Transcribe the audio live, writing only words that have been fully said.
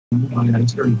I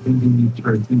started thinking these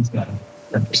cartoons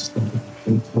that's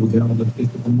they pull down the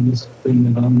physical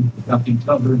thing that without being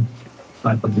covered.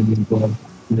 I thought they didn't go up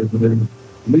there, but then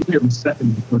maybe it was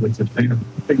second before they said, "Hey,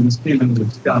 this came into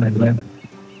the sky and landed."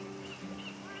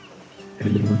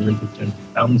 And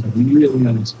that was really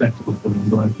unexpected for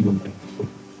the life of the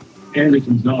and it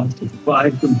exhausted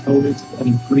 5 components of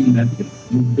green energy.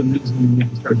 The reason we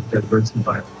started to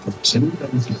diversify our production,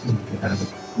 that was just something to have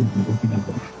it. Looking at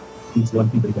it. He's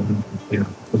lucky they got him there.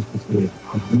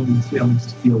 I'm really selling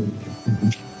steel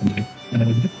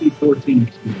and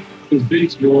 14 his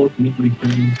biggest role in the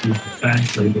return to the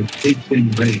factory was takes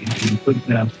in range and puts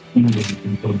out steel in the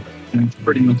component. And it's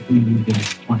pretty much what we get a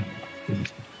plan.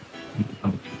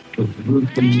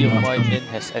 Human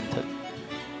has entered.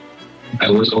 I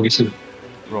was always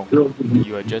wrong.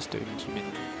 You are just doing Jimin.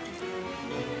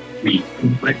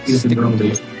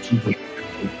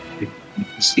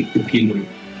 Stick the pin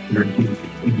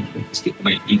stick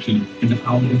my EP and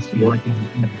how it's working.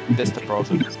 That's the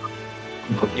problem.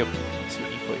 Your PP is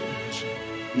looking for image.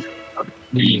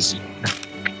 Easy.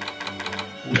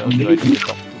 Who else do I need to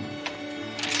talk to?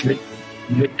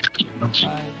 I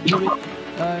knew it.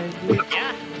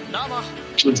 Yeah, normal.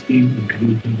 Let's be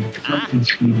something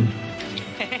speeding.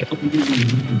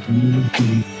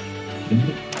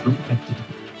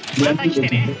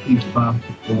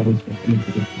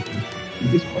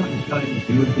 This point in time,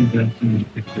 everything that you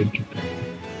expected.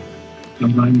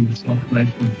 Combining the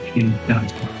soft-life and change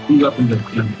that. Who up in the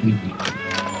country?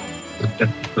 That's the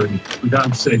first. For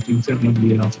God's sake, you said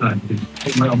nobody outside.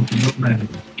 Well, no matter.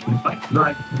 If I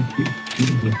drive to the street,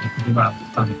 about the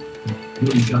time.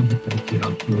 Really done with that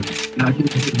outdoors. Now you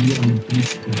can get more than things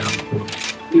to the outdoors.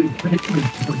 You take my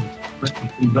point.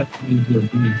 Practically let me do a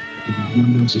thing. You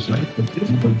know, society, but this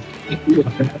one, if you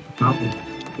have that problem,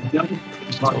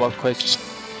 so what questions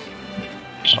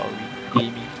are we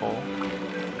aiming for?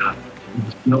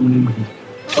 No name.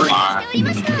 Perhaps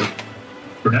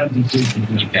it's just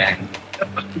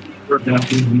work out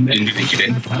Which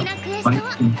one?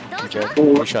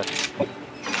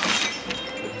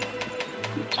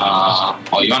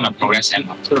 Or you want to progress and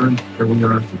turn where we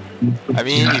are. I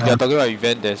mean, if you're talking about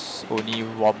event, there's only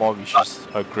one more, which is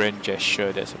a grand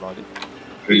gesture. That's about it.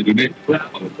 we do that?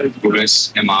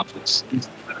 Progress MR first.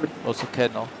 Also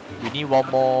can, no? We need one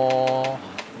more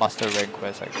master rank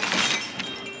quest, I guess.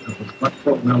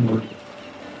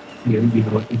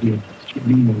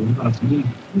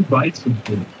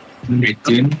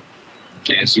 Return,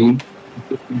 can zoom.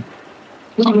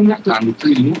 Okay.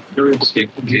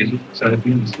 So if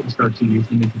you start to use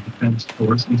the defense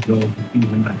forces, go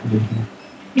even that division.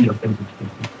 I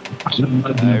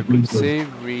would say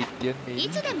Radiant maybe.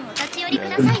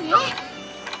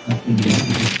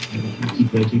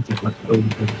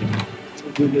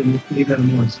 They got a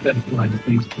more aesthetic line of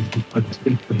face to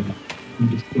participate for them. You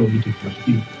just go to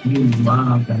you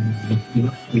love and you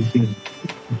know, they did.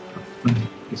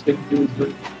 It's going to do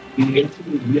the answer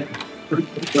is yes. First,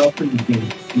 the dolphin game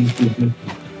is good.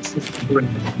 It's just great.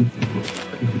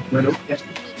 But okay,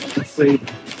 let's say,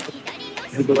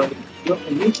 and go like, well,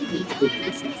 and this is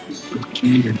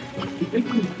cheater.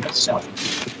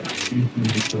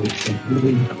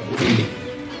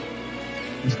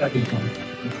 It's got to be fun.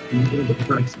 The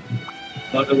price.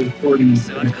 Not only 40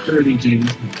 and 30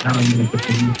 G's, how I'm going to put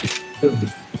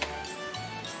the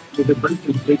so the break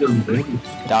is bigger and bigger.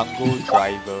 Dango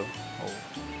driver.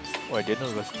 Oh, I didn't know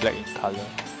it was black in color.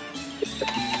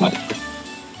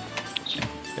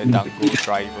 The Dango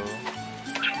driver.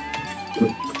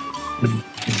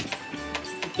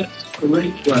 That's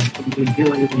great question. Because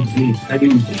here it is. I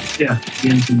didn't yeah, the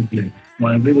answer is yes.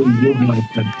 Well, I really would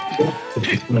like that.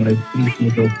 That's what I think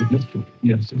will go for this one.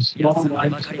 Yes, so small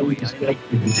life story step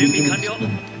to the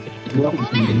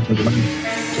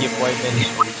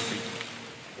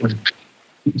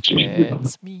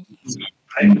It's me.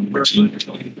 I'm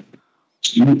personally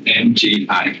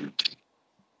UMJI.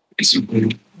 It's you.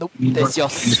 Nope, that's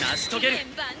yours.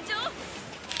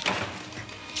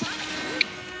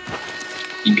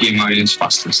 EPMI is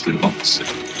fastest in the box.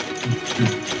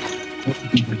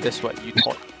 That's what you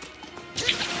thought.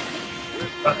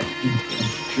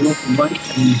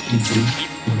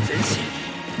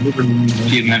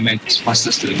 EPMI is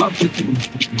fastest in the box.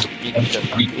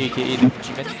 AKA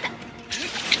Jimin.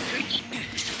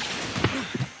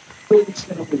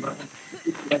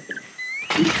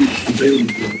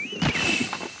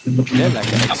 They're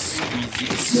like an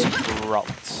exquisite sprout.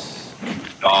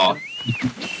 Oh.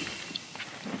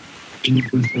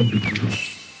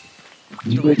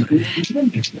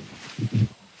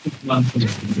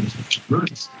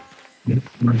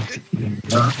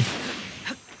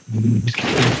 It's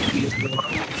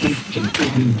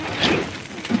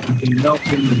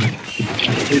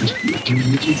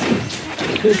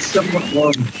somewhat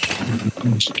more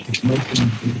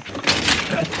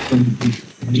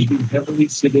heavily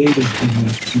sedated.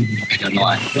 I don't know.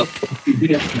 I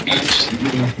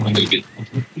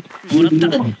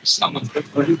stomach.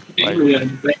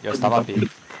 Your stomach pain.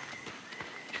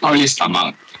 Not really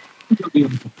stomach.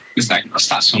 It's like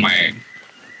starts from my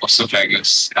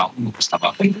esophagus down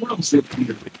stomach. Have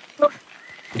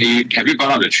you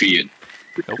gone out the tree yet?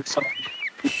 Nope.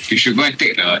 You should go and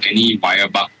take any wire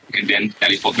bug and then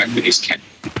teleport back to this camp.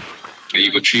 Then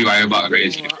you got 3 wire bug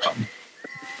already.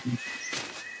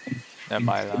 Never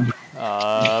mind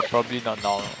lah. Probably not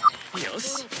now.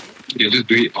 Yeah, just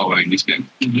do it all in this camp.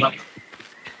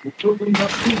 It's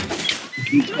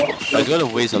gonna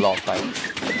waste a lot of time.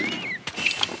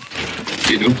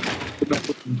 You know? Yeah,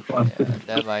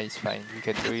 never mind, it's fine. We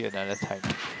can do it another time.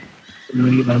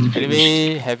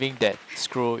 Anyway, having that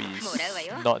scroll is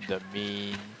not the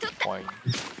main point,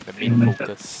 the main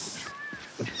focus.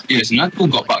 Yes, not too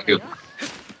got bug here.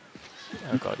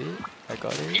 I got it.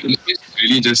 It's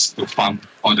really just to farm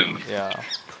all the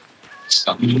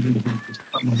stuff. Yeah.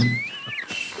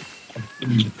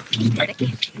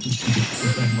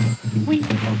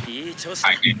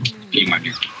 I can play my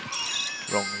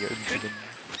Wrong, you're incident.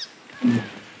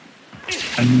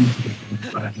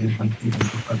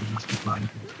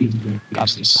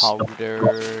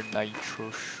 Powder, nitro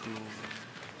shroom.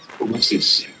 What's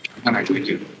this? What I do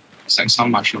here? It's like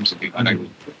some mushrooms. Okay, what I do?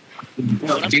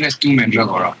 I think that's 2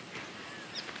 mandragora.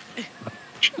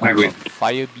 I wait.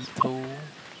 Fire beetle.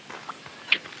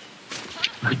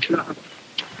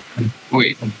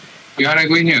 Wait. You gotta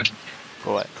go in here.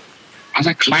 Go what? As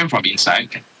I climb from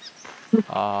inside.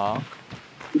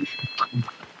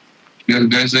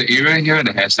 There's an area here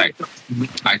that has like,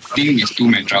 I think it's 2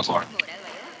 mandragora.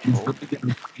 Oh.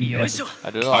 I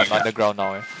don't know, I'm underground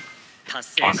now.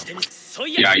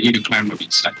 Yeah, I need to climb from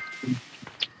inside.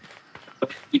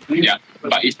 Yeah,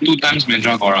 but it's 2 times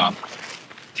mandragora.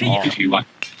 If you want.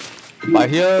 But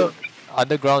here,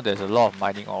 underground, there's a lot of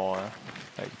mining ore.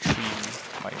 Like 3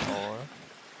 mining ore.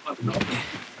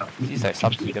 This is like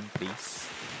some hidden place.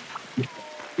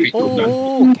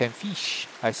 Oh, can fish.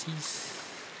 I see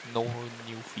no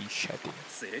new fish, I think.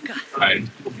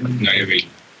 Not really.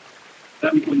 I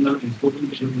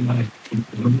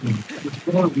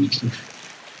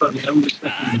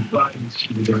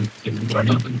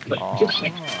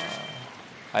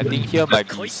think here might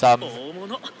be some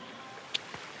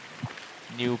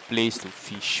new place to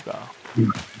fish, but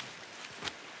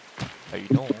you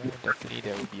know, definitely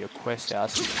there will be a quest that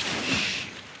asks you to fish.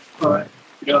 Alright.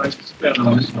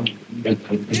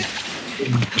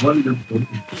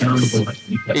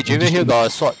 Hey, Jamie here got a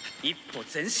sword.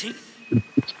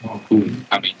 Oh, cool.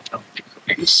 I mean,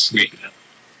 thanks. Wait.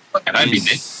 Have I been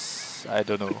there? I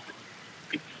don't know.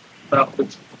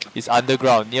 It's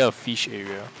underground near a fish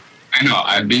area. I know.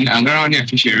 I've been underground near a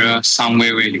fish area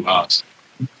somewhere where you are.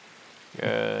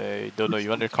 Don't know. You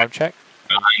want to come check?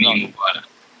 Running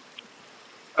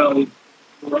over.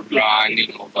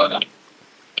 Running over.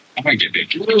 How do I get there?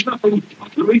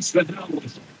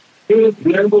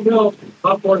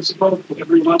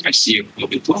 I see you. Let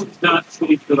me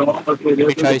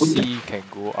try see can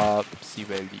go up, see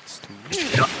where it leads to.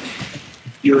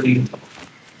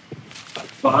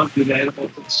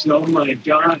 Oh my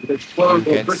God, that's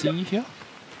horrible. You can see here?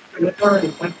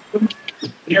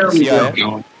 See,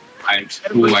 No, I'm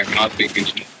full. I cannot take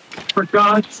it. For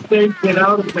God's sake, get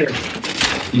out of there.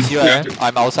 You see where I am?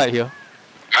 I'm outside here.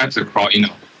 I have to crawl in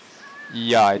now.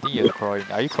 Yeah, I think you're crawling.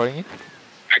 Are you crawling in?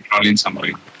 I crawl in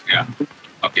somewhere. Yeah.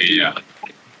 Okay, yeah.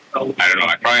 I don't know.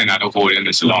 I crawl in another hole and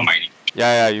there's a lot of mining.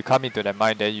 Yeah, you come into that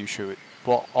mine, then you should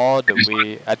walk all the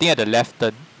way. I think at the left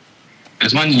turn.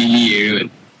 There's one lily area.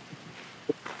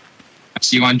 I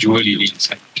see one jewel lily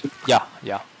inside. Yeah.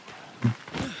 Yeah,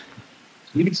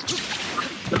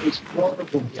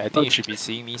 I think you should be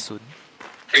seeing me soon.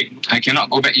 Wait, I cannot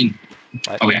go back in.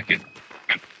 What? Oh, wait, I can.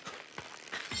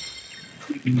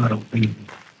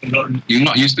 You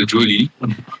not use the jewel lily?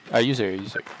 I use it.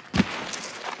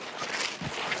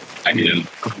 I didn't.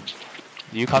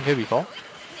 Did you come here before?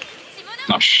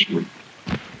 Not sure.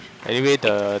 Anyway,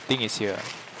 the thing is here.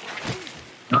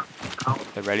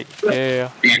 The relic.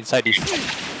 Yeah. Inside this.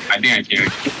 I think I can.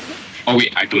 Oh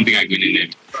wait, I don't think I went in there.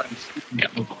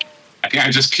 Yeah. I think I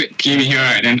just came in here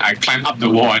and then I climbed up the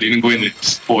wall. I didn't go in the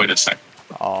hole at the side.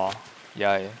 Oh,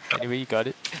 yeah. Anyway, you got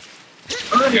it.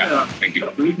 Yeah, thank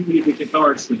you. We need to get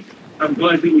ours. I'm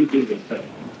glad that you did it.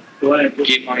 Glad.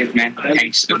 Game on it, man.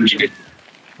 Thanks, the music.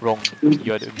 Wrong.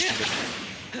 You're the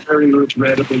very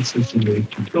regrettable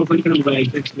situation. So thinking about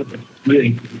it's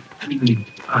really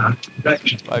Why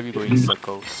are we going in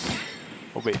circles?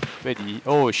 Oh wait, where did he?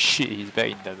 Oh shit, he's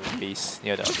back in the base,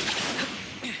 near the base.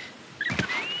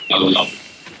 Hello.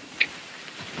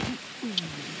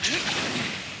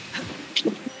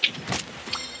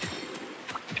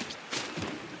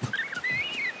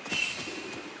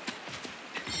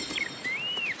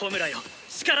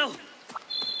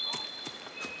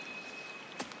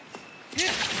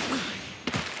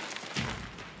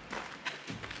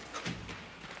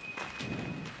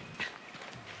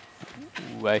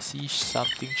 Ooh, I see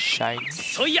something shiny.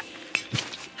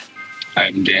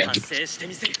 I'm dead.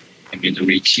 I'm going to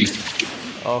reach you.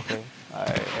 Okay,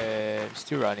 I am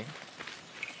still running.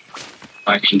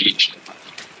 I'm engaged.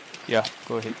 Yeah,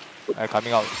 go ahead. I'm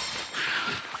coming out.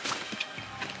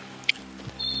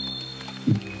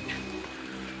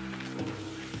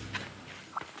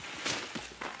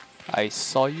 I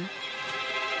saw you.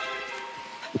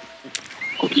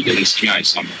 Oh, he didn't see I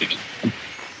saw something.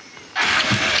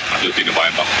 I don't think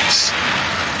about this.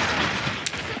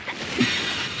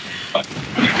 But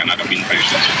I cannot have been very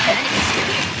sure.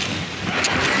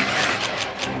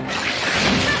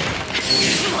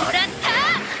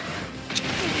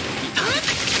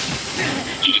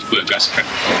 You just put a gas pack.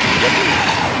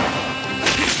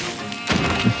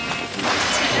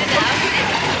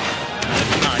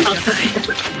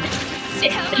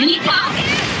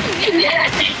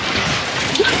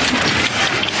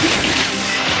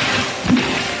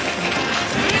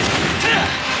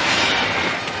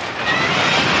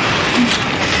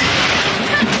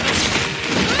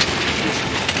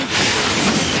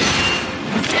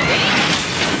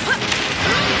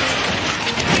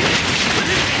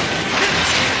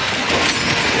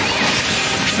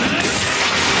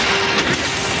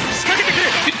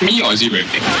 Me or is he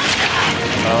ripping?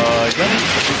 Yeah.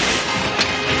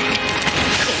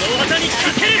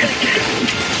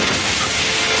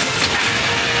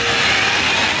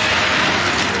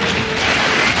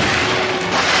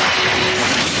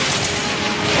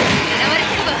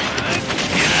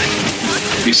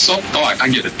 He's so tall, I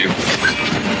can't get the tail.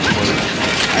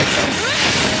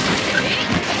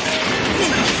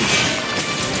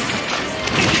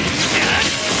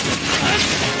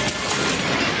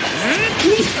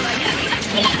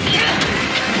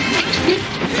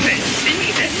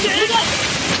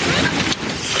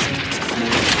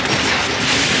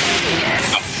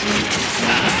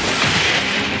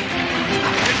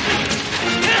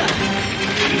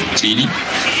 CD?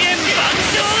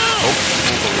 Oh.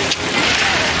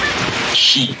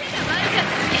 She.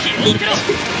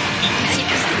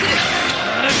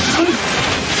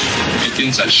 It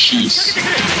things are she's.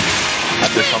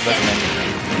 At the combat menu.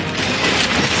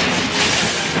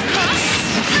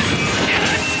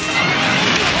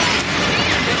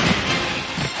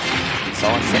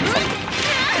 Someone said something.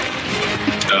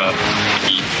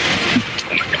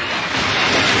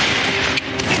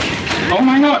 Oh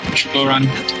my god! Should go run.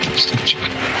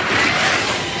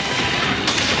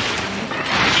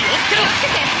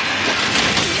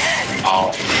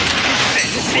 Oh.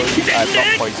 I'm not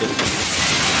poisoned.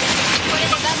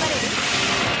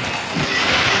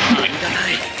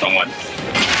 Someone.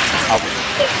 Up.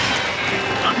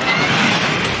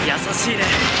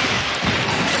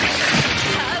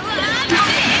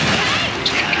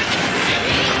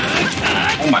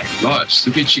 Oh my god,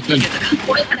 stupid chicken.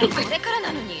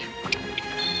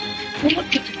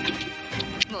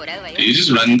 You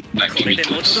just run like to me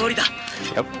close.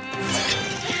 Yep.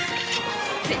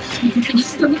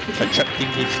 Attracting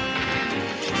him.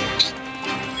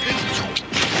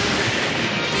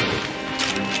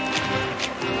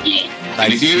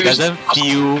 Like, he doesn't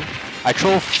feel... I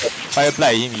throw Firefly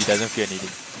at him, he doesn't feel anything.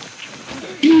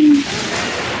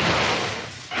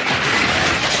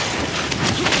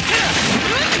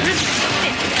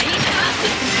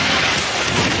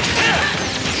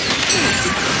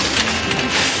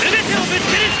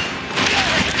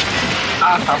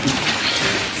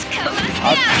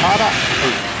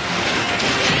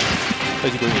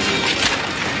 Where's he going?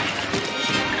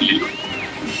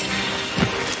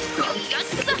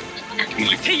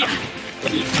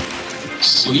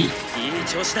 Sweet.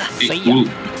 Hey, cool.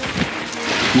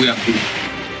 We are cool.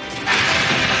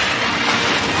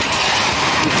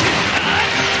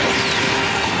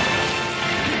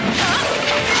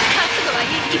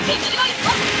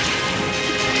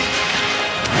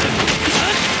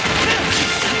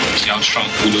 See how strong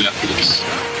Buluyaku is.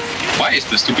 Why is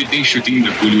the stupid thing shooting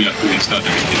the Buluyaku instead of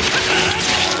everything?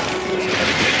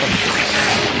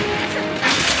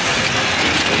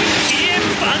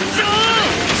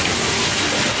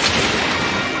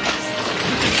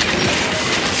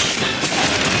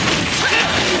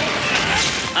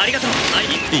 I got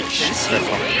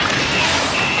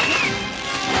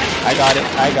it,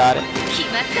 I got it. 決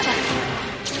まったわ。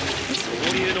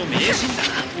恐竜の名人だ。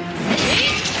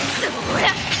そ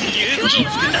ら、行くわよ。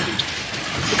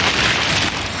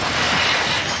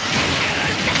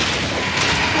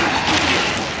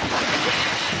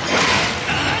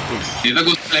你那个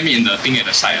上面的定也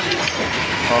的晒啊。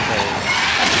 Okay.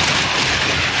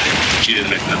 记得那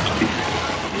个。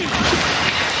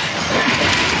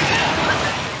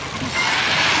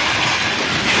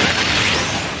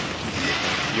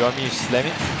You want me to slam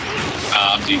it?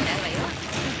 啊，对。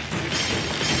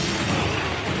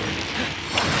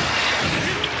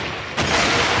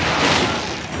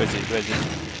Where is it? Where is it?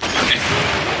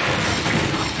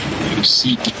 You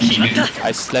see the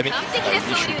I slam it. 完璧な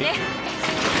総流ね。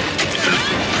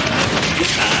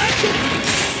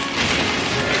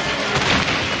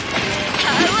パ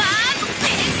ワー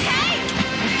全開。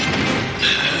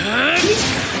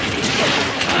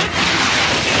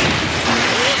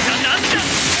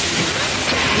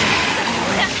ほ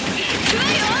ら、行くわ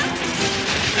よ。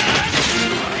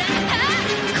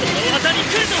この技に来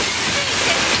るぞ。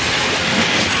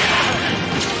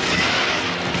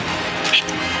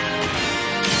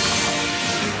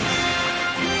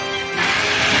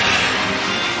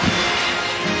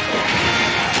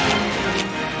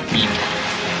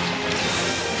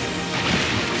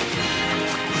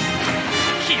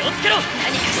気をつけろ。何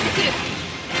かしてくる。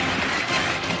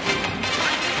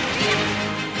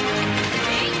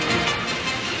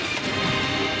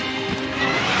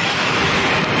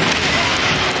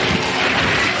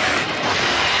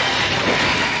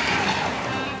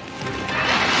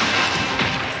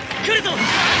来るぞ。注意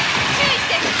し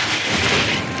て。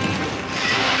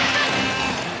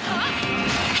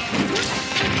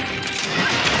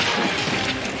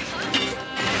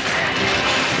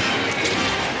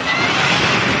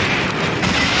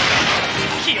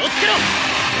気をつけろ。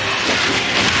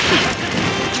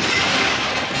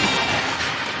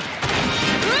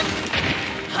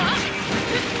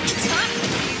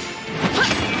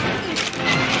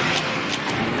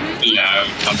Yeah,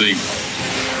 something.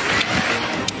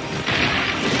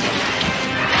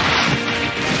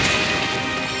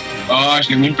 Oh, she's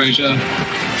giving me pressure. 来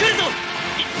るぞ。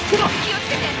気をつ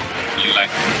けて。 You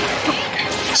like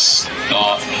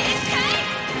stop.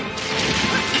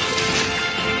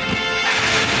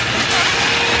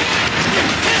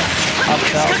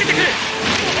 仕掛けてくる。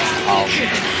 Ow.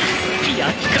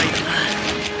 厄介だな。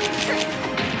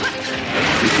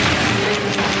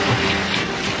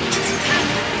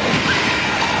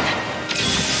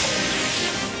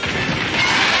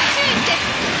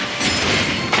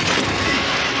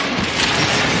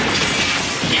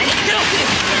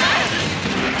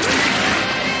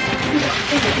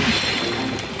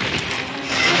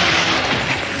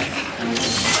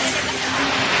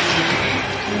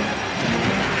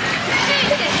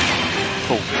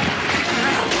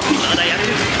まだやれる。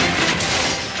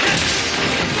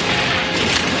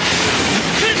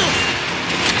来るぞ。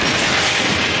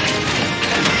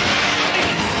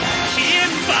飛燕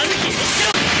板気をつけろ。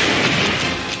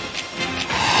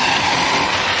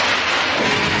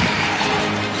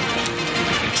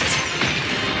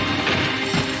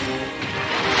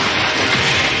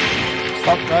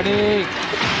Stop running!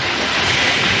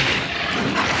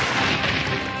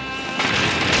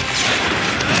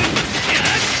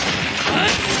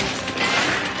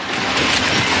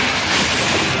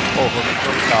 Oh, those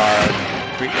are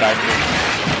quick diving.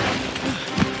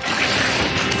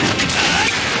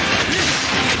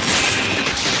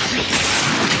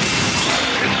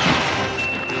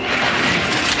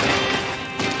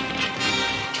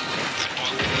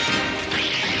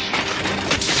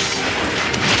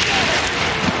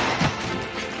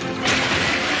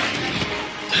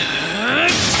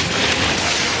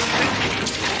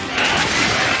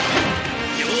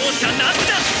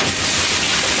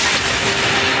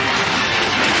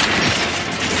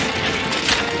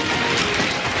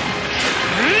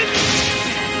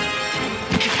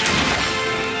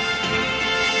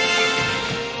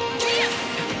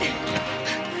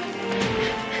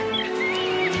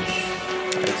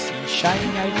 Shiny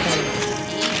item.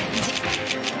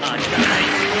 ありがたい。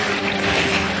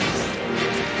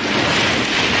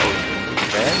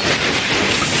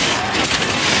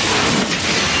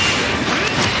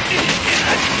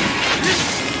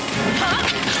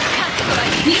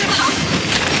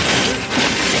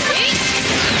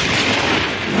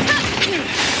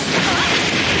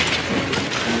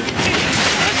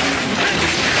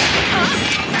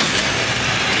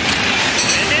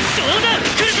 どうだ。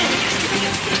来るぞ。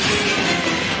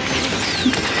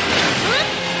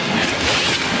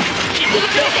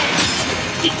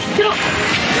来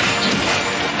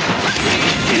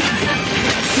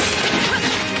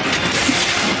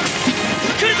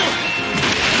るぞ。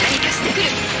何かしてくる。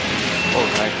おう、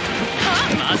はい。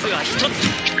まずは一つ。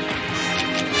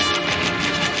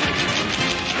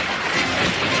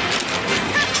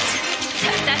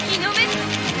叩きのめす。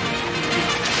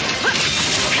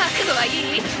覚悟はい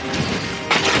い？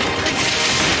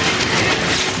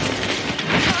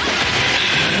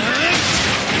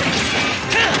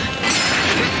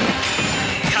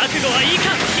覚悟はいいか。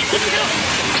気をつけろ。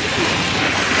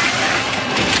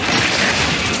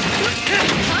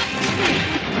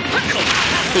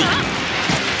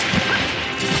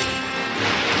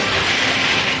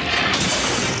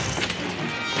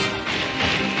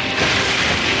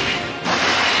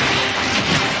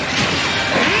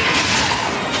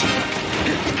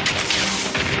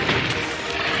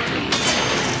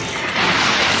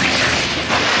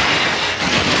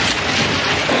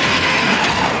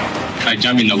I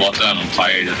jump in the water and on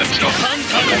fire, does that kill? ハン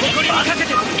ターの誇りにかけ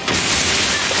て。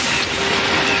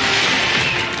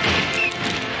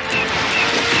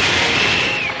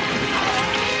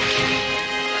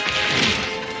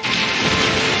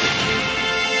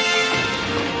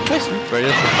 Where's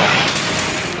Radius from?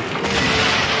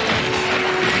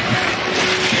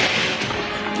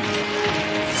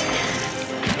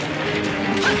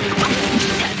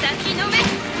 叩きのめす。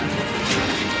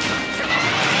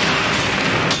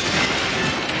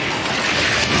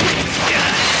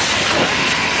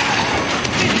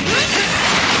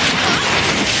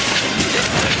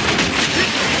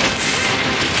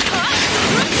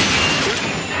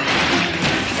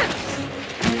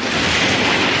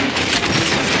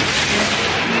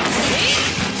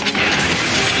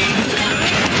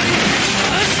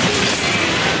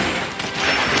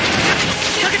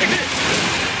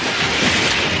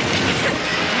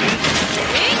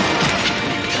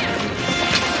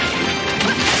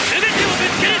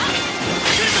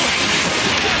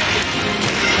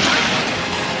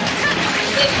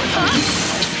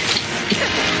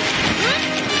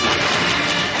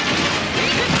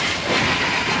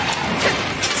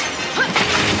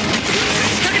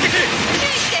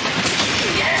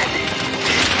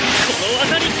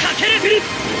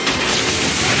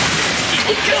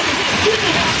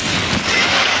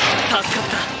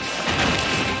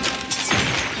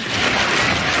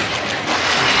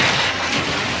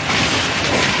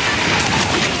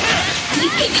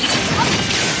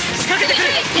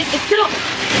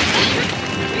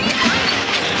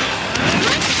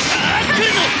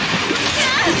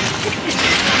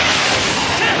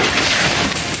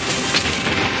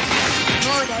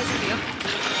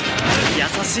優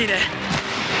しいね。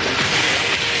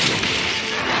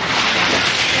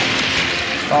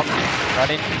 Stop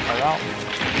running around.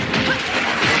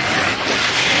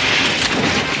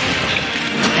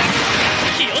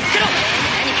 気をつけろ。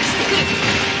何かしてくる。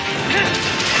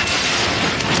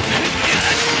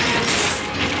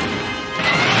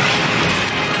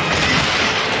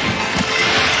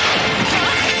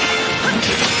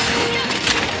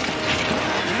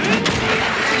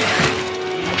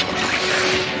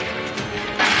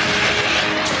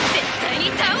絶対に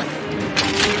倒す。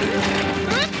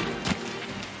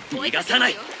逃がさな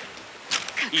い。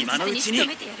今のうちに。 確実仕留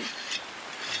めてやる。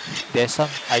 There's some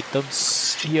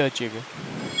items here, Javier.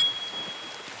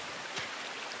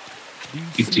 Do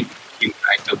you see?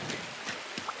 Item. も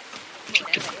ら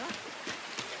ってくわよ。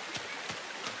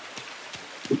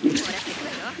もらってくわ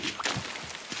よ。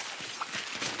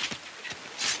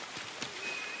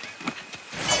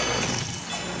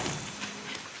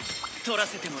 取ら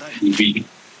せてもらう。 Maybe.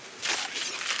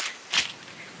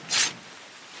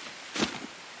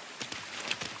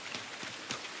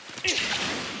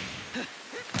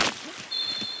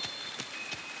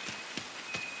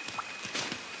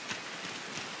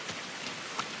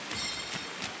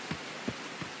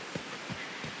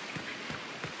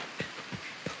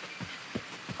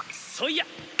 そいや。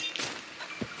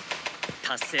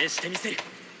達成してみせる。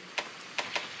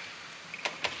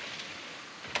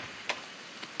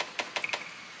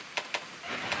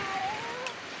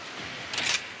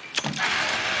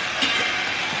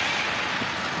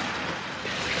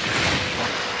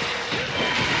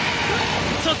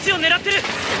 そっちを狙ってる。行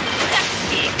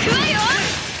くわよ。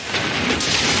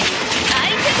相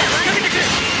手だわ。かけてくる。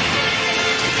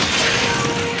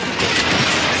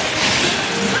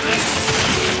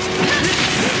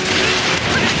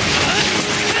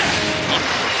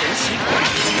全身。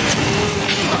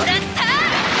もらった。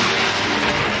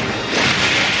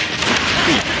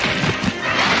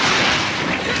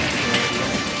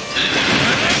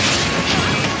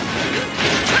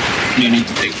 You need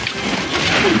to take.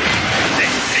 全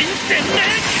身全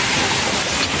霊。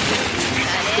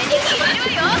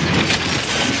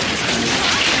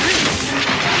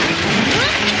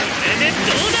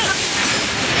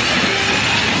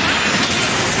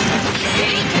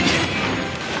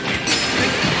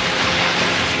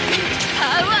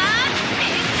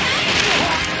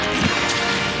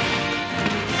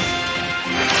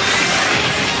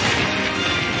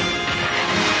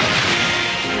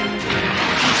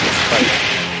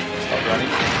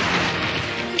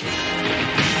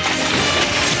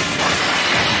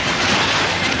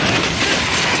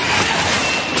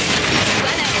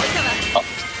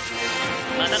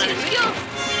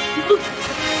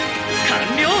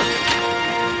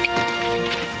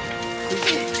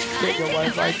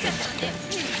items then.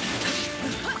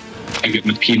 I get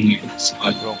my pin. It's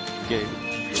Wrong. Okay.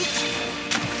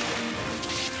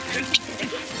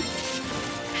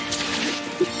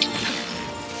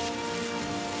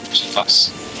 so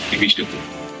fast. Maybe should.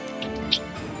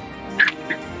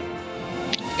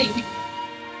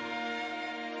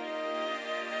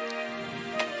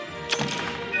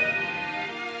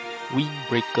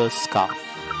 Windbreaker Scarf.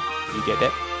 You get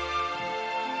that?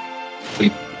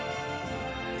 Wait.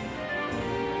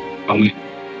 How many?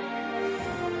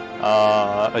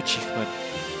 Achievement.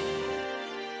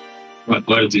 What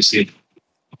does it say?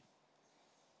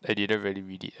 I didn't really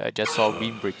read it. I just saw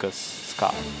Windbreaker's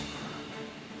Scarf.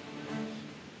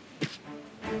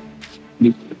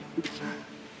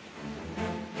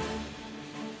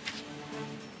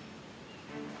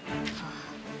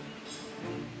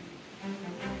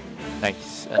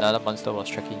 Nice. Another monster was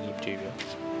tracking him, Javier.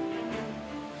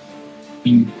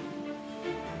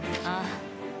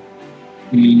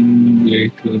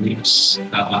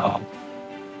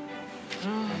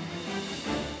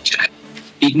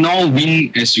 Ignore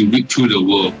wind as you whip through the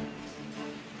world.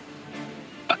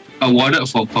 Awarded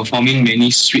for performing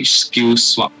many switch skill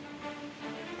swap.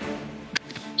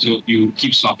 So you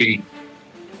keep swapping.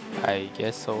 I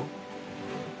guess so.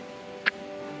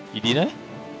 You didn't?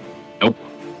 Nope.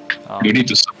 Oh, You need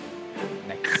to swap.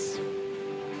 nice.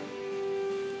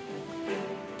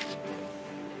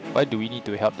 Why do we need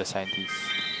to help the scientists?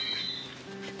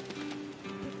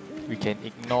 We can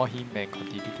ignore him and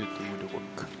continue to do the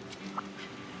work.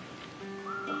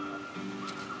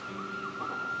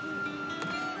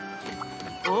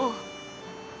 Oh,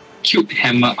 Cute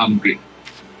hammer upgrade.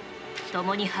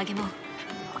 共に励もう。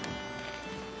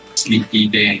 Sneaky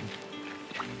Dan.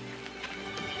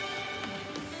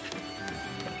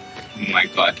 Oh my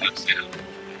god, that's it.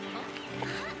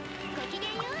 ごきげん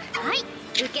よう。はい、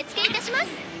受付いたします。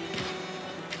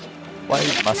 Why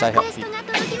must I ク help エスト him? が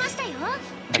届きましたよ。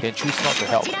 I can choose not to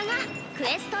こ help. ちらがク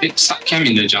エスト。 It's camp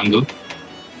in the jungle.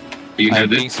 Do you I have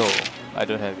think it? so. I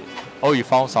don't have it. Oh, you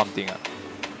found something.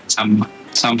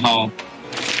 Somehow.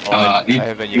 Oh, I need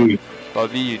haven't you, yet.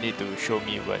 Probably you need to show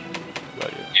me when you got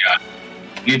it.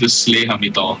 need to slay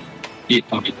Hamito. Eat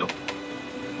Hamito.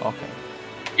 Okay.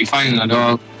 We find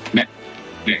another map.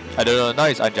 I don't know. Now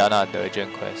it's Anjana, the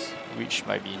urgent quest, which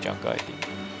might be jungle, I think.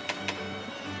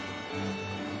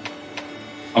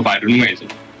 Oh, but I don't know where is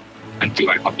it until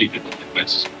I completed the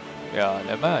quest. Yeah,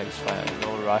 never mind. It's fine.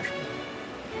 No rush.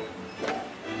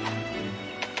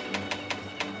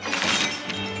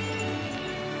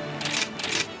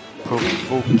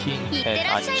 Provoking and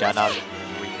Anjana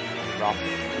Ram.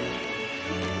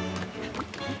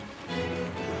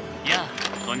 やあ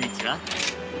こんにちは。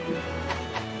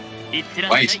いってら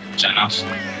Why っ is しゃい。 Jana?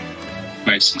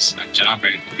 Why is Jana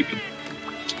very good?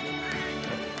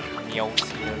 Meow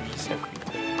Scenery Secretary.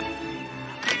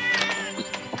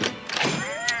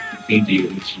 In the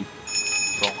OG.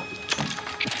 Wrong.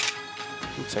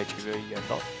 Looks like you're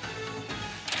not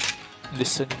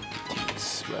listening to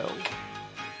things well.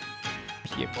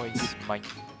 PMO is mine.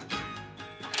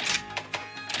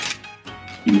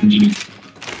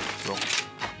 Wrong.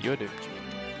 You're the G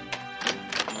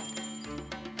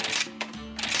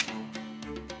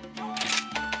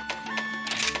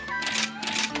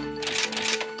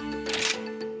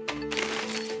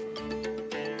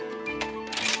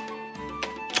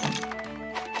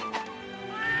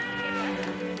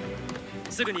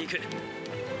すぐに行く。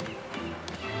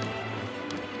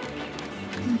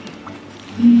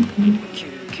休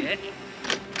憩。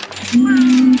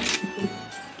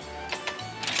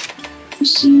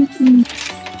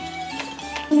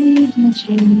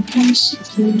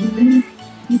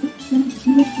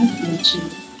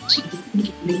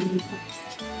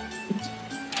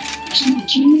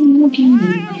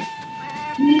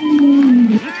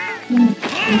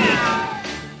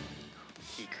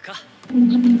行くか。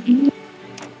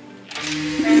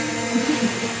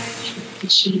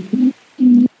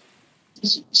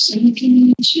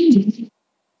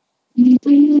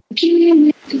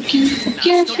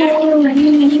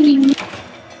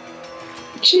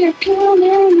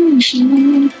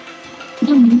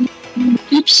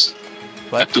Oops.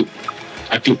 What?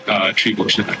 I took 3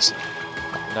 potion dice.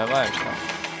 Never mind.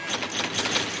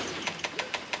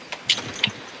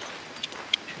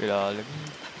 Wait, let me.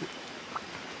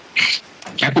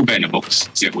 Can I put back in the box?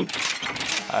 Is that good?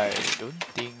 I don't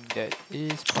think that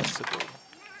is possible.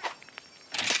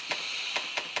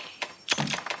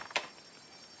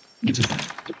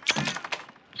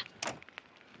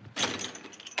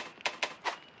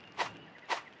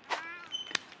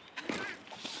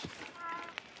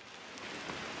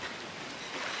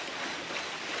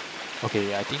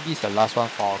 Okay, I think this is the last one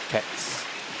for our cats.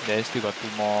 Then still got two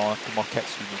more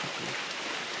cats we need to do.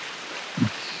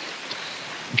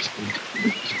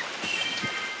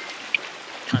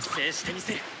 達成してみ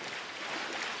せる。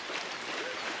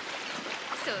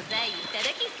素材いただ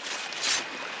き。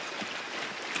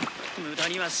無駄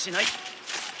にはしない。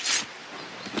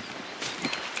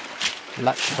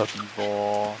 Large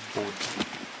herbivore bone.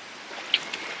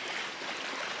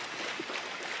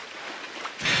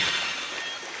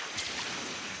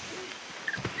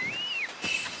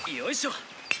 よいしょ。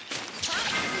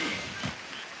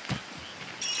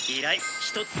依頼一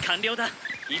つ完了だ。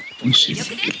一歩 Oh shit.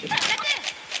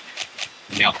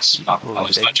 Yeah, it's not jungle.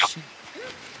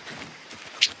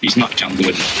 He's not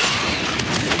jungle.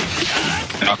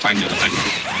 And I'll find the like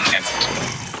cat.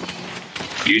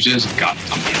 You just got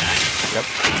something. Yep.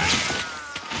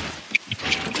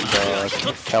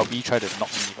 The Kelby tried to knock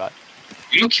me, but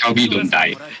You know Kelby don't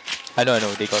die. I know,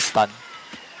 they got stunned.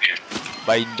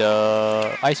 But in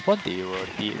the ice pond, they were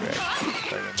dead, right?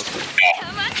 If I remember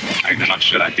correctly. I'm not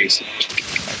sure, I think so.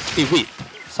 Hey, wait!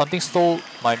 Something stole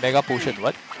my mega potion,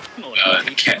 what?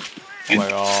 The cat. Oh my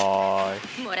god.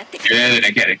 もらって。 Yeah,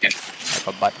 the cat. I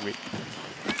got butt raped.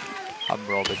 I'm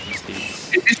Robert these days.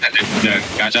 It's like the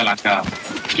Gaja Laka.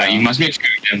 Like, you must make sure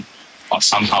them, or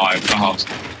somehow, I don't know how.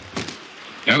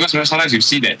 Yeah, because sometimes you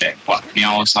see that what,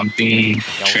 meow something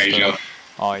treasure,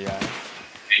 Oh yeah.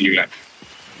 and you like,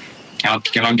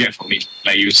 cannot get from it.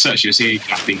 Like, you search, you say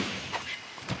nothing.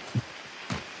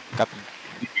 Copy.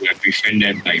 You like befriend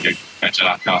them, like the Gaja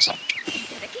Laka or something.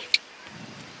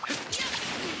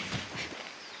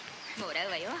 もらう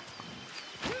わよ。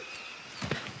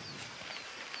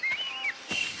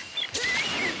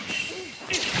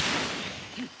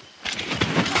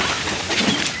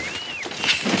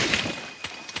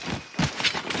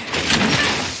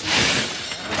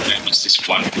 Like, what's this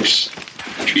one push?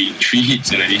 Three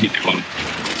hits and I didn't hit the one.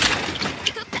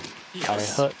 I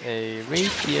heard a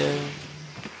radiant.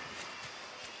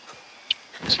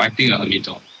 It's fighting a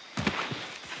Hermiton.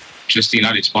 Interesting,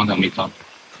 now they spawn Hermiton.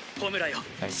 ホムラよ。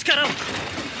はい力を。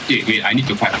 Wait, I need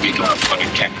to fight Hermiton for the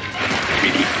camp.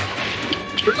 Really?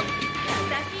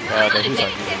 The hills are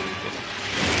new.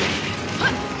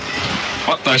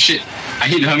 What the shit? I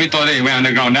hit the Hermiton, then it went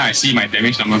underground, then I see my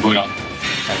damage number go down.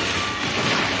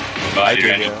 But I Right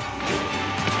ran here.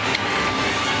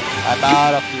 I'm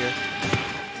out of here.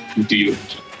 into you.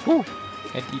 Woo!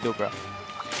 Antidote, bro.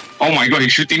 Oh my god,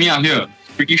 he's shooting me up here.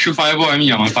 Freaking shoot fireball at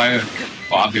me, I'm on fire.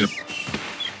 Oh, up here.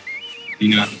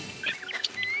 Dina.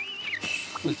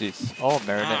 What's this? Oh,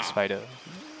 marionette spider.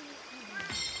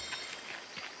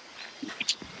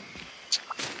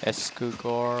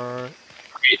 Escagor.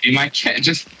 Wait, did my cat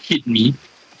just hit me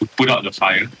to put out the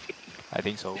fire? I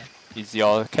think so. Is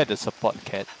your cat the support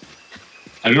cat?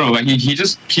 I don't know, but he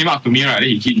just came up to me, right? Then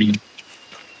he hit me.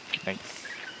 Thanks.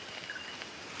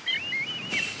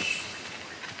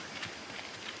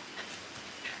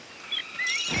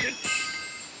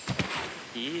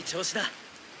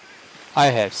 I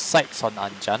have sights on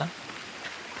Anjana.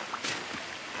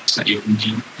 It's like your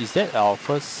engine. Is that our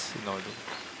first? No,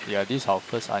 yeah, this is our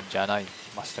first Anjana in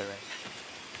Master Rank.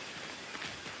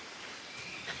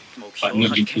 But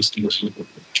not interesting also.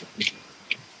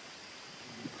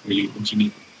 Really,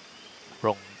 engineer.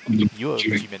 Wrong. Mm, You are a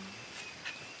sure. demon.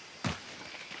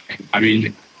 I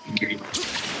mean, okay.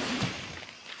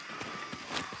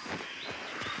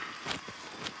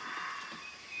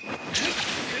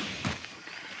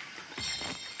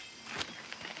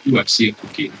 You have seen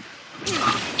okay.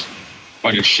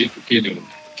 But your shit, okay, the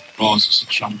balls is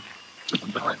strong.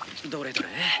 どれどれ。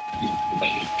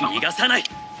逃がさない。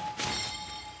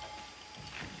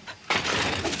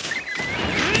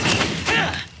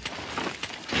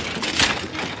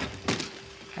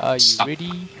 Are you Stop.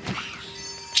 ready?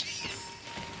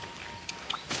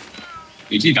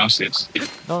 Is he downstairs?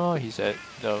 No, he's at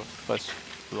the first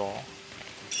floor.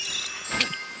 達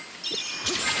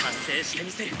成して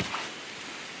みせる。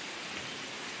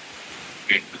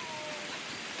 Okay.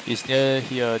 He's near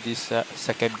here, this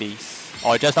second base.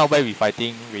 Or just now where we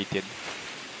fighting Radiant.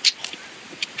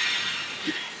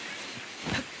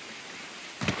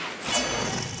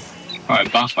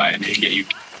 Alright, buff I didn't get you.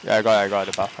 Yeah, I got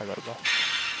the buff,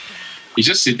 He's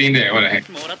just sitting there, what the heck?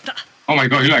 もらった。 Oh my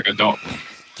god, you like a dog.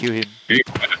 Kill him. Maybe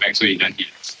at the back so he doesn't hit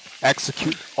us.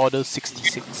 Execute Order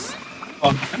 66. Oh,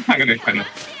 I'm not gonna kind of.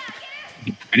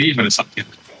 I need it for the sub here.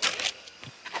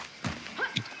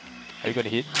 Are you gonna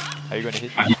hit? Are you gonna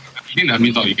hit? I think the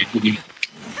Hermiton you can hit him.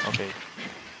 Okay.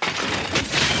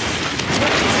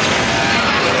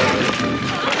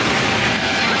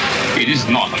 Wait, this is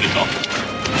not on the dog.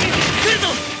 来るぞ。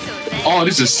 Oh Oh,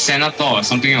 this is Senator or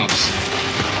something else.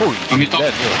 Holy, Hermito.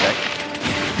 that new attack.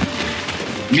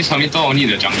 This Hermito only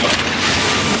the jungle.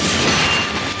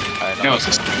 I That know. was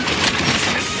a...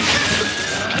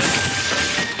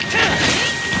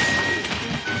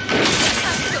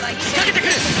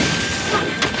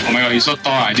 Oh my god, he's so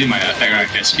tall. I did my attack, right?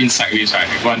 I can spin sideways, right?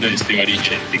 I go under his tail, I didn't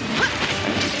hit anything.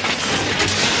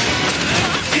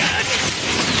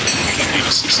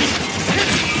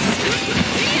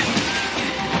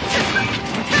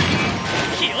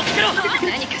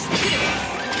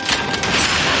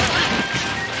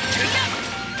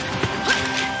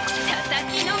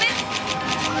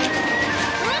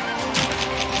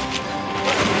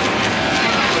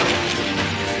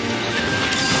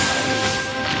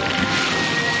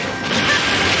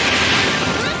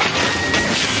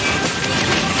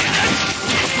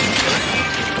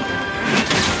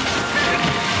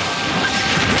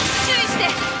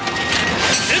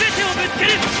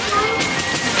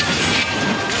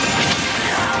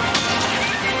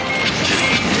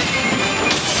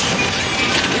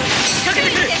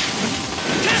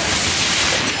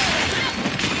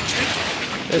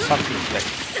 There's something like,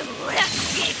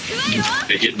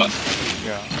 The hit button.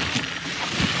 yeah.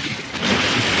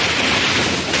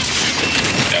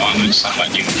 That one looks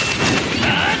like you.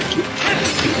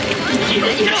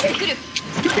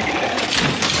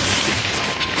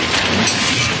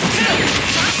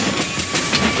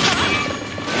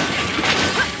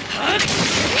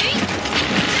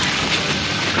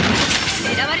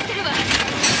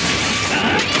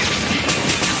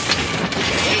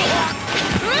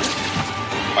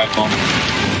 Fight bomb.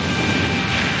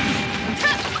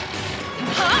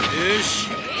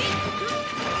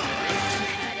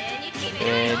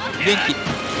 And link it.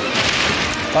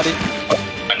 Got it.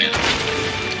 And then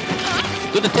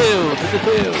To the tail, to the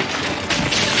tail.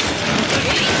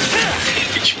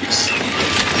 which is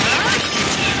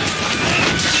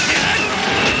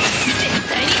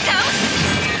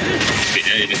it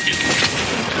didn't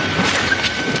hit.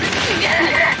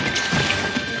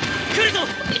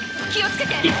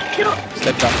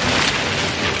 Step down.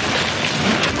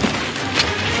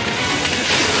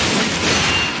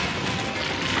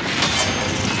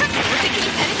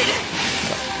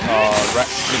 Right,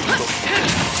 click, go.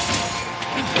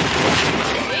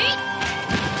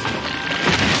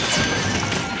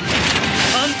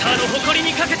 ハンターの誇り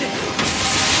にかけて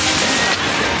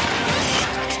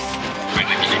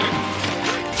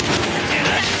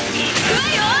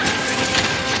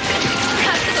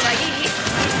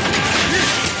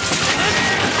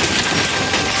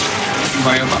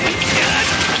Fire bomb.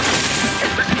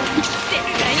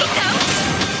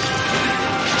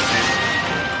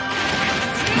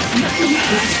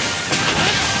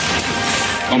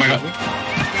 Oh my god.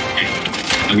 Okay.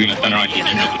 I'm gonna turn around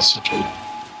and hit this.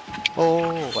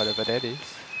 Oh, whatever that is.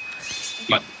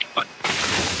 But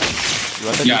You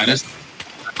want to yeah, that's.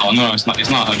 Oh no, it's not a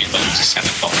Hermito, it's a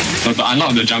Senator. So to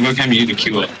unlock the jungle camp, you need to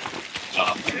kill it.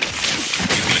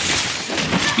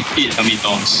 8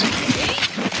 Hermitons.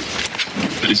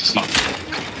 But this is not.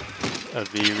 a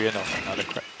variant of another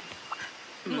crap.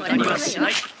 何もしな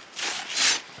い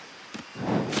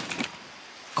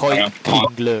Coin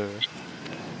Tingler.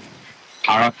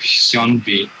 Parapion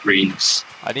Brains.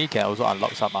 I think you can also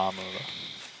unlock some armor.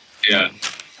 Yeah,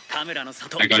 カメラの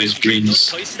里 I got his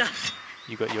brains. 砥石だ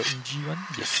You got your NG one?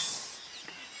 Yes.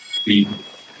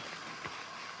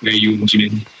 Where you,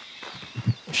 Jimin?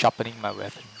 Sharpening my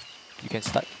weapon. You can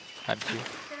start. I'm here.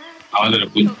 I wanted to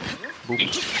boom. Boom.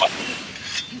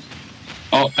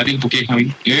 Oh, I think Poké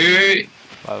coming. Yeah.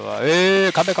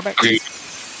 Hey, come back, come back. Okay.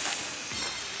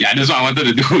 Yeah, that's what I wanted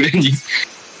to do.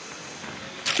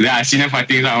 Then I see them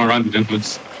fighting, so I will run to them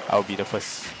first. I'll be the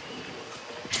first.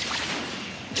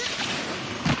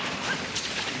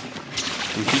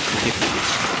 To hit.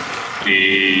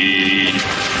 Hey.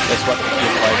 That's what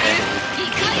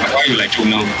you Why you like choke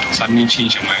now? Suddenly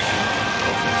change your mind.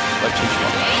 What you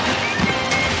want.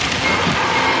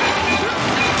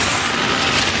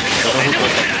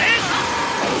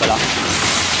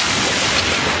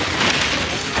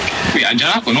 Wait,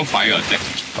 Anjana got no fire attack.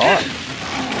 Oh,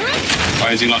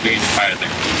 Why is he not doing any fire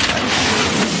attack?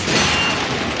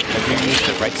 have you used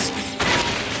the right stick?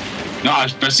 No, I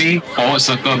was pressing forward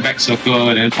circle, back circle,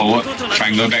 then forward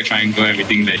triangle, back triangle,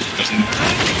 everything that he doesn't.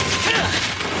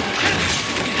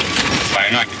 But I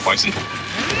know I can poison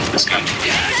this guy.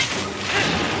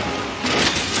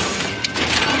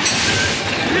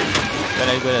 When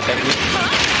are you going to attack me?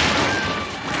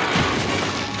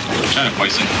 I'm trying to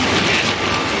poison.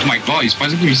 Oh my god, he's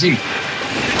poison using.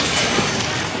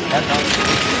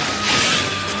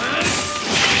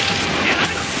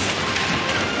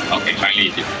 Okay, finally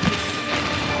he did.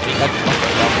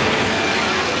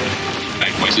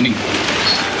 Like poisoning.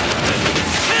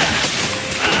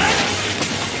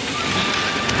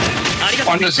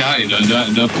 Wonder sia,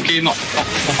 the Poké not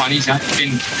funny sia,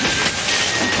 pain.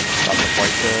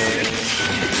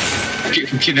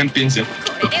 Keep them pain sia.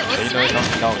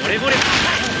 Not Not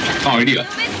already. Oh,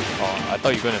 I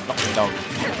thought you were gonna knock me down.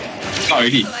 Not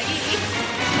already.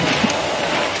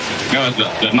 That was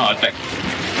the not attack. I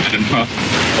don't know.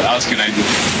 What else can I do?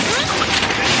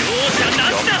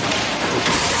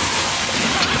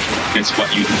 That's what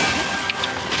you do.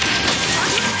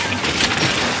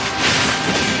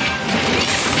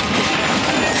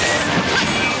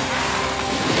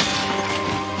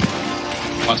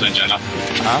 What's that, Jenna?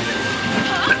 Huh?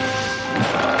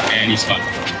 And he's fun.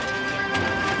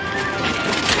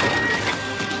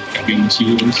 Green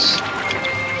tears.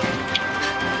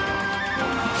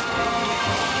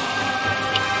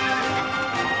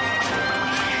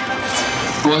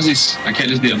 What's this? I can't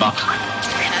just do a buff.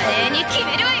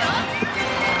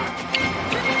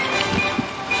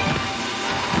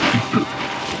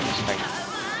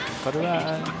 Gotta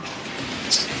run.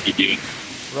 Idiot.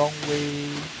 Wrong way.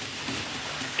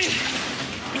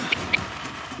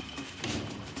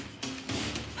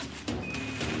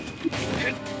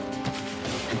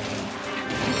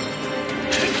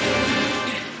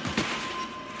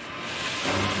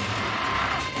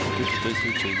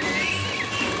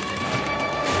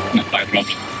 Not by block.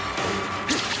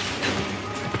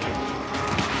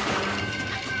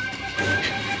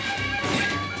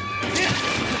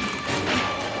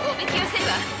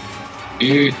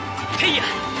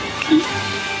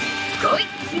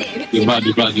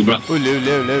 Dubra. Oh,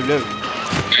 live.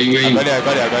 Where you? I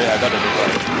got it.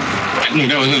 No,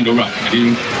 that wasn't Dubra. I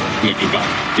didn't do Dubra.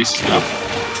 This is Dubra.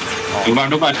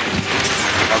 I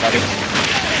got it.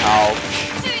 Ow.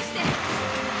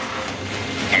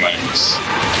 Alright.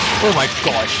 Oh my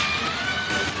gosh.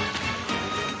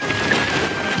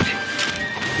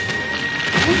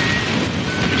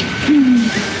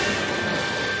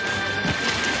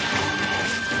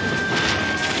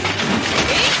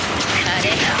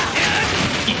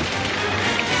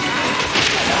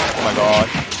 Oh my god.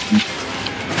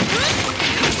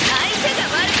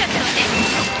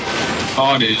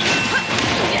 Oh, this.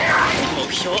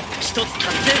 目標一つ達成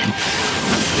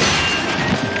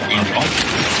Wrong.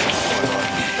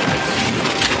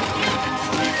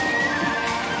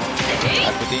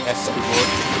 I'm putting S to board.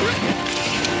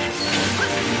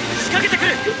 仕掛けてく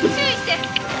る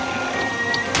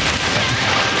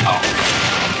Oh.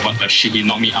 What the shit? He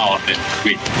knocked me out of it.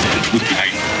 Wait, who's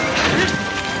behind?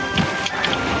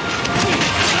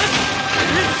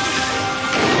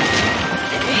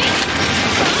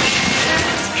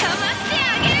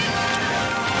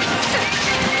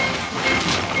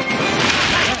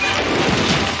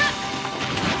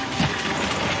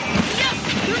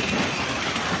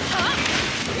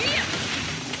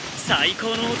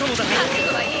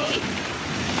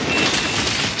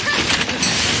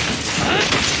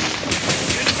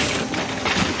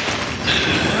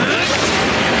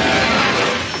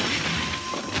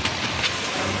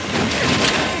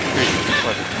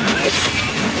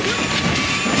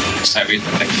 Sideways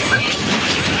attack.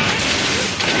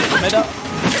 Meta.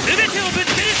 全てをぶ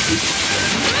つける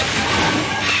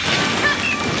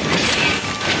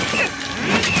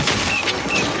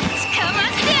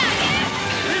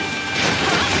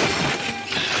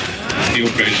Feel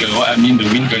pressure. What I mean, the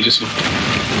wind pressure so.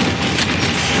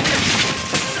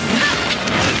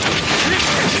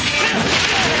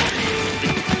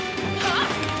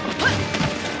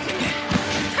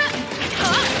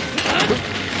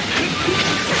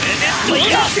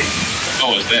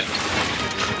 What was that?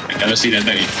 I never see that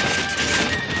thing.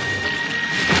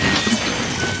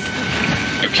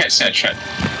 The cat set trap.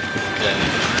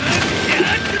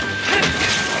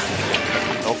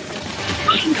 Nope.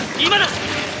 今だ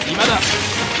今だ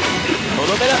と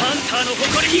どめだハンターの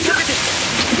誇りにかけて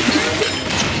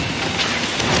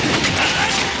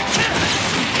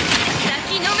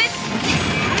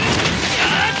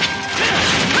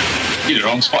Hit the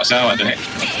wrong spot, what the heck?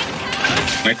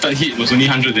 My third hit was only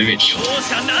 100 damage. 勝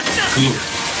者なしだ Cool.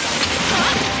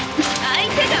 相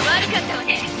手が悪かったわ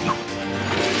ね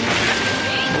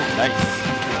Nice.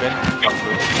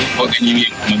 What enemy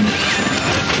common?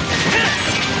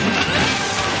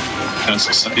 That's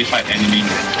a certified enemy.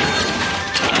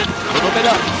 とどめ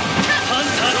だハン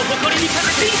ターの誇りにかけ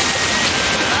て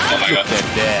Oh my god.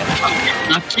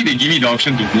 Lucky they give me the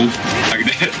option to move like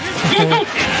that. 華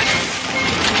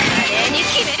麗に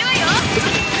決めるわよ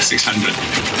 600.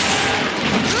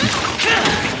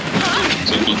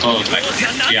 So total of like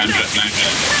 300, 900.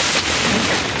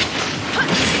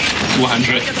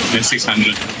 200, then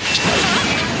 600.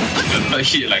 The third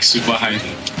hit like super high.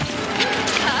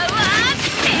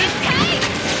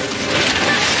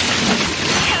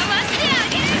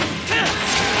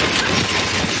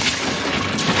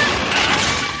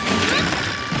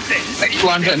 Like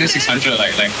 200 and then 600,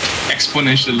 like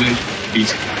exponentially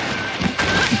increase.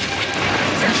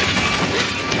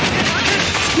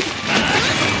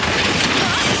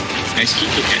 Let's keep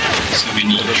looking at so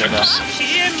many traps.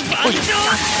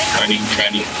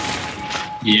 Training.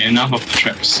 Yeah, enough of the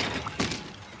traps.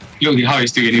 Look, how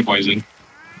is still getting poison.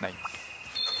 Nice.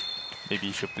 Maybe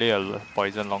you should play a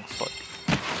poison longsword.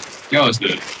 That was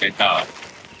the beta.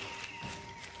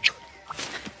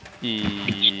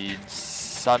 In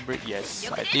Sunbreak,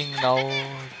 yes. I think now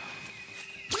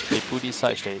they put it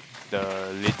such that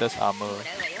the latest armor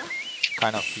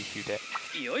kind of gives you that.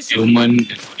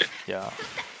 Ailment and all that. Yeah,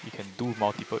 you can do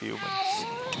multiple ailments.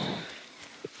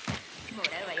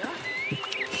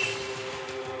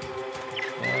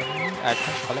 And I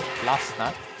can collect Blast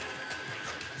Nut.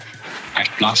 I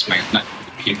blast my nut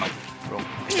in my Bro,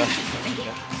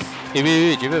 hey,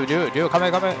 wait, Jill, come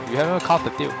back. You haven't carved the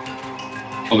tail.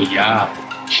 Oh yeah.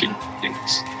 Shit,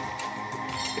 thanks.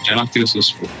 The Jana feels so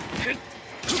smooth.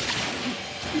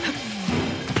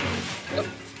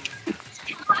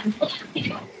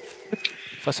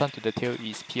 First one to the tail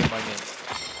is PMI Man.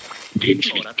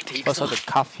 Actually, First one to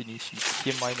carve finish is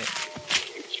PMI Man.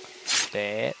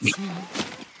 That's me.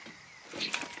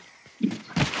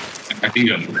 I think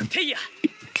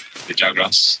the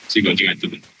Jagras, so you got to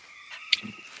do it.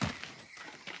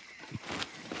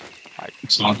 I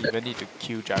So, don't even need to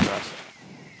kill Jagras.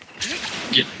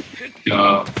 yeah, I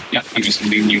got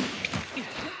something new.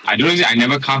 I don't know if I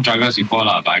never carved Jagras before,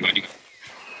 but I got it.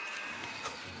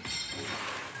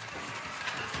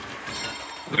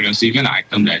 There's even an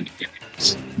item that you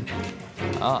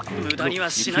Look, you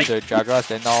kill the Jagras,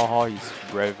 then now how his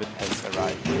Raven has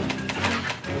arrived.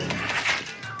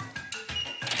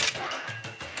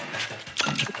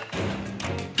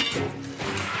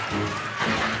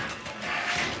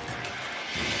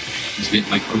 Is it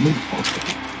like a room?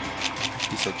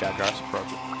 It's a Jagras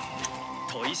problem.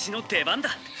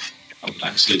 Oh,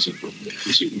 that's a room.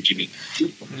 It's a Ujimi.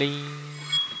 Ling.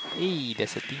 Hey,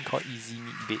 there's a thing called Easy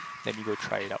Meat Bait. Let me go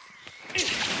try it out.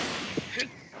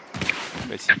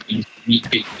 Let's see. Meat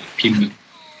bait, pin.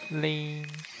 Ling.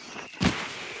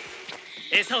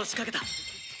 餌を仕掛けた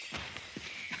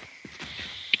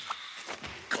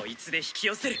こいつで引き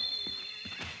寄せる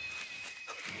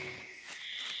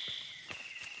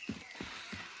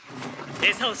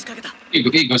餌を仕掛けた Hey,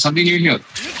 got something new here.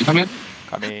 You come in?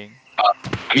 Coming.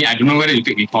 I mean, I don't know whether you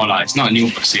picked before, lah. It's not new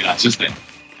per se, lah. It's just that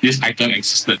this item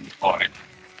existed before, right?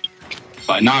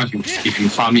 But now if you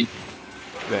farm it,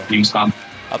 Where? new farm,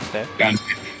 Upstairs? yeah,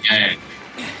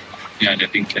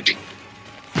 that thing.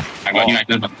 I got new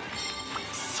item, but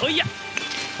そいや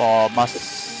For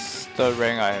master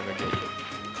rank, I haven't get it.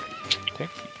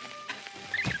 Thank you.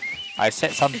 I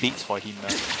set some baits for him now.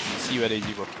 See whether is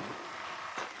it working.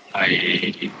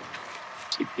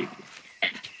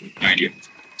 No idea.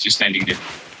 Just standing there.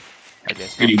 I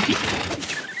guess Where do not. you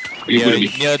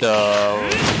keep? Near the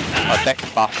attack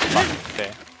buff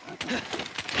there.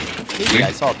 Hey,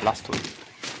 I saw a blast toad.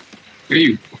 Where are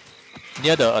you?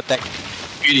 Near the attack.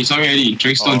 Ready, sorry, ready.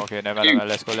 Dragstone. Oh, okay, never mind.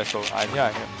 Let's go. I'm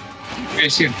here. Where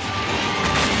is here?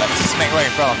 Like smack right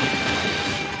in front of me.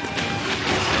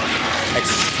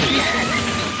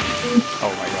 Oh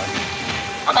my god.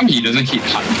 How come he doesn't hit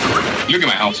hard? Look at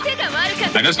my house. 手が悪か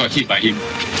った I just got hit by him.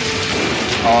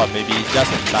 Oh, maybe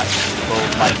just a touch. Go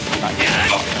fight.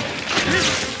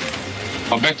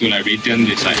 Compared to like Radiant,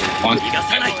 it's like one. 逃が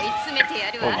さない 追い詰めて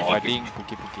やる Oh, わ fighting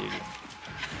Puki again.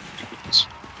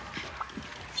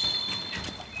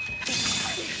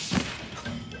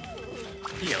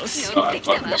 So I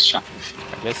got this shot.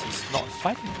 I guess he's not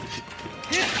fighting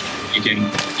Puki. You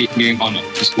can hit me on it.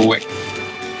 Just go away.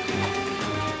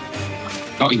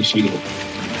 Not in the shield.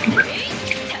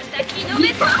 叩きの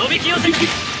めそ おびき寄せ 行く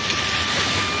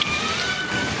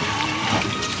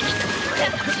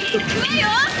わよ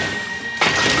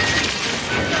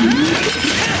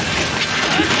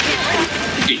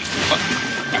Hey, what?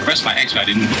 I pressed my X, but I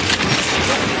didn't.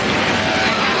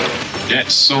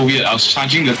 That's so weird. I was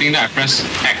charging the thing that I pressed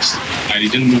X. I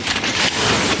didn't move.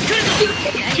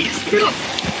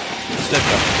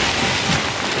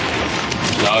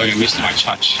 Oh, you missed my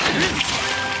charge.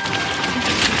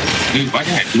 Dude, why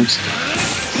did I lose?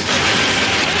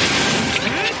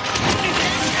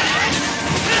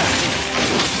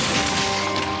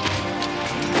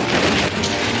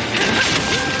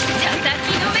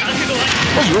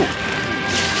 Oh, yo!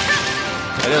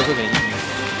 Like that also can hit me.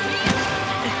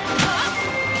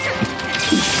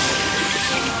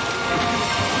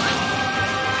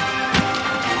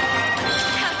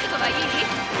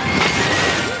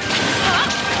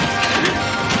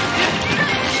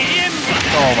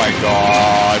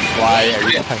 god, why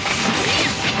every time?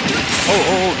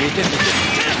 Oh, wait.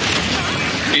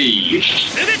 Hey.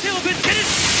 全てをぶつける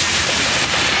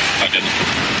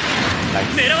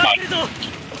Nice. 狙われるぞ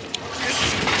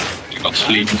You got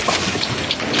flame.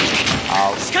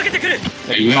 Ow. 仕掛けてくる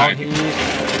Hey, you Down go. here.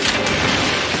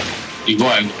 You go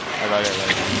and I got it.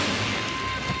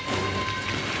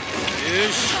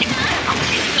 よし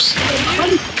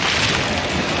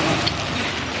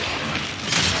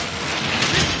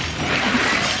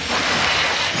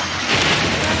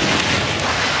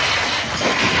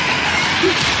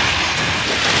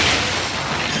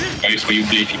wait for you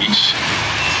play finish.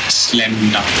 Slam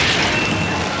down.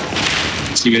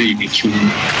 See whether you can kill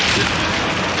him.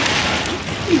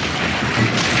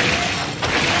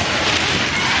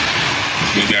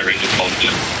 Maybe I read the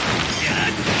counter.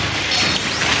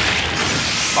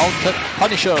 Mounted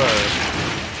Punisher.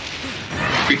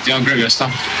 Quick down, grab your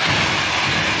stuff.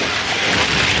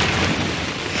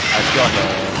 I still on the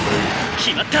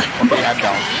決まった okay, I'm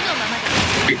down.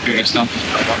 Quick, grab your stuff.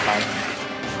 I got mine.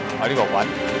 I only got one.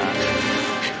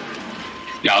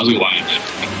 Yeah, I also want it.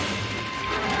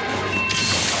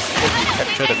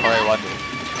 Capture the correct one.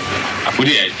 I put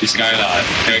it at this guy,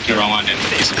 character round one, and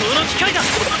絶好の機会だ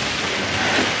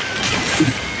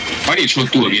why did you throw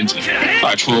two against him?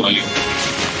 I throw earlier.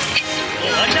 終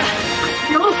わりだ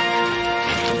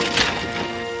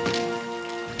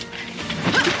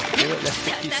Let's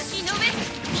take this. 叩きのめ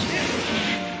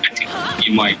I think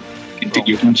you might take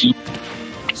your Fuji.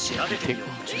 調べてみよ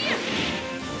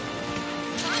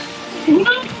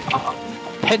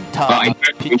Penta But I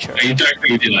picture.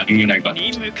 interacted with it, I mean, like, う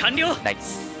任務完了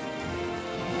Nice.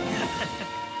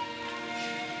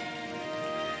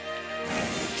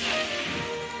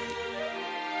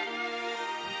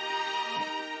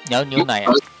 Nhớ này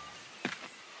à?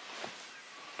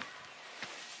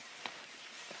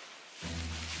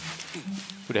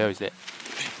 Who the hell is that?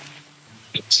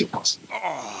 it's impossible.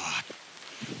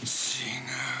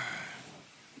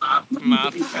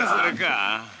 またそれ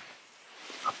か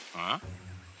あ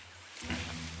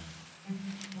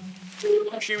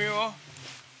君は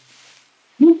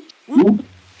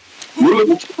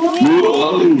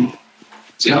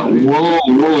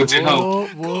Whoa, 这号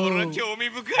これ興味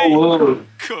深い Whoa. こ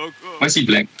こ Why is he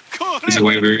black? こ He's a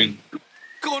れ wyvern.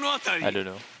 この辺り I don't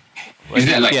know. Is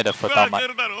that Looking like- at the わ fertile か mud.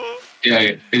 るだろう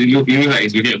Yeah, it looks like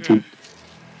he's looking at poop.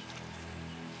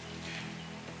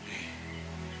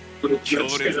 強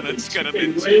烈な力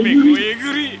で地面をえ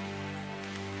ぐり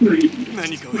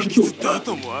何かを引きずった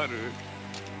跡もある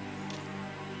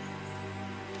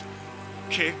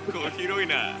結構広い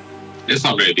な It's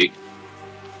not very big.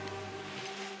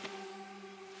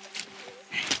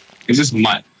 It's just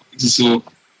mud. This is so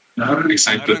アラ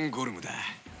excited. ンゴルムだ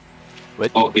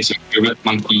What? Oh, it's your favorite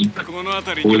monkey. この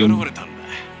辺りに現れたんだ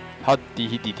How did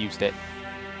he deduce that?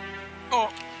 あ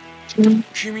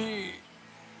君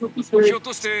ひょっ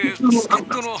として助っ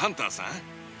人のハンターさん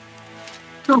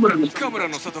カムラ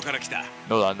の外から来た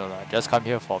No lah, no lah. Just come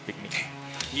here for a picnic.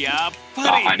 やっ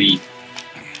ぱり Bahari.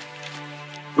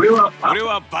 これは俺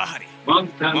はバハリモン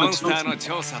スターモのンスターの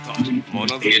調査とも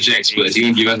のづく Energy り expert. Is he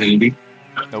gonna give us anything?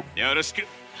 よろしく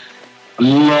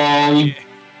Long.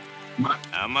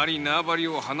 あまり縄張り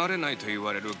を離れないと言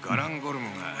われるガランゴルム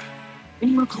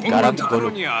がこんガラなンゴルムところ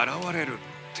に現れる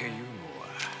っていうのは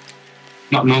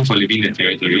Not known for living that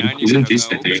territory. 何 Isn't か this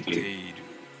が the 起きて territory? いる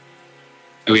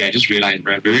Oh yeah, I just realized,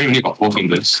 right? Barbarian only got 4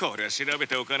 fingers. これは調べ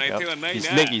ておかない Yep. 手はない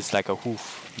His な leg is like a hoof.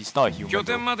 He's not a 拠 human.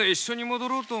 点 Though. まで一緒に戻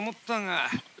ろうと思ったが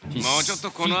His もうちょっと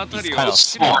この辺り feet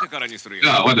is kind を of 調べてからにするよ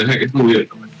Yeah, what the heck? It's so weird.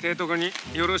 提督に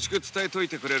よろしく伝えとい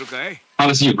てくれるかい How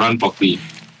does he run properly?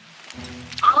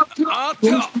 あっ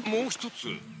たもう一つ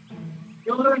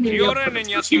ピオレーネ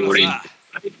にあったのさ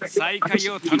再会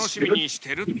を楽しみにし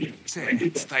てるって伝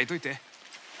えといて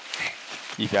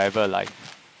if you're ever alive.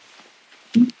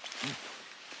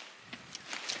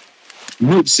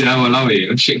 Rude, yeah, walao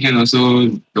eh. Shake hand also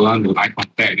don't want to eye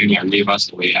contact, then you leave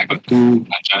us away. I got 2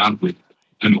 Anjana with,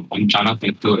 Anjana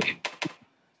Petal, and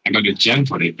I got the gem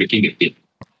for the breaking the head.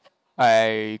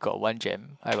 I got 1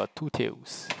 gem. I got 2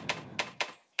 tails.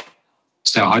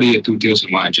 So how do you get 2 tails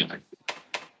from 1 Anjana?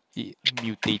 It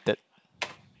mutated.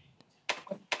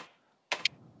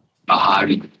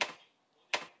 Bahari.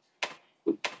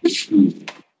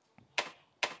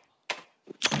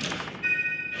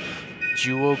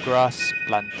 Jewel grass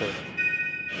planter.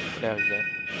 There was that.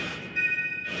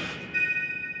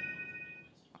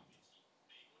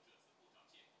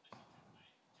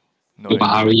 No. So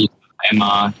Bahari,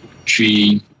 MR,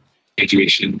 3,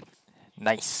 graduation.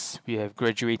 Nice. We have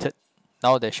graduated.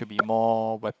 Now there should be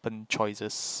more weapon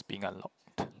choices being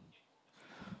unlocked.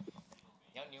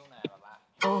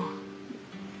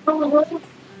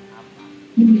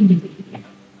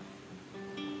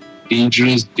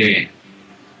 Dangerous there.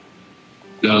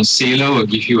 The sailor will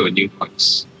give you a new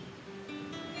points.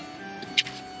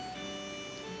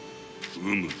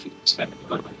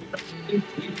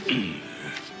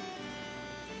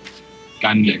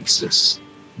 Gun lenses.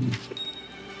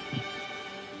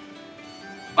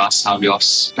 Bust out your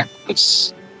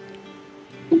spectacles.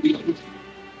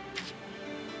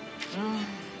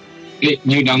 Hey,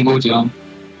 new dango jam.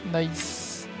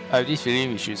 Nice. I have this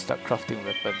feeling we should start crafting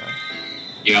weapon.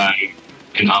 Yeah,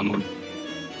 and armor.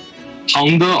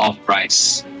 Pounder of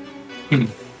price.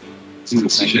 This is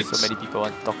Nice. So many people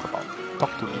want to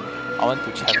talk to me. I want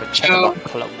to have a chat about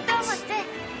Palamute.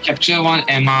 Capture one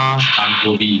Emma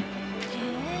Dangobi.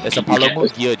 There's a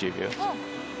Palamute gear, Javier.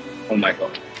 Oh my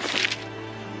god.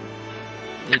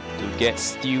 Need to get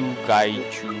steel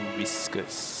Gaiju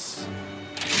whiskers.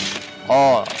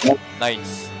 Oh,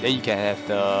 nice. Then you can have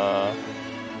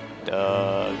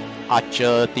the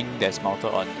archer thing that's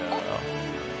mounted on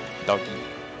the doggy.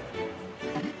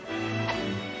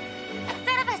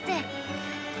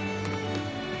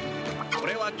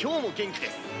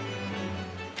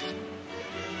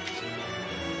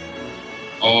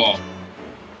 Oh,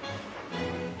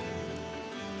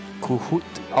 Kuhut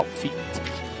outfit.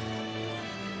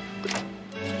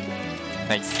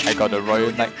 Nice. I got the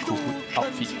Royal Knight Kuhut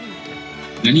outfit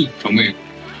Nani? From where?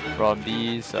 from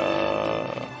this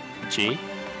J.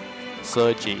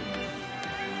 Sir J.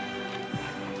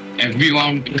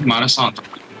 Everyone mother sound.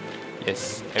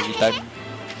 Yes, every time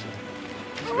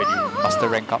when you master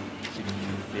rank up,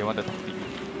 they want to talk to you.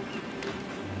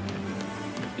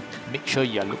 Make sure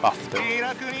you are looked after.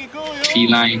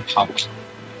 Feline pouch.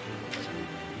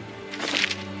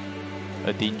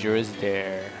 A dangerous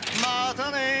there.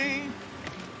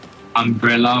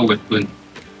 Umbrella weapon.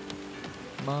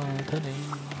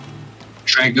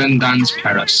 Dragon dance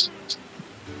parasite.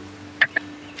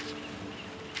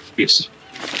 Yes.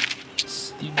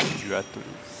 Steam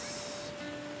Giratus.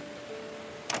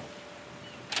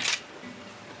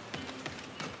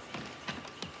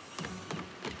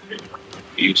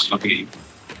 Use okay.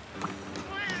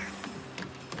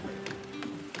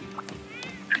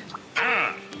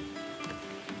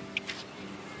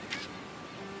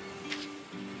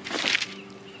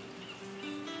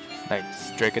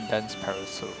 Nice. Dragon Dance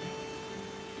Parasol.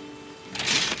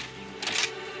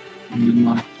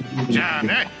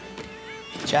 Jane.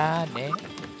 Jane.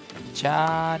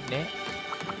 Jane.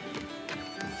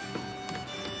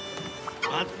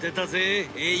 待ってたぜ、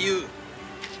英雄。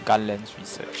 Gun Lens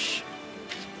Research.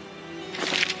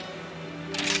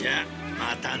 じゃあ、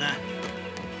またな。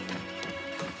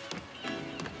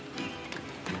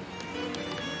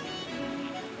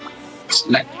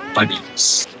 Select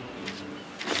buddies.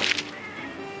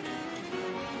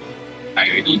 I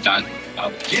already done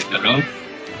General,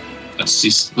 the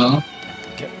sister,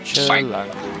 Capture Fight.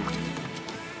 Language.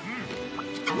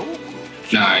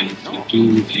 now I need to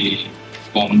do the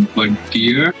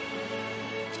bombardier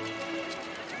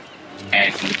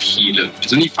and healer.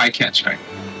 There's only 5 cats, right?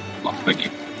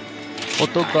 Bombardier.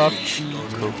 Photograph 3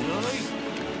 codes.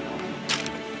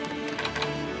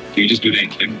 Can you just do that in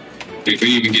camp? Where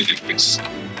do you even get the fix?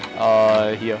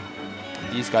 Here.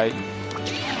 This guy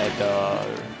at the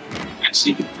I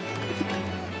see.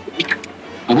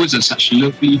 Birds are such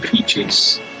lovely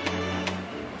creatures.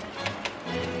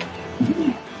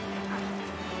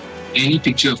 Any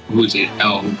picture of birds at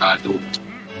Elgado?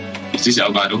 Is this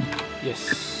Elgado?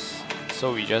 yes.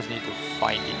 So we just need to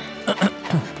find it.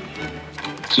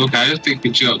 So can I just take a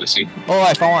picture of the same? Oh,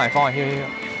 I found one. Here.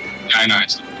 Yeah, I know.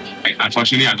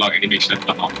 Unfortunately, I logged animation.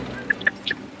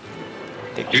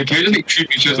 Take Can I just take 3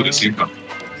 pictures of the same car?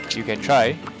 You can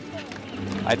try.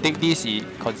 I think this is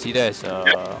considered as a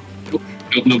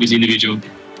No, it's individual.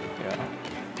 yeah.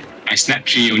 I snap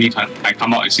 3, only I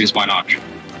come out, it says 1 out.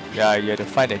 Yeah, you have to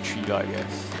find the tree, I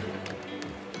guess.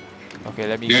 Okay,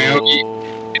 let me Yeah, go.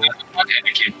 One at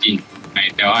the canteen.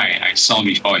 That one I saw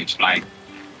before it's flying.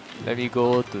 Let me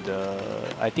go to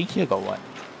the. I think here got one.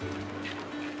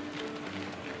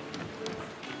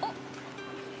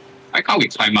 Why can't we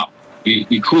climb up?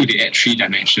 We could add 3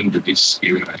 dimensions to this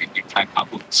area, I think we climb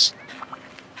upwards.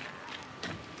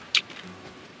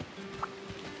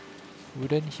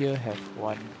 Wouldn't here have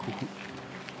one Kuhut?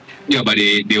 Yeah, but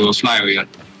they will fly away.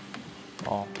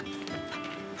 Oh.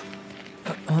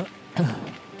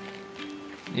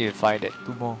 Need to find that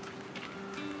 2 more.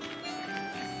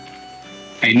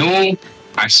 I know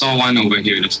I saw one over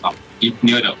here just now,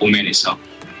 near the old man itself.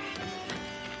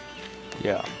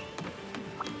 Yeah.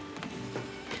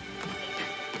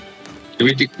 Can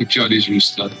we take a picture of this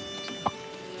rooster?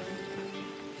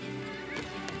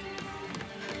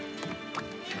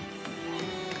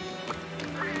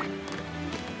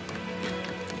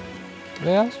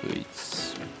 Where else will it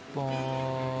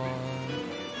spawn?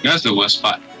 That's the worst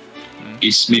part.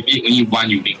 It's maybe only one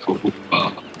unique code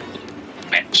per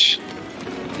match.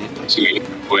 So you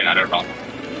go another round.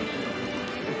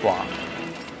 Wow.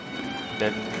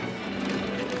 Then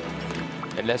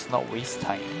let's not waste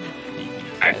time.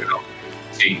 I don't know.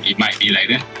 Saying it might be like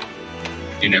that.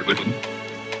 You never know.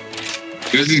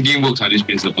 Because this game works on this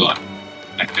principle.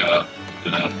 Like the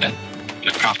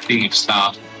crafting of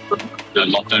stuff, the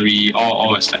lottery,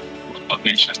 all is like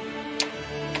automation.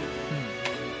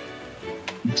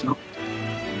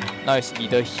 Now it's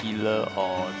either healer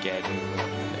or gatherer.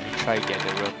 Let me try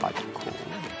gatherer particle.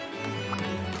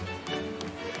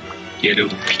 Gather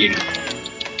pin.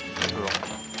 Wrong.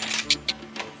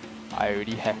 I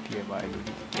already have here, but I don't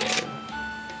need gather.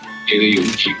 Gather your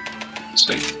pin. It's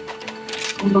like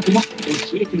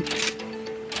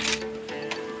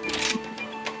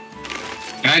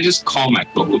can I just call my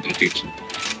code and take it?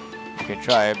 You can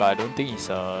try, but I don't think it's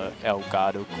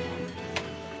Elgato.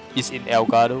 It's in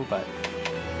Elgato, but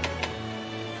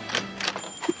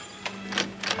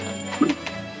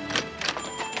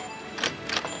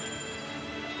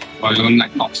I don't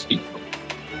like top speed.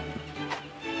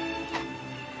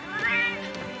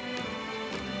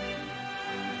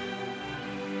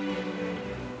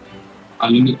 I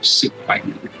don't need to sit right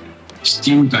now.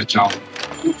 Steal the job.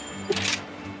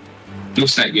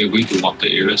 Looks like we're going to water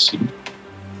area soon.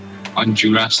 On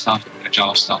Jura stuff,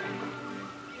 agile stuff.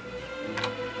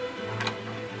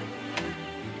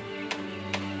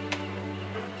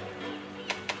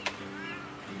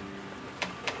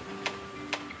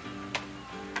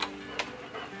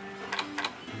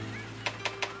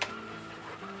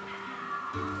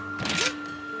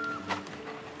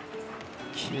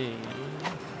 okay.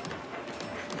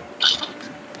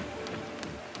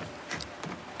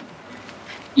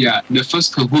 Yeah, the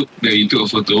first Kahoot that you took a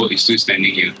photo is still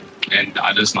standing here, and the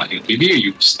others not here. Maybe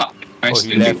you stop by Oh, he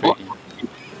standing left for. already.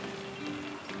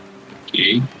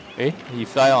 Okay, Eh? He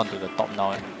fly onto the top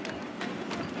now.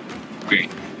 great.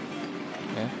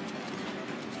 Yeah.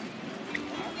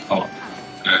 Oh,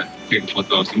 take a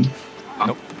photo of him.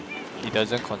 Nope. He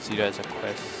doesn't consider as a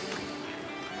quest.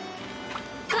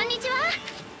 こんにちは。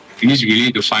 You need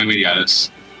really to find where the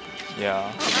others. Yeah.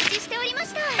 お待ちしておりま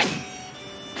した。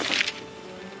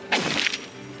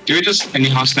 Do you just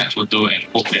anyhow snap photo and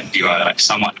hope that you are like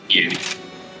somewhat near it?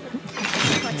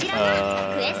 こちら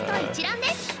がクエスト一覧で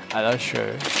す。 I'm not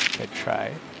sure. Can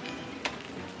try.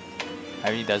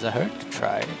 I mean, it doesn't hurt to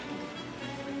try.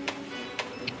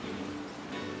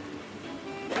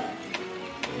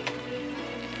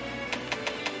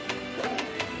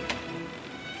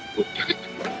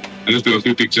 I just took a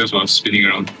few pictures while spinning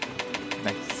around.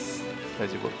 Nice.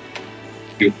 Does it work?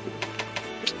 Good.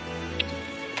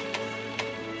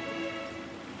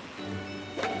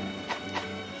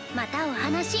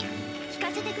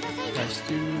 I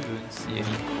still don't see any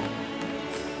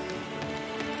codes.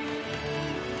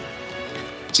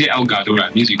 Say Elgato,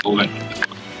 right? Means we go back.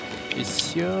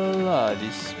 It's here lah,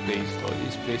 this place or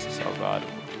this place is Elgato.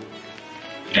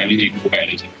 Yeah, means we go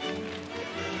back. Is it?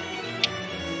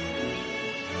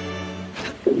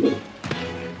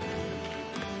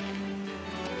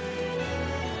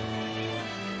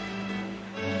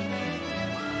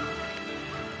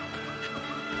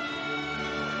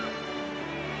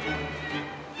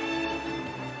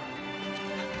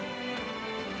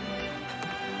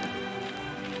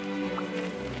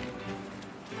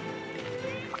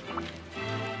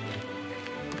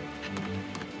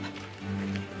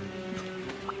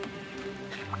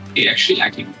 Hey, actually, I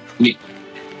can make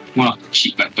one of the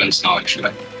cheap weapons now,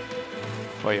 actually.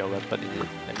 For your weapon is it?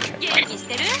 Let me check. 元気し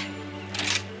てる？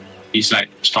 It's like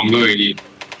stronger already.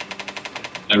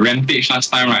 The Rampage last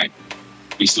time, right?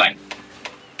 It's like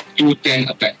 210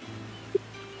 attack.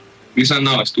 This one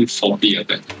now is 240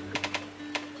 attack.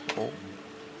 Oh.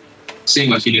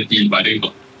 Same affinity, but then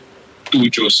got 2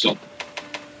 Joe slot.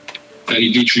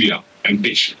 Technically 3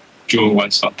 Rampage. Joe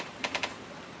 1 slot.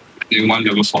 Then 1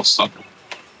 level 4 slot.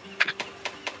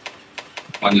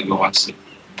 1 level 1 slot.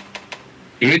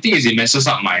 The only thing is it messes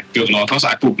up my build because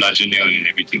I put bludgeon nail and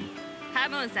everything. ハ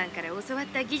モンさんから教わっ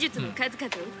た技術の数々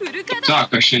をフル稼 So 働。 our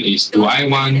question is, do I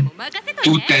want 任せ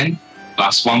とね。 210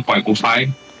 plus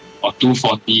 1.05 or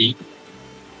 240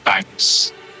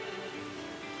 times?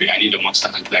 Wait, I need a monster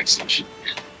hunter extension.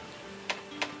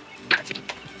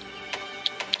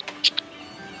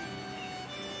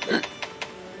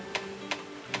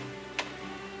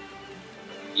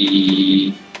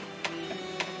 E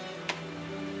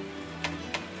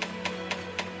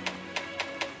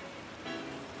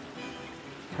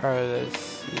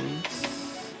Paralysis.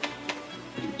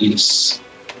 is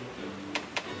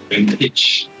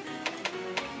Vintage.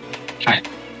 Type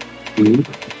 2.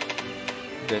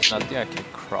 There's nothing I can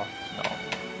craft now.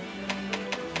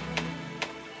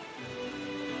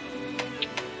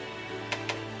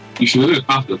 You should really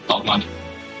craft the top one.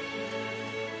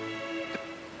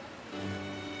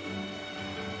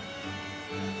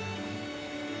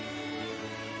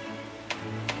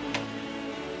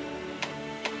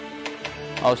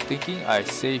 I was thinking I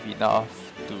save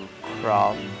enough to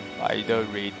craft either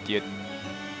Radiant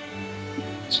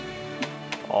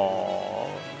or...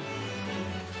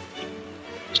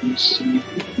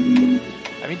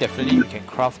 I mean definitely you can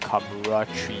craft Kamura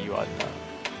 3 one.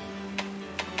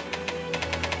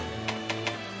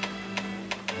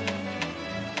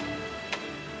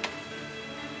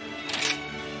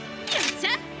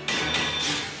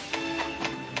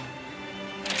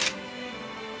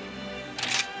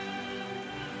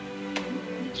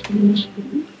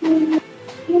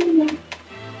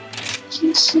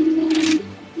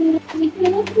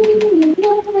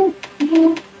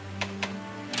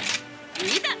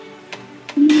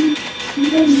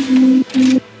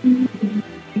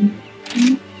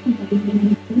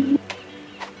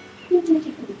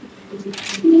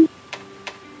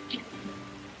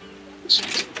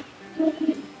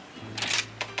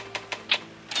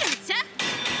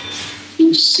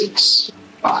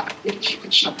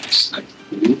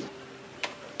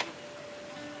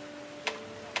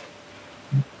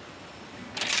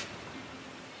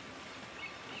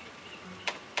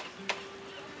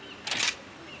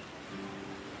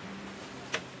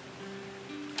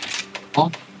 Oh,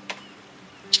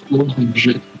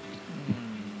 400.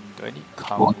 Do I need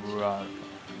Kamura?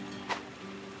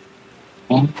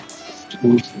 1,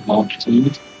 2, 14.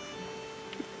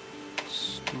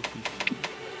 It's 250.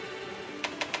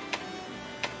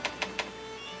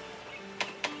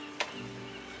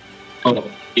 Oh,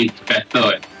 it's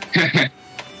better.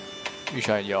 Which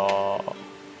one? Your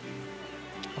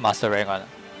Master Rank one?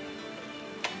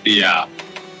 Yeah,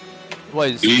 What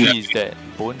is Doing 3 is that?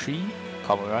 Bone 3?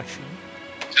 Kamura 3?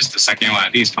 just the second one.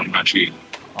 I think it's from country.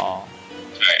 Oh,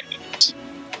 Right.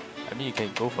 I mean you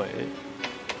can go for it.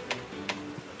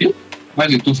 Yeah. Why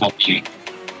is it 240?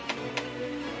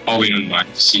 Oh, wait, no, I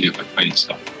have to see the find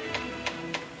stuff.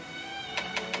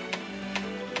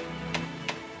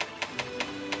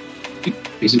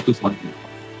 Is it 240?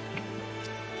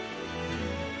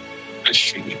 That's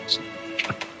strange.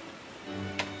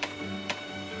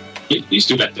 Yeah, it's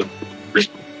still better.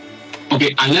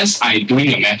 Okay, unless I'm doing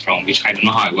the math wrong, which I don't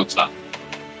know how it works out.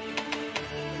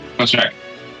 That's right.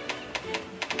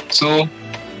 So,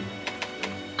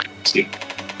 see.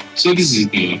 So this is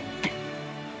the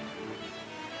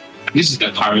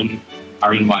current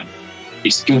one.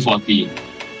 It's 240.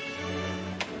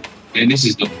 And this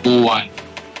is the old one.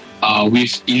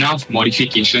 With enough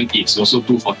modification, it's also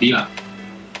 240 lah.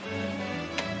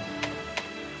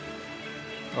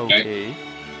 Okay.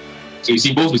 So you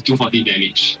see both is 240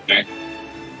 damage, right?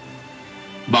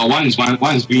 But one is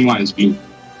green, one is blue.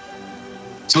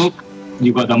 So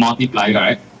you got the multiplier,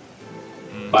 right?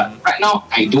 But right now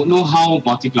I don't know how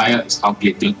multiplier is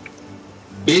calculated.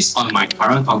 Based on my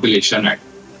current calculation, right?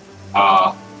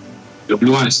 The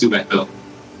blue one is still better.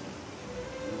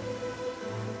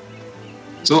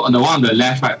 So on the one on the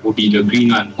left, right, will be the green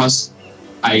one, because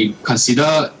I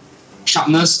consider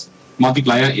sharpness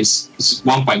multiplier is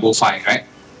 1.05, right?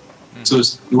 So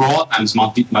it's raw times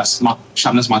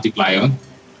sharpness multiplier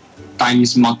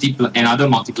times another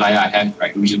multiplier I have,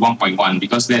 right, which is 1.1,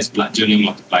 because that's bludgeoning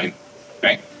multiplier,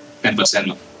 right?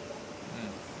 10%.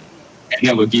 And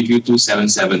that will give you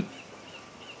 277.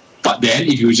 But then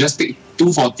if you just take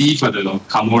 240 for the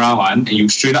Kamura one and you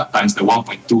straight up times the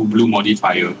 1.2 blue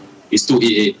modifier, it's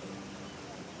 288.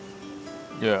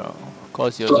 Yeah,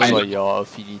 because you So also I- got your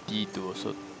affinity to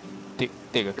also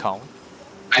take account.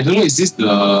 I don't know, is this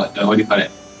the what do you call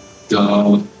it? The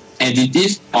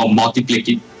additive or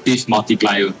multiplicative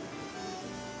multiplier?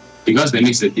 Because that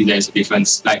makes there's a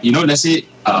difference. Like, you know, let's say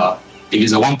if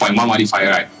it's a 1.1 modifier,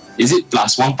 right? Is it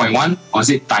plus 1.1 or is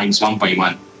it times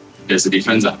 1.1? There's a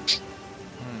difference.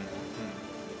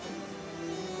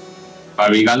 But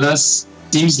regardless,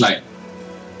 seems like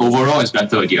overall it's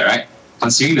better here, right?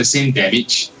 Considering the same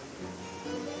damage,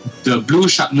 the blue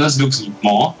sharpness looks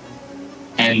more,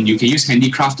 and you can use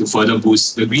handicraft to further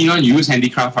boost. The green one, you use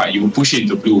handicraft, right? You push it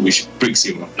into blue, which breaks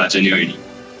your bludgeoning already.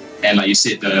 And like you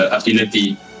said, the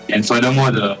affinity, and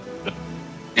furthermore, the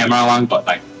emerald one got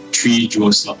like 3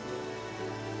 jewel slot.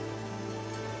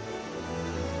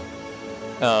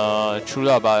 True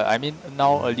lah, but I mean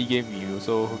now early game we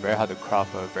also very hard to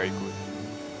craft a very good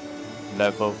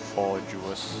level 4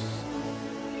 jewels.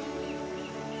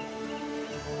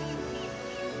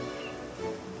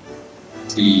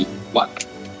 see what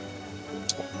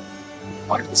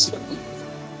is it?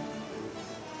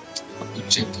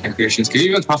 Decorations. Can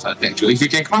you even craft an attack jewel? If you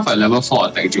can craft a level 4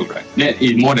 attack jewel, right, that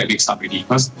is more than makes up already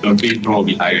because the base draw will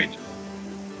be higher already.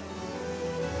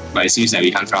 But it seems that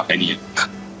we can't craft any yet.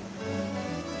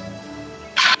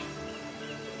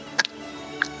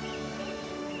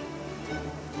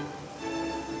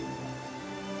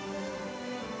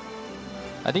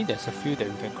 I think there's a few that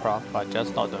we can craft, but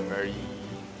just not the very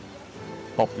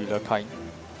popular kind.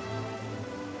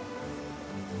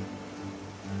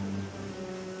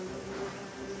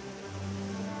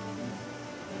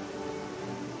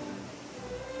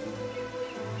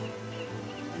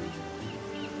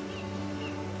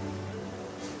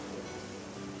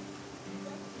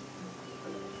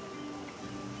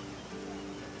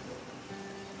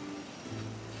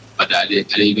 But are they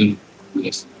even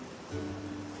yes.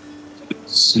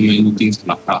 So many things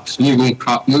to craft. You go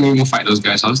craft, you go fight those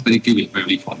guys. I'll technically be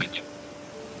very common here.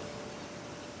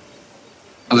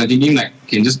 I was thinking like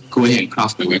can just go ahead and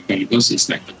craft the weapon because it's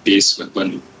like the base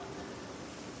weapon.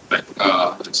 Like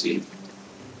let's see.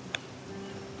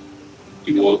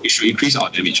 It should increase our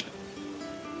damage.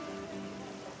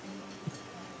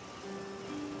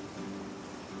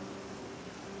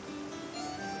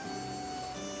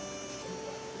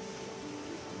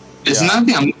 There's another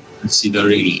thing I'm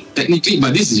considering technically,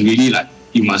 but this is really like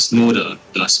you must know the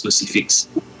specifics.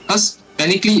 Because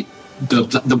technically, the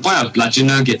point of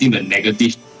bludgeoner getting the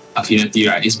negative affinity,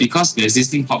 right, is because there's this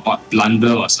thing called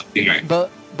blunder or something, right? But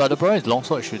the problem is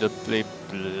longsword shouldn't play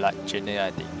bludgeoner,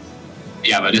 I think.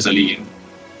 Yeah, but there's a league.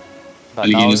 But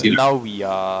now we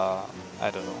are,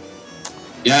 I don't know.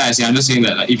 Yeah, I see. I'm just saying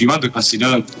that like, if you want to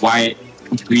consider why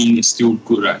green is still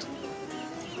good, right?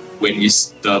 When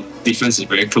the difference is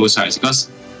very close, right? It's because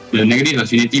the negative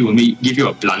affinity will give you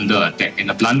a blunder attack, and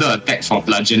the blunder attack for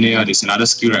bludgeoner is another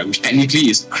skill, right? Which technically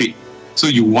is crit. So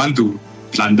you want to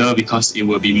blunder because it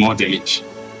will be more damage.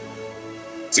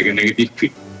 It's like a negative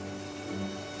crit.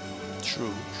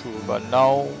 True. But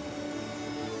now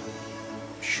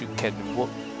can work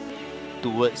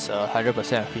towards 100%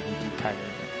 affinity kind.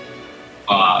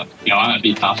 Yeah, one a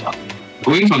bit tough.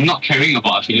 Going from not caring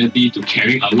about affinity to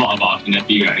caring a lot about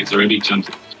affinity, right, is a very big jump.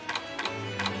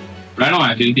 Right now,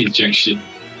 my affinity is jack shit.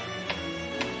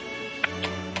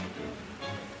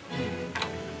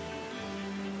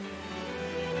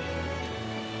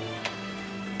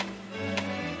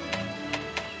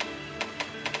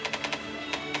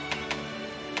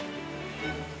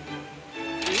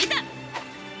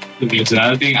 There's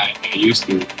another thing I used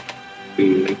to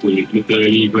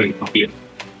literally go and copy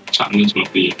Chapman's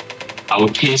properly. I will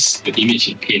paste the image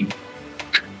in paint.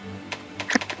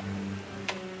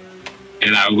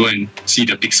 And I will go and see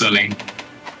the pixel length.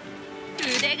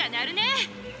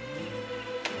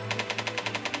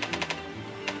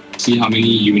 See how many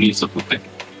units of attack.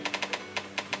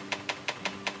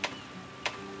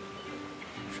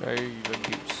 Should I even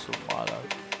build Sumala?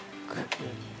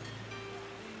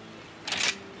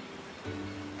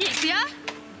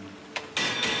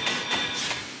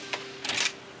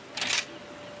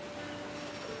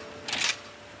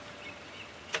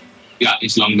 Yeah,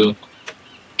 it's longer.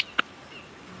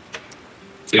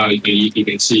 So yeah, you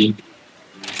can see.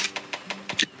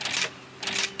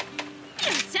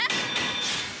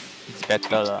 It's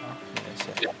better lah.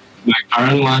 Yeah. My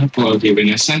current one, okay, when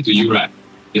I send to you, right,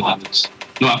 you have this.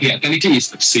 No, okay, technically it's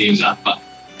the same, but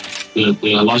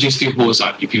the logic still holds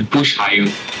up. You can push higher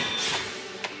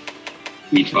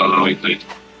with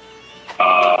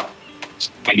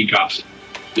handicrafts.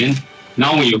 Then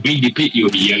now when you bring deplete, it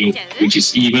will be yellow, which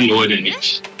is even lower than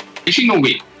it. Actually, no,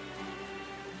 wait.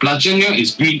 Bludgeoner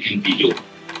is green and below.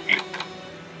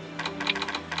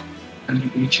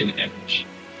 And reach an average.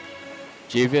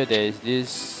 Javier, there is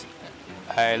this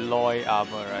alloy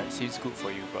armor, right? Seems good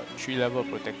for you. Got 3 level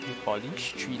protective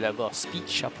polish, 3 level of speed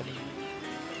sharpening,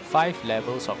 5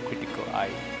 levels of critical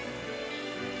eye.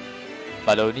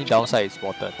 But the only downside is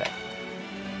water attack.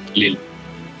 Lil.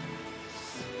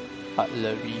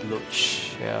 Artillery load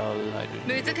shell, I don't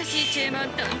know. 難しい注文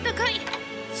どんとこい。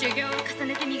修行を重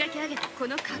ねて磨き上げたこ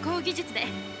の加工技術で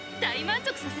大満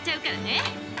足させちゃうからね。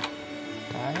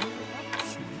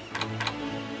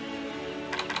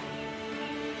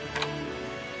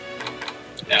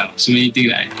Yeah, so many things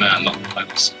that I unlock by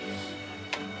this.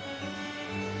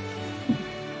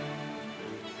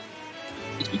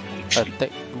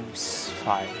 Attack boost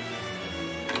 5.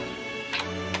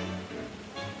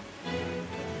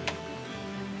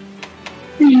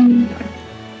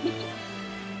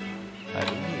 I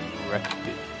don't need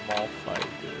rapid more fighter.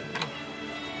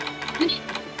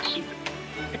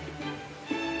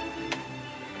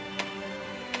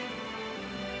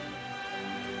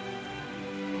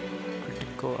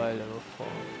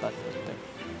 stun attack.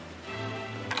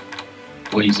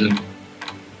 Poison.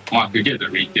 Oh, I could get the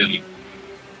radiant.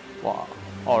 Wow.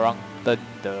 Orang turn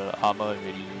the armor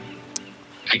already.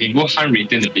 I can go hunt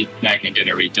radiant a bit, then I can get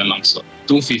a radiant longsword.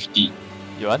 250.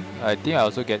 You want? I think I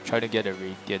also try to get a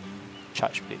radiant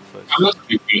charge blade first. Shamla's a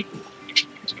bit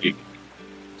weird.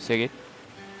 Say again?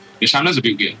 The Shamla's a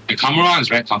bit weird. The Kamura one is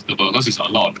very comfortable because it's a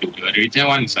lot of blue. The radiant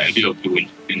one is like a bit of blue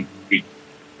and green.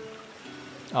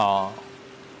 Oh.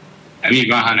 I mean, if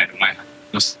you want to hunt, I don't mind.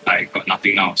 Because I got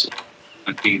nothing now, so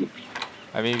nothing would be.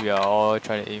 I mean, we are all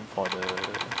trying to aim for the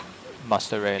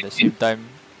master rank at the same time.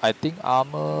 I think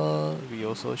armor we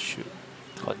also should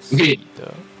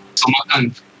consider.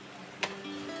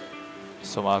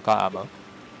 Samarkand armor.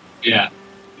 Yeah.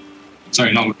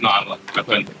 Sorry, not armor.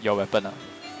 Weapon. Your weapon,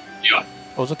 Yeah.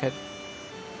 also can.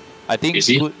 I think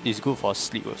it's good for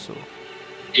sleep also.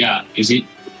 Yeah, you see,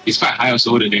 it's quite high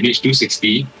also. The damage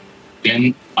 260.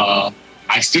 Then I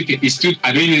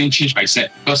don't even change my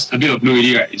set because a bit of blue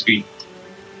already, right? It's green.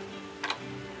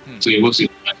 So it works with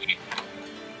that.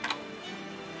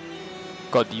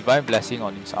 Got divine blessing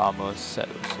on his armor set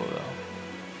also.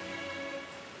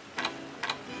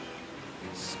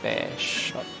 Spare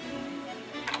shot.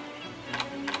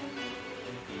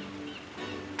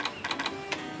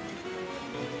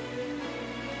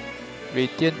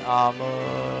 Radiant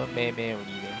armor meh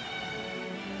only.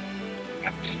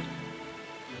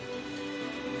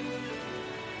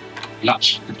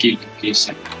 Large okay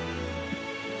set.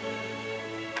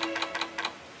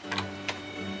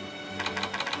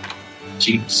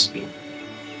 Jinx.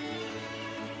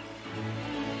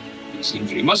 What's the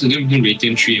difference between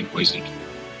Radiant 3 and Poison?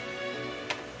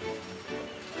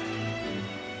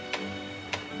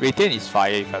 Radiant is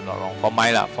fire if I'm not wrong. For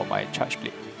my charge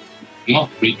blade. No,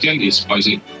 Radiant is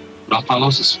Poison.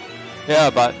 Rathalos is.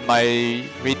 Yeah, but my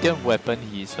Radiant weapon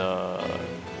is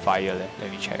fire.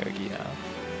 Let me check again.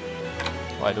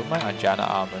 Oh, I don't mind Anjana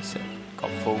armor set.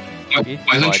 Got focus. Okay, so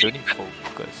I don't need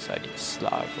focus. I need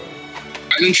slugger.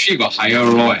 Poison 3 got higher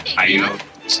roll and higher.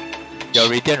 Your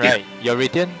Radiant, right? Your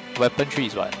Radiant weapon 3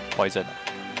 is what? Poison.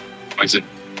 Poison.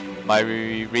 My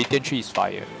Radiant 3 is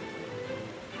fire.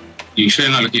 You sure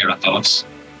you're not looking at Rathalos?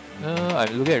 No,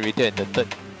 I'm looking at Radiant in the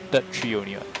third 3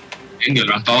 only. And the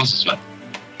Rathalos is what?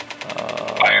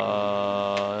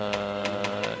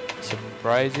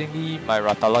 Surprisingly, my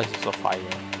Rathalos is also fire.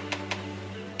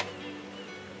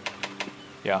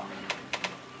 Yeah.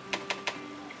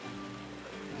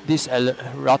 This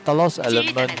Rathalos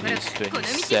element is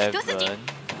 27.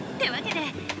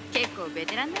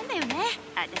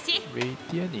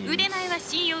 Radiant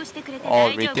is... Oh,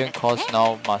 Radiant cost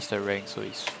now master rank, so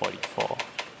it's 44.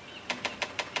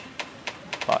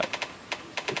 But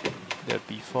the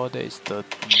before that is 30.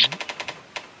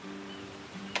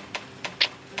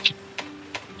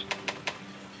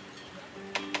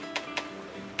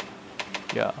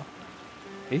 Yeah.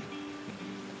 Eh?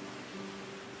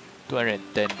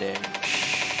 210 damage.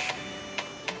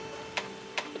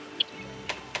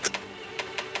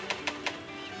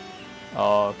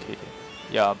 Okay.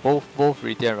 Yeah, both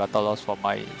Radiant and Rathalos for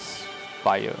mine is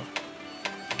fire.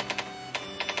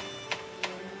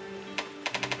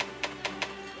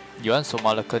 You want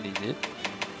Somalakan, is it?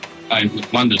 I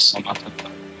would want the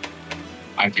Somalakan.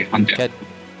 I can hunt that.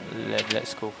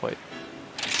 Let's go for it.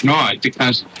 No, I take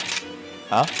time.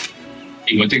 Huh?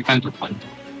 It will take time to hunt.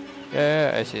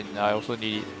 Yeah, as in I also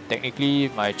need it. Technically,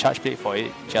 my charge plate for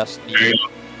it just need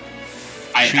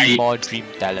 3 more Dream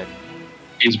Talent.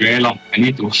 It's very long. I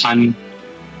need to hunt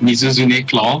Mizuzune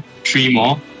Claw, 3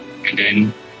 more, and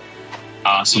then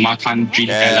Sumakan Dream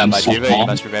Talent, but 4 more. you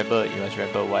must remember,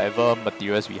 whatever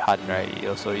materials we hunt, right, it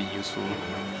also is useful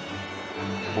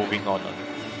moving on.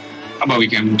 How about we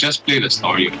can just play the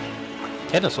story?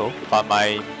 Can also, but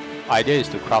my idea is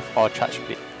to craft all charge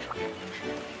plate.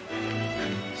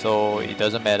 So it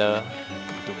doesn't matter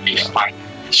to me.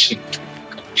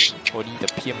 Only the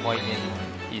PM1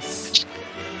 is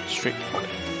straightforward.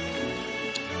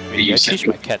 Wait, I changed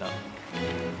my cat.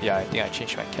 Yeah, I think I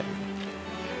changed my cat.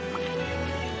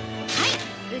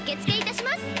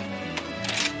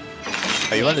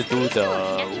 Oh, you want to do the...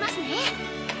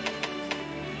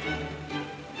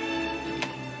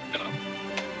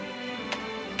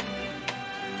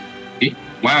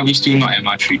 Why are we still not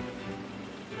MR3?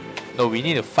 No, we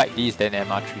need to fight these then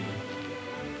MR3.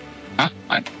 Huh?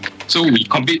 So we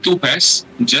complete 2 quests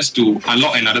just to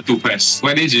unlock another 2 quests.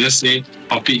 Why didn't you just say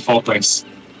complete 4 quests?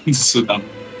 It's so dumb.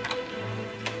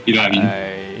 You know what I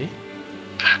mean?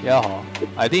 Yeah,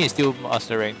 I think it's still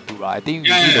master rank 2. I think we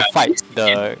need to fight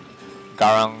the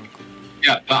Garang.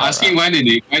 Yeah, but asking why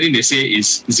didn't they say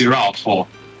it's 0 out of 4?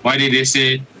 Why did they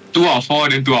say 2 out of 4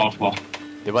 then 2 out of 4?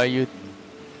 They want you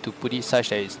to put it such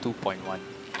that it's 2.1.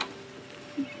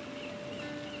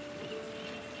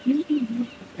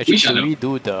 Actually, should we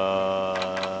do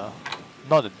the...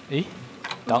 Not the...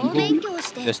 Dango?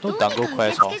 There's no Dango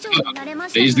quest, huh?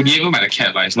 There is the game by the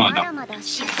cat, but it's not done.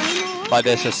 But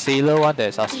there's a sailor one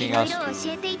that's asking us to...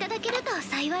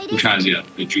 Which one is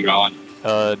it? The Jura one?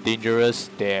 Dangerous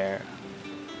there.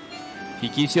 He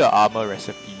gives you an armor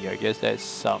recipe. I guess that's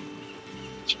some...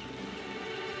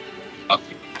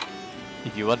 Okay.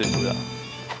 If you want to do that.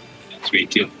 Let's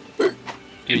wait till.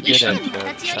 You get the...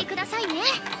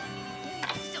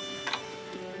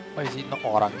 Why is it not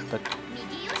orangutan?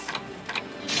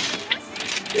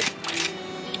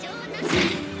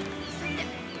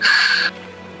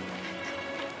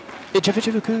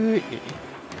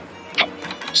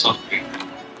 Sorry.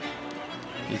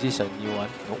 Is this a new one?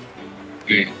 No.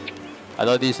 Okay. I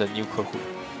thought this is a new Kahoot.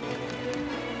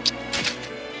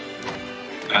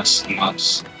 That's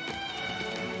nuts.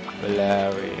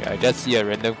 Larry, I just see a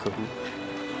random Kahoot.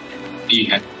 Be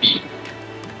happy.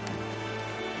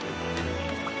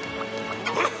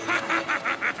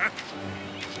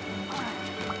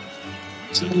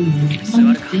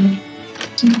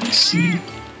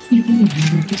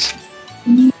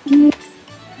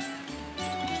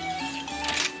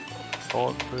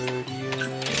 Oh, pretty.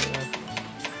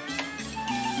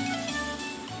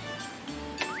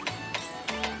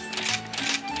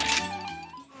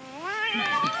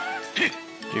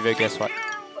 Jivia, guess what?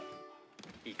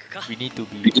 We need to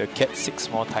be the cat 6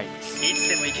 more times.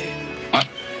 What?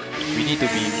 We need to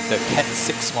be the cat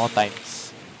 6 more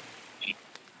times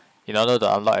in order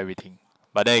to unlock everything.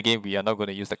 But then again, we are not going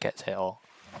to use the cats at all.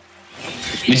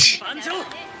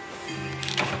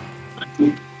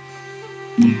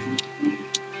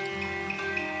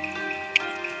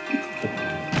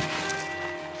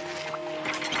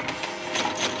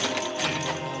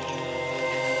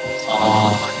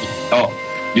 Oh,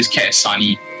 this cat is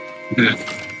Sunny.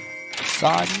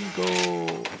 Sunny go!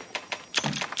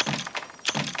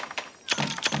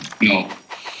 No.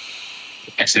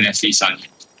 SNSD Sunny.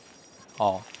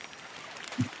 Oh.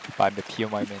 But I'm the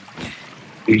PMI man.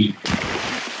 Really.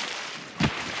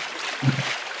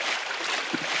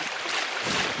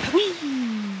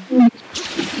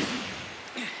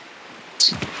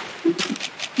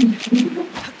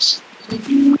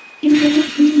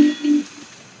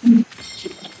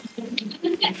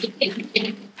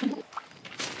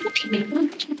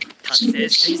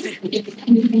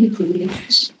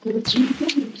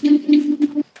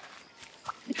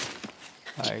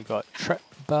 I got trap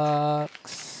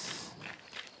bugs.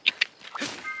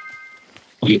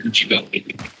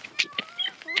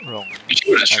 Wrong.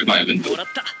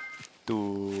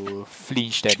 To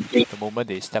flinch them the moment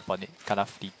they step on it. Kinda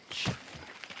flinch.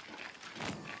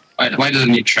 Why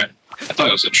doesn't it trap? I thought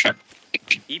it was a trap.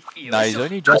 Nah, it's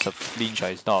only just a flinch,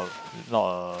 it's not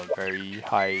a very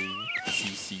high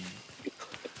CC.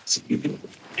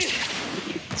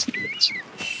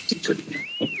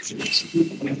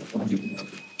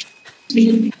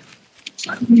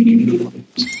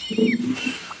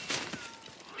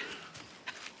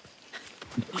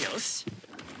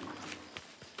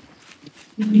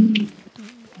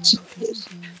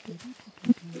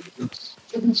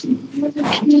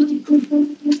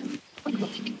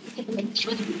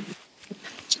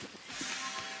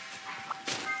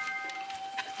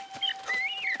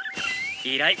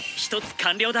 Irai, 一つ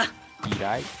完了だ。依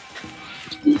頼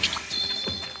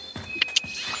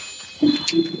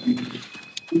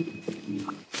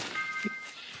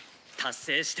達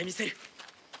成してみせる。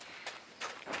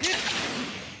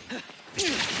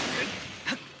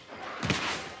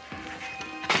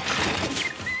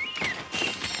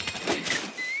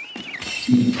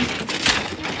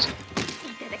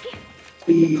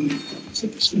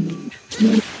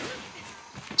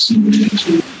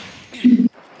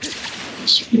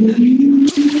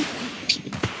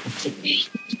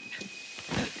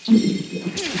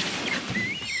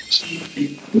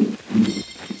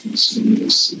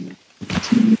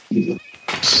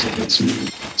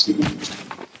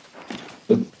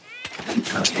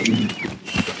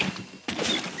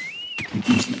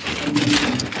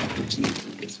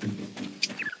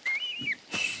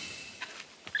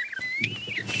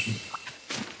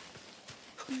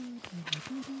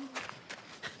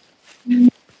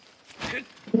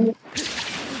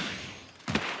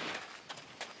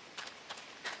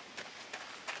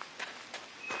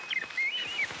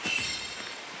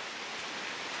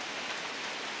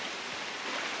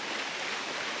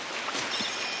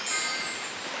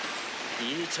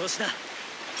いい調子だ。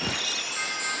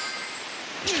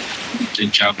The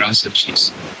Jabra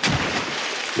substance.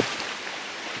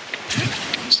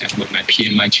 I've got my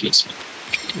PMI choice.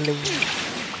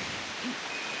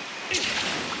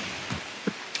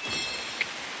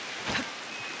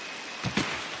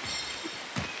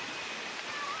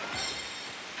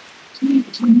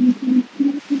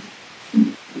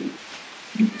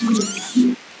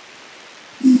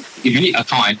 If you need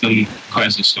account item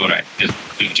quest or so, right?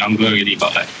 The jungle really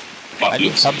got like what I need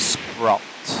looks some sprout.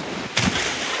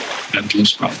 like blue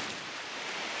sprout.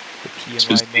 The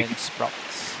PMI man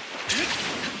sprouts.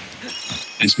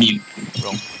 It's me.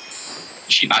 Wrong.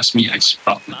 She asked me, I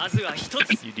sprout. まずは一つ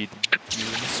You didn't. You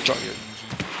didn't sprout your EG.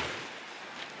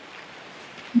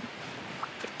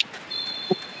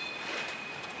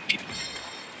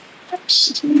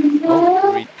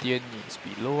 Oh, Radiant is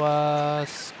below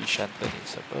us. Bishantan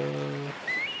is above.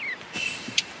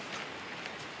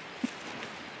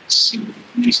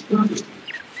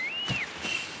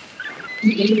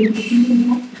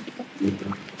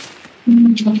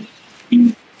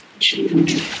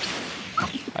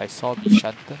 I saw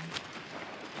Bishantan.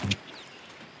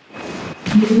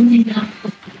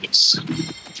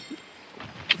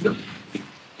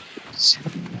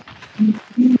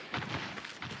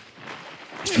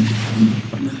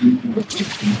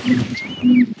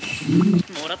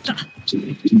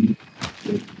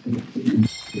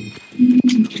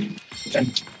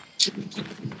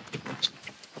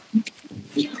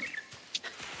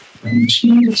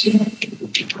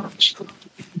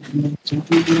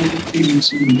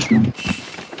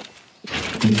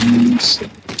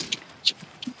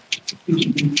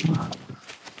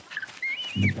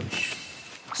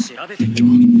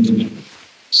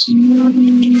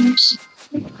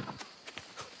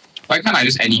 Why can't I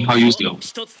just anyhow use the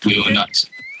wheel nuts?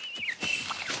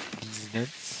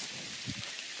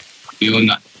 Wheel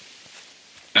nut.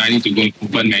 I need to go and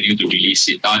open menu to release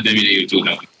it. Damn it, you do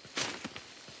that.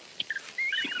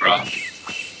 Bruh.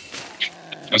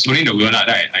 I was holding the wheel nut,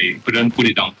 I couldn't put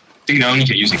it down. I think that only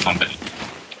can use in combat.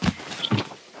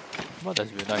 What does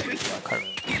Villa do? I can't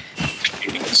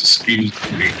remember. It's a scream.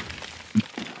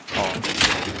 Oh.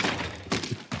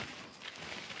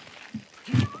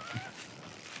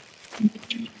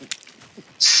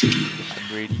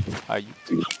 I'm ready. Are you?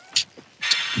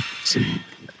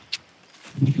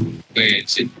 Where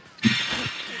is it?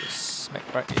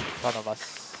 Smack right in front of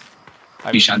us.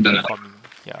 I Bishantan. coming.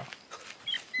 Yeah.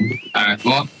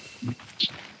 Go on.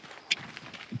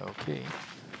 Okay.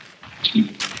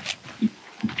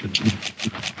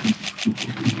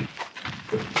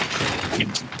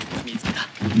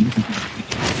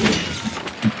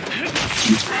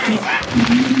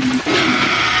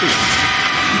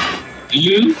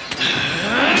 You?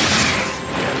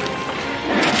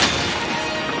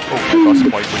 Oh, I got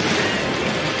spoiled.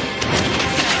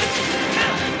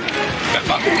 That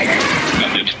fuck.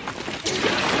 Got it.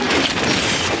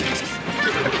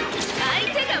 相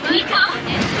手が悪かったね。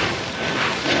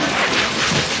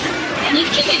生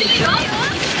きてるよ。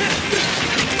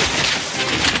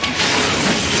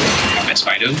 That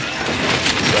spider.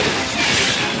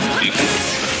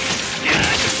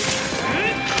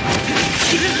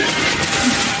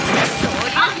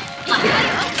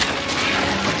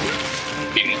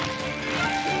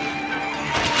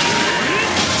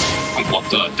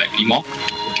 Water attack anymore?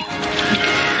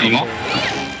 Anymore?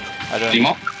 I don't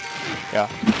Anymore? Yeah.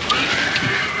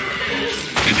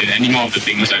 Is it any more of the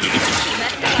things I don't know?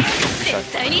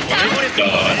 絶対に倒 I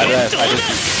don't have. I just.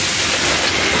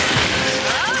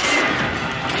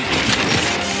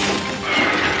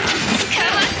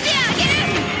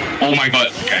 Oh my god,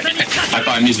 okay. I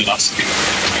thought I missed the last thing.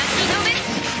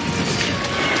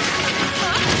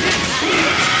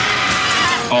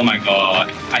 Oh my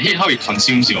god. I hate how it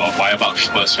consumes your firebug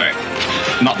first, right?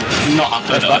 Not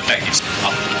after the attack is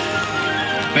up.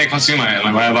 Then it consumes my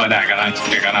firebug, then I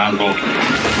gonna go.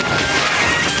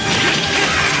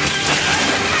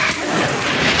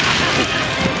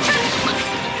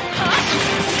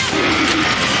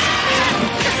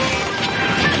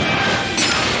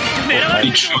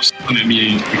 He throws on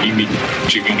me and freaking me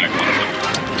triggering like one.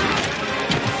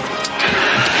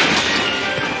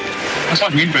 That's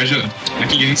not green pressure. I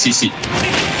keep getting CC.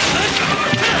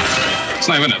 It's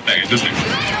not even an attack, it's just like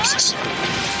CC.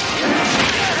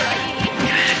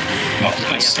 Oh,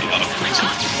 that's a lot of points.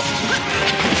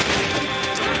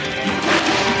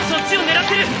 そっちを狙っ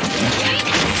てる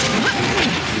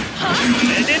こ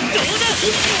れでどうだ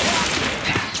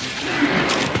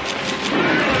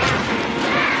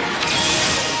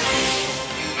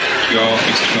Your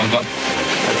extra gun.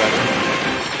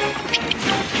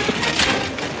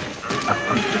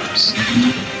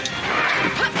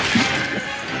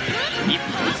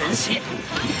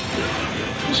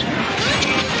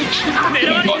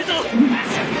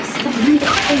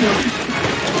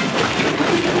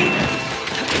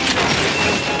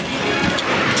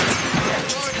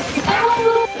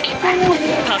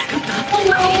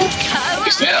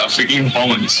 a freaking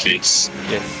bomb on his face.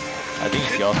 Yes. I think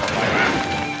it's yours or mine.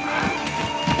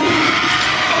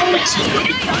 Oh,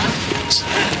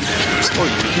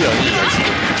 you really only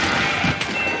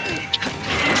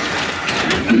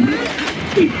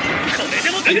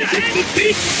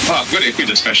Oh, I'm gonna equip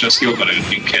the special skill, but I don't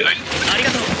think can.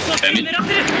 Damn it.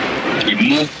 He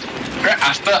moved. Right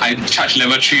after I charge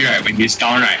level 3, right, when he's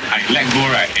down, right, I let go,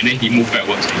 right, and then he moved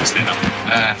backwards and stand up.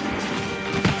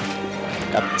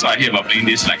 So I hate about playing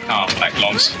this like kind of like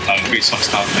long, quick sword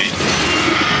style play.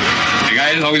 The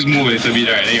guys always move a little bit,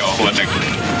 right, then your whole attack.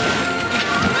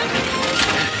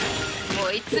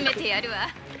 追い詰めてやるわ。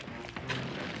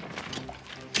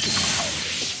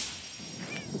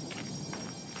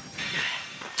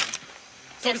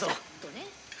取るぞ。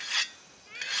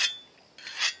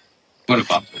 What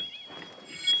about?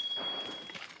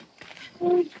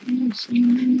 Oh,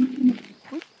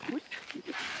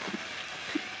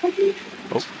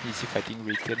 is he fighting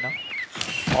Radiant now?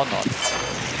 Or not?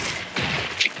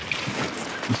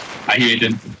 I hear it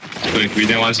then. So if we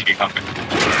then once he can come back.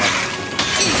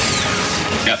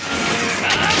 Yep.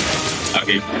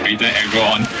 Okay, Radiant aggro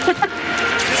on.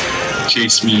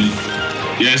 Chase me.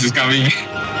 Yes, it's coming.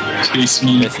 Chase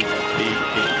me. That's a big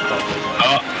problem.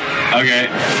 Oh, okay.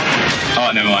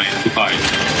 Oh, never mind. Too far.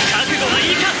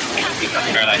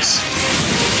 Paralyze.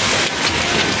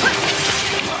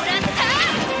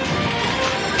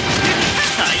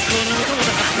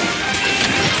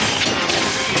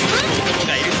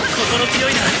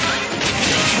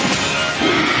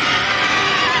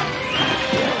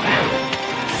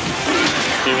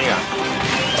 Gaming ah?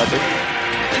 I think.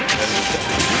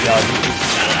 Yeah,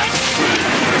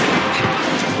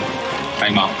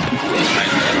 Time out.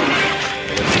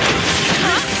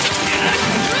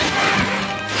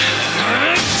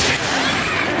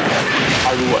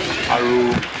 Haru what? Haru...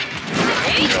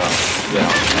 Yeah.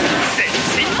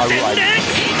 Haru I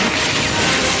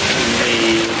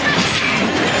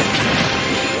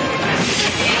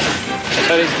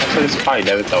Actually, it's fine,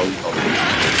 11,000.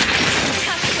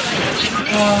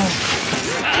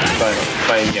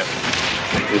 Fine, yeah.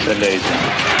 It's a laser.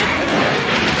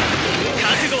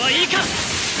 覚悟はいいか。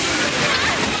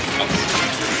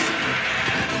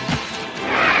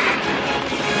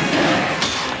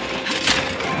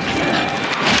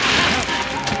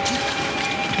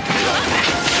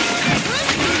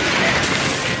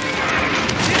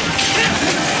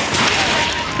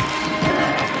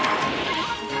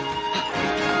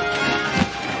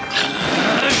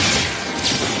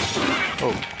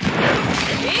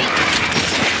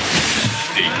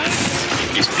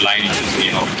 He's blind,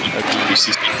 you know.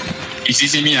 He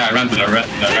sees me, I run to my right,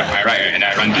 and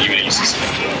I run to you, and he sees me.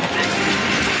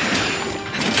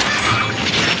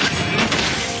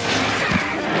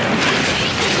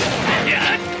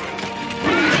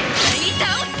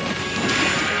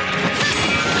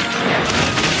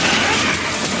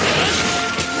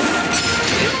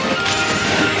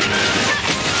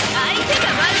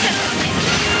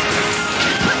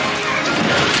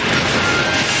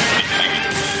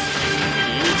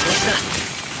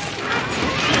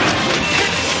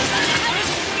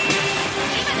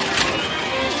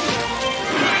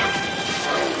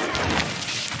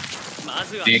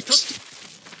 Next.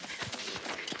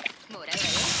 もらうわよ。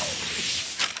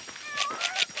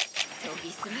研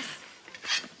ぎ澄ます。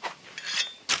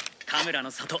カムラの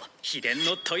里秘伝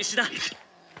の砥石だ。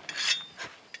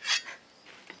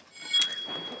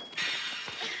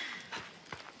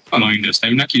 Annoying, the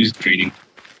stamina keeps draining.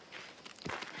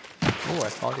 Oh, I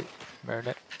found it.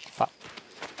 Marionette. Fuck.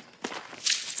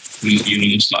 You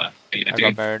need slot. I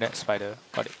got Marionette Spider.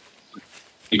 Got it.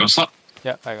 You got slot?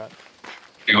 Yep, I got it.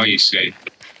 Okay, why you scared?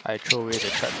 I throw away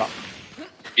the trap bug.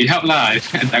 It helped lah.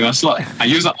 I got slot. I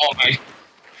use up all my.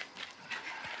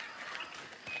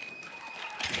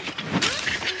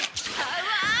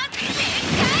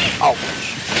 Ouch!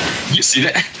 You see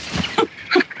that?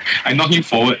 I knocked him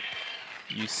forward.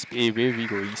 You where we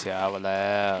going, sia?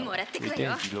 Walao.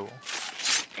 Radiant is below.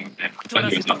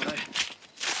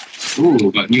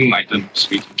 Ooh, got new items.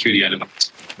 We can kill the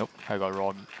elements. Nope, I got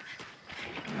raw meat.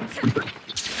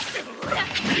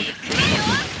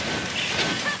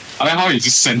 I like how he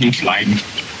just sent him flying.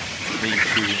 Then you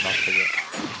kill him after that.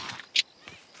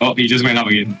 Oh, he just went up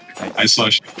again. Nice. I saw.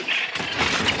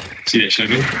 See that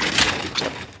shadow?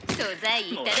 素材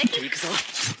いもただき。らっていくぞ。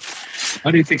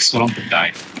 Why do you take so long to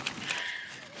die?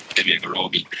 Maybe I got raw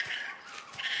meat.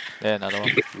 There, another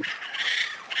one.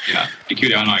 Yeah, you kill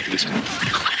the other one like this one.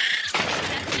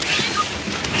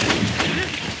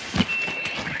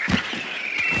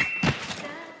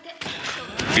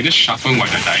 You just shuffle while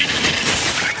you're dying.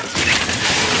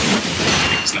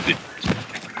 It's nothing.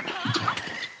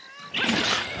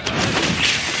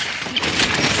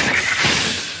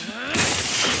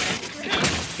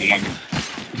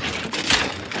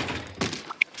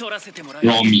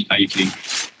 raw meat. Are you kidding?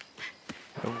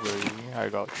 Don't worry, I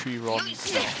got 3 raw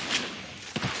meats now.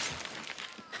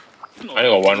 I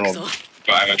got 1 wrong.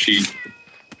 But I got 3.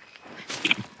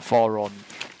 4 raw meat.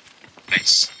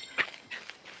 Nice.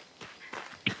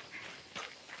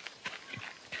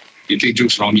 You take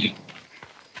Juke's raw meat.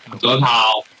 Learn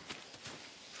how.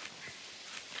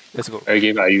 Let's go. What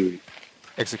game are you?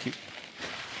 Execute.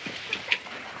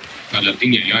 The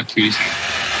thing that you want to twist. No,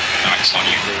 I saw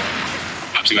you.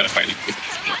 I'm still gonna fight it.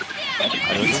 I don't think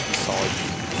he saw it.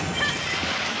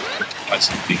 What's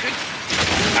the thing?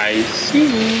 I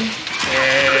see.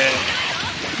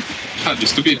 The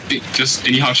stupid thing just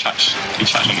anyhow charge. He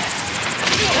charged on me.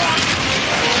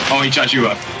 Oh, he charged you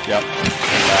up. Yep.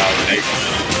 There you go.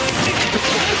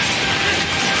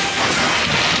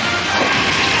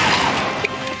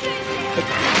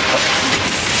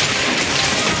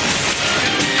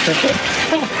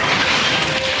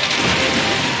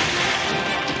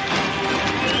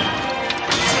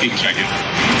 Big dragon.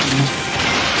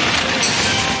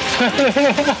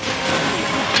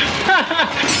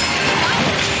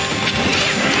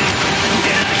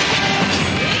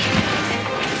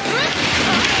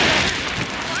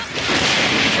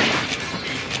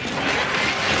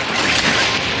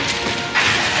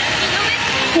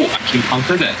 Oh, I can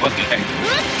counter that. What the heck?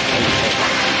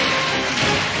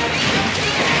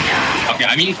 Okay,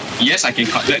 I mean, yes, I can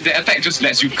counter. The attack just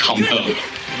lets you counter.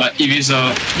 But if it's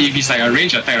like a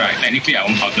range attack, right? Technically, I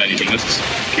won't counter anything. This is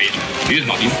range. This is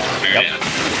nothing. Very yep.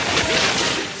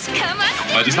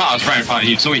 But just now I was right in front of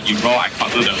him, so when he roll, I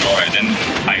counter the roll, right? Then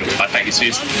I attack his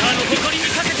face.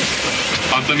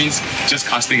 Counter means just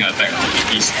casting an attack. If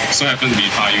he so happens to be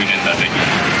in front of you, then the attack.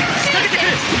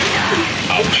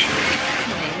 Ouch.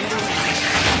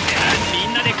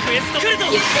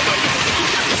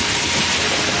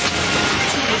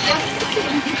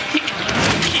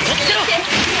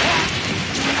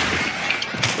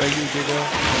 Where you did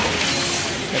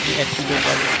let me activate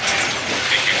that.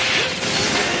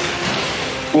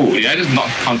 Oh, did I just not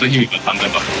counter him with a thunder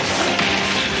buff?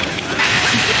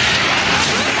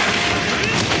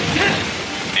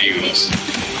 There he goes.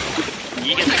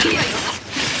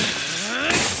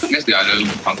 I guess the other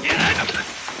counter.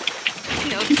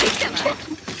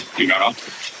 You got off.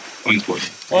 Points for it.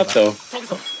 What the?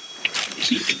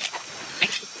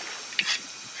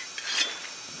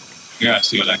 Yeah,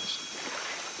 still alive.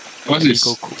 What's this?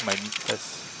 Go cook my meat first.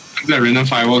 What's that random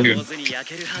firewall here?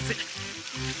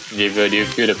 Javier, do you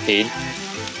feel the pain?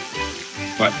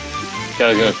 What?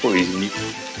 You're gonna cook his meat.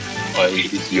 Or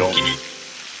his yawn.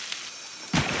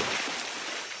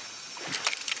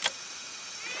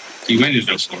 He went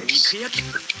into the forest. He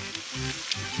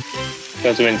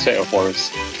has to inside a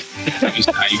forest. He's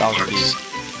dying forest.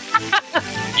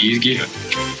 He's gay.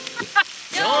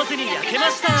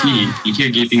 See, he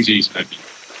can't get things really happy.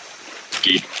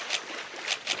 Gay.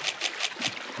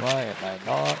 Why am I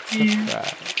not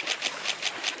subscribed?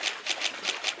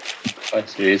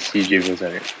 Let's really see Javier's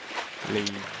on it.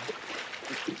 Lean.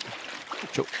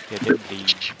 Choke, yeah, then lean.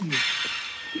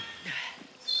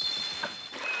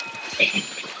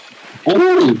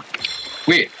 Oh!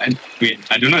 Wait, I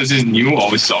don't know if this is new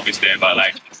or it's always there, but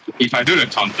like, if I do the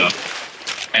counter,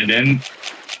 and then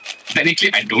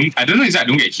technically I don't know if I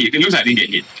don't get hit. It looks like I didn't get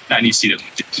hit. Then I need to see the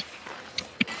footage.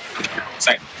 It's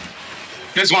like,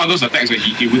 that's one of those attacks where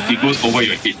it goes over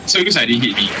your head. So it looks like it didn't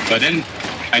hit me, but then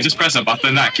I just press a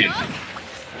button that I can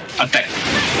attack.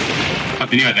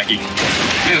 Continue attacking.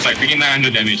 Then it's like freaking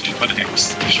 900 damage. What the heck?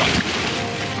 It's strong.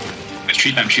 That's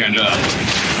 3 times 300.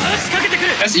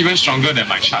 That's even stronger than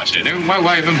my charge. Then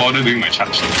why even bother doing my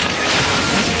charge?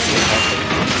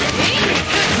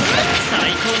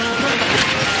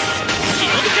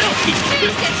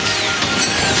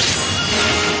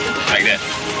 Like that.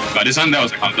 But this one, that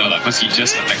was a counter, because he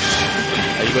just attacked.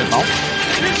 Are you going now?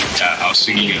 Yeah, I was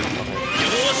swinging it.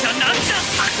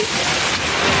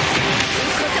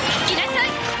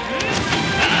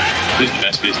 This is the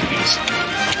best place to do this.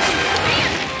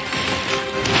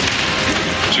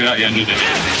 Straight out 800 damage.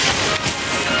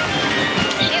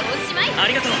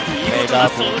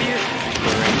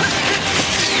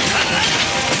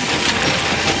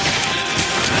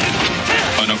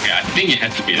 Oh no, okay, I think it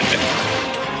has to be attack.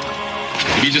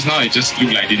 Maybe just now it just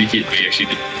looked like it didn't hit, but it actually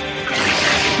did.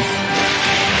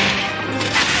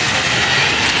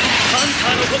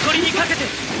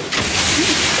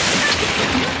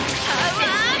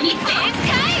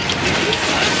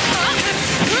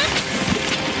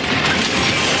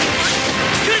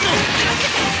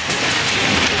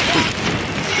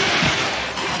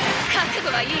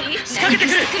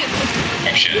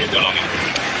 Oh shit, it's along it.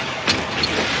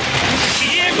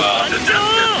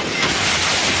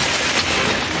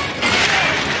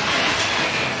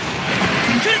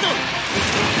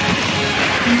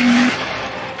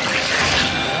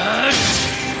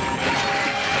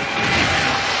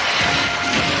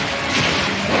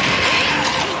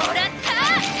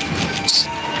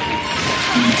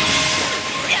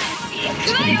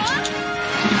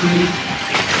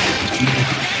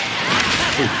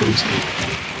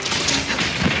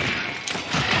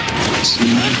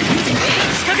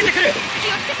 掛けてくる。気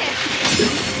をつ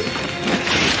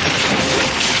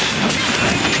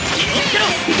けろ。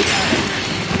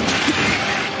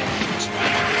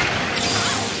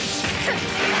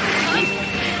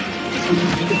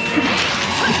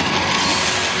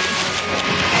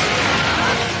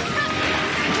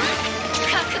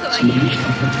覚悟はいい。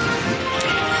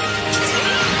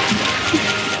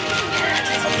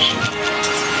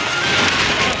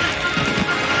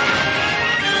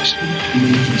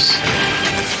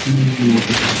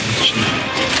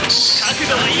覚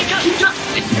悟はいいか。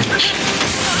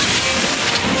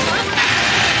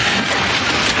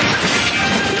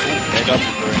Mega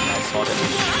Boomerang, I saw that.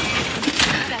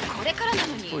 これからな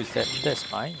のに Oh, is that? That's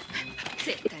mine.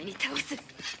 絶対に倒す。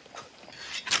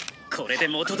これで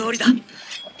元通りだ。も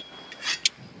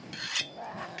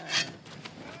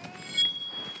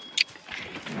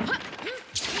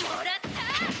らった。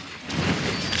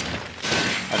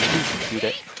 I think you can do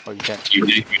that. Or you can. You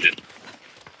did.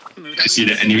 I see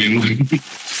the anime one.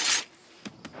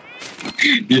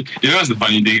 You know what's the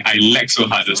funny thing? I lag so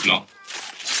hard just now.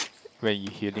 When you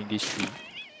healing this tree.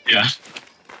 Yeah.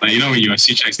 Like, you know, when you are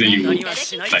switch X, then you, 何は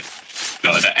しない。 like,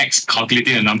 the X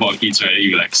calculating the number of hits, right?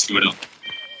 You, like, slow down.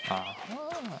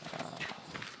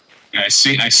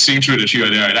 I swing through the tree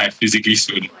right there, right? I physically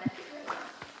slow down.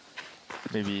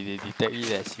 Maybe they detect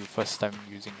it as you first time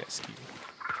using that skill.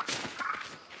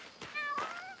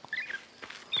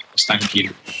 First time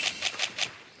kill.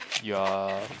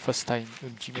 Your first time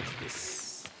implement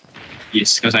this.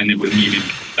 Yes, because I never needed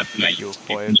that, like, You'll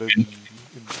forever be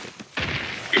implement.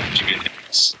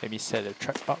 Yes. Let me set a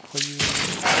trap up for you.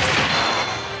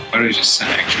 Why don't you just set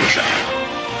an actual trap?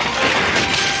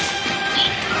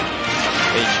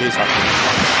 Hey, chase after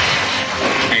me.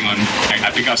 Hang on,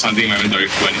 I pick up something in my inventory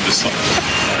before I need to stop.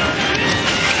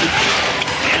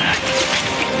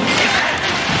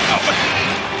 Oh, what?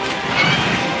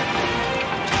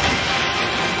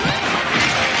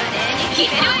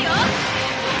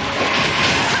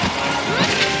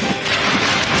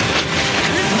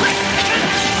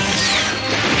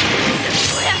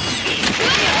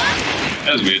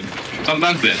 That's weird.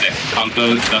 Sometimes that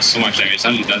counter does so much damage,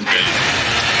 sometimes it does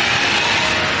barely.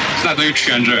 It's not doing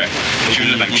 300, right?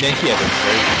 300 like You didn't hit at the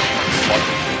very spot.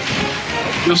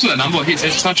 also the number of hits,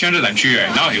 it's not 300 like 3, right?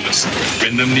 Now it was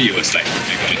randomly, it was like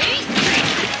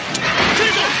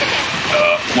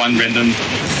one random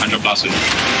 100 plus one.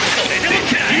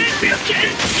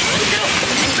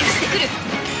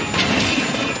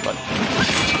 But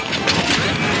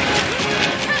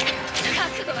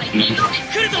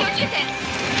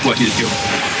What did it do?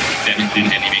 That it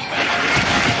didn't anime.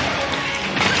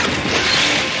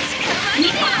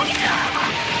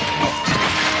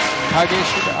 target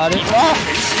should add it. Ah!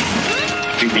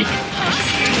 子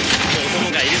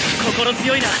供がいる。心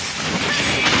強いな。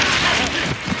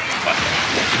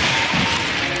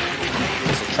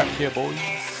There's a trap here, boys.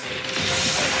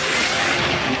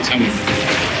 Tell me.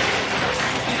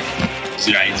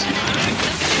 自然一。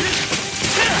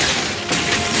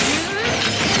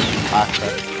 Ah, crap.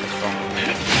 That's wrong.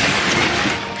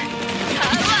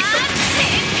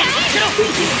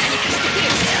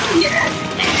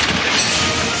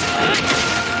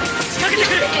 仕掛けて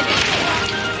くる。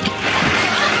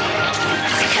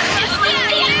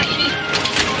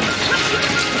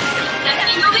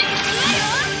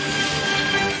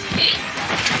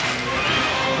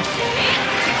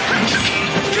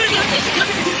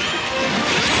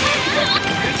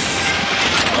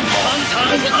ハンタ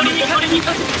ーの元に怒りに立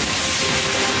つ。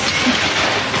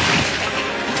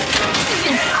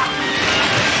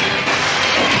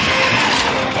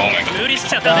 Oh my god. 無理し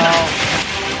ちゃダメだ。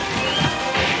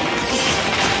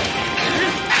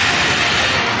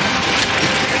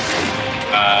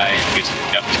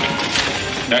 Yep.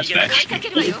 That's that.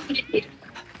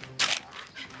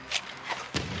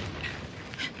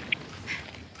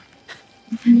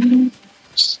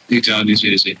 Take out this way,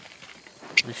 this way.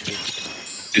 Which way?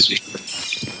 This way.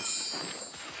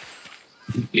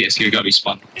 Yes, you got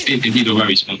respawn. Indeed, over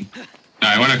respawn.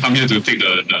 Now I want to come here to take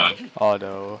the Oh,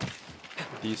 no.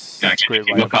 This yeah, great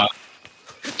okay, white. work out.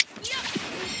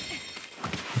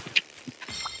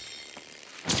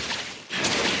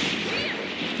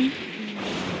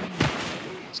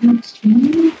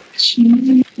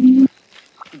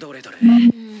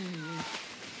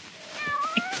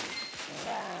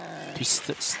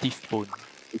 Twisted stiff bone.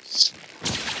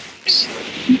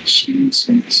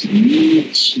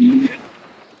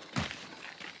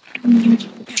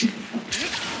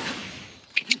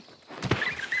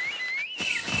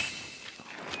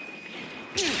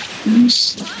 Yeah.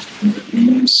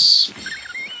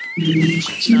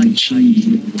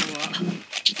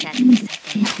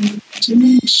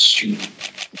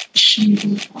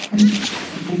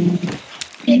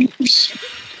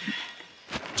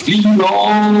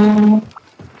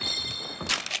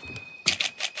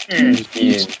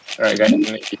 Alright, guys.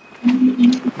 Link,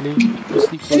 you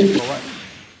sleep first for what?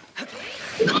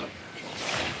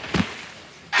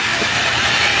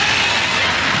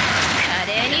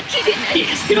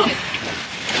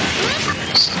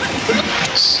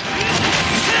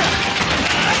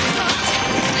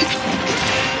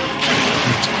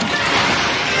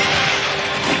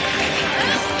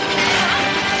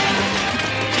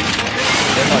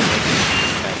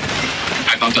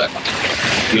 I found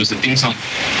it. It was the theme song.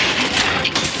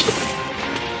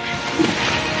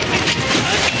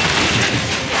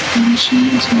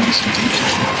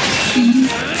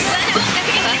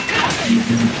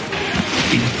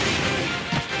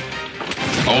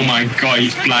 Oh my god,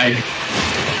 he's flying.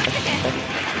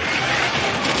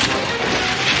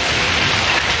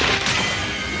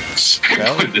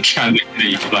 Well, With the transit that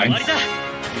he's flying. you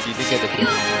didn't get the kill.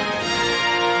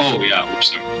 Oh yeah,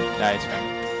 oops, sorry. Nice,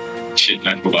 man. Shit,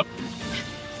 I forgot.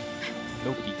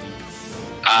 No biggie.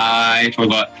 I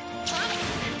forgot.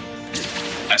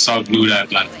 I saw blue that I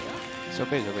planted. It's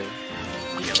okay, it's okay.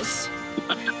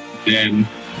 Then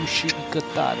不是一个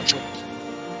大的问题。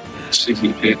是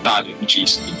一个大的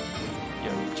GC。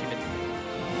有技能。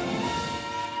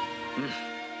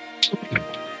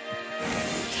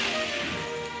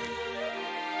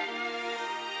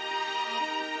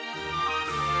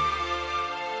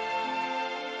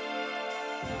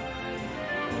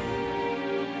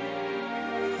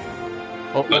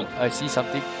Oh, I see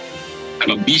something. I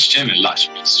have a beast gem and large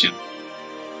beast gem.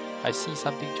 I see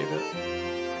something, Jacob.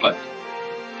 But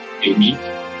maybe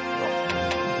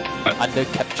Wrong. Under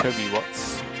capture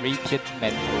rewards, Radiant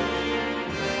Mantle.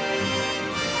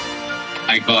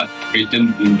 I got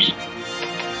Radiant Boomy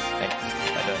Thanks.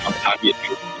 I don't on target.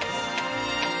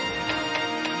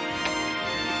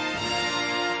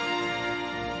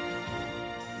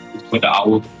 For the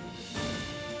owl.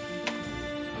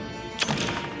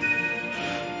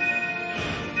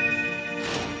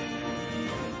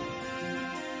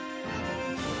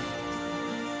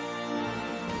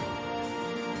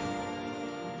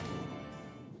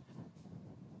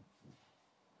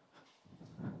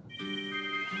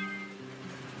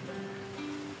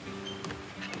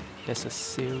 There's a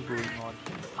sale going on.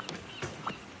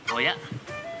 おや、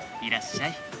いらっしゃ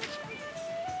い。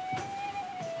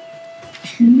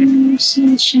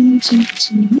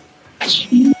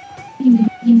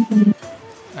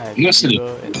I have Yes,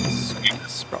 River and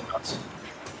Sprout.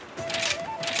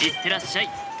 いってらっしゃい。いっ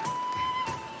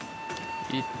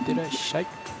てらっしゃい。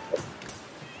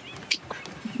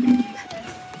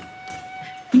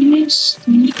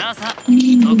さあさあ、特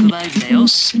売日だよ。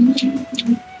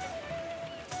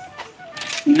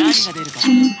何が出るか。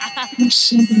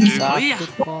すごいや。サ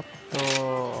クコッ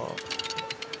ト。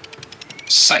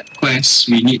 Side quests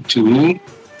we need to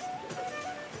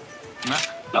ま、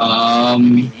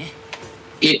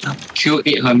kill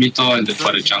 8 Hermito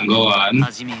for the jungle one.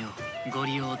 始めよう。ご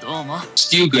利用どうも。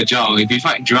Steal Gajal. If you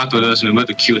fight Giratodas, remember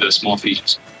to kill the small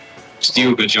fish.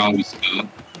 Steal Gajal with the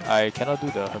I cannot do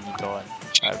the Hermito one.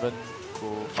 I haven't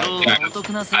go 今 find 日はお得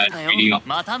なセールだよ。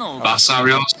またのお越し。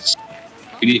 Basarios.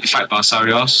 We need to fight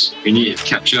Basarios. We need to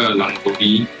capture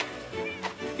Langoli.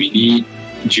 We need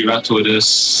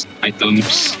Giratodas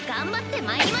items.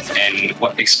 And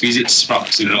what exquisite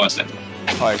sprouts? You don't know what's that?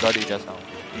 Oh, I got it just now.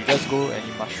 You just go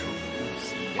any mushroom.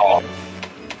 See there. Oh.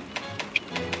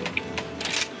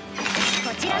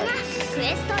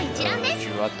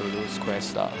 Giratodos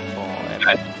quest for M.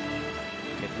 I- You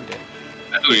can do that.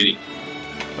 I do already.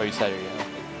 Oh, you said already. Huh?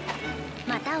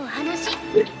 またお話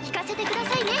聞かせてくだ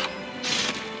さいね。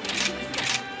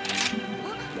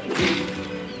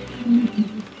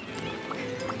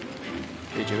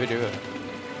 Hey, Javier.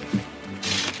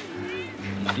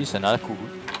 This is another cool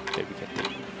that we can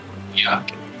take. Yeah.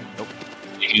 Nope.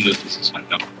 Even though this is one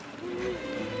down.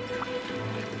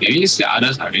 Maybe the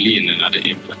others are really in another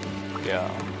area. Yeah,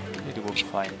 need to go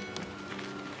find.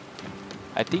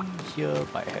 I think here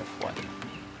might have one.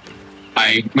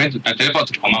 I teleport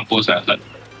to command post. I heard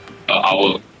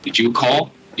owl. Did you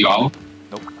call your owl?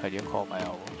 Nope, I didn't call my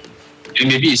owl. And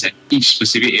maybe it's at each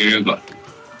specific area got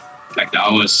like the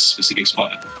owl's specific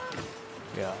spot.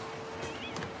 Yeah.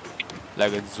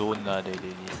 Like a zone they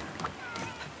need.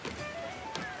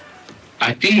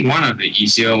 I think one of the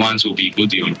easier ones will be go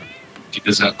to your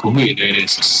because Kohu in there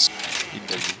is In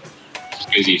the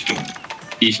room. crazy. If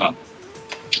Let me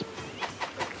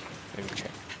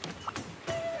check.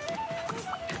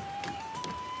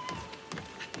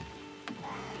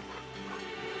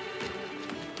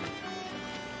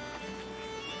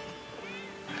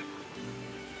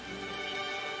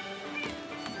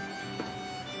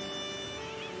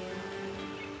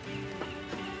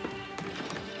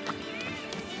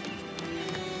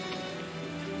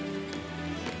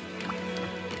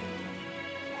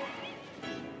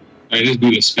 I just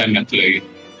do the spam method again.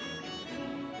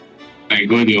 Like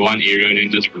go to one area and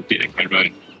then just rotate the camera.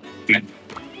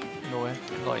 No,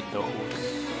 not in those.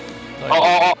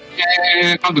 Oh,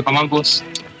 yeah, come to command post.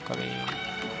 Coming.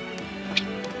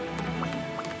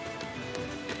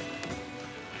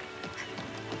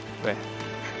 Where?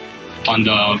 On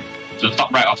the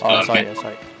top right of the map.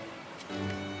 Sorry.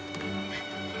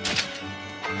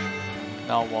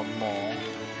 Now one more.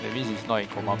 That means it's not in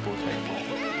command post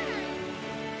anymore.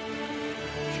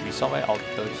 Should be somewhere out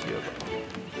there here.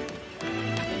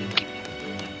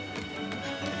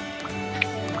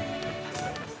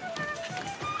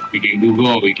 We can Google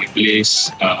or we can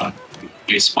place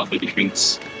spot the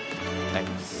difference.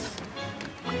 Thanks.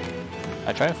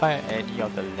 I try to find any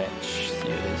of the ledge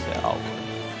here that's out.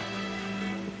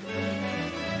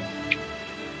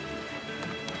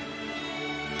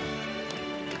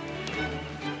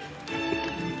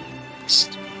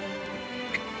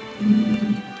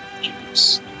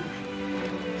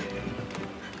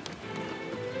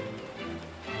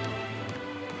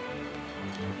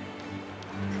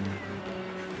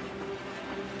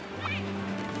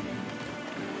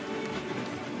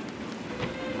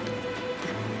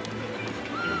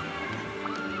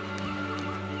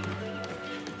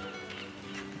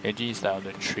 Edgy is like on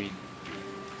the train.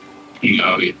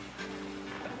 No, yeah.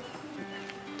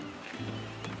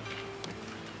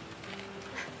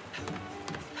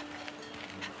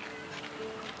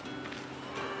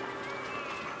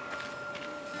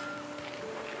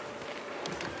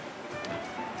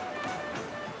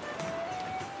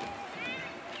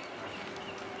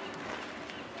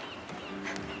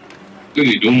 So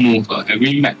they don't move.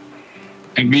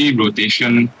 Every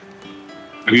rotation,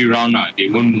 every round, they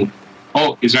won't move.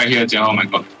 Oh, it's right here, Jia. Oh my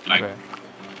god. Like, Where?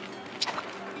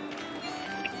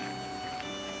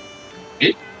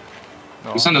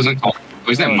 No. This one doesn't count.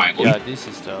 Or is that my own? Yeah, this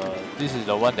is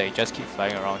the one that you just keep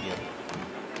flying around here.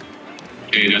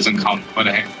 Okay, it doesn't count. What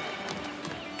the heck?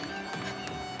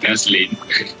 That's lame.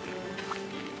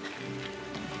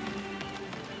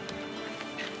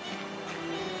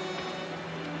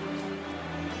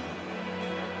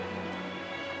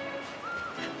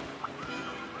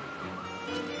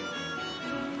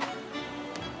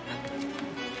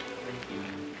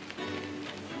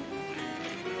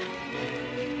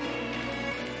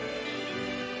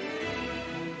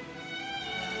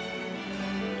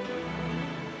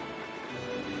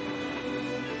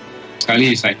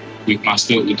 Sekali is like with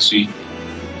Master Uchi.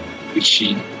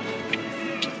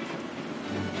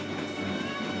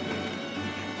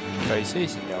 But it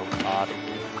says in your card.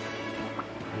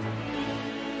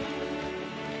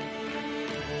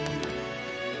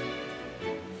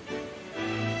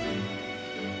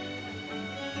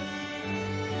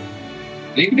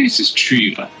 I think this is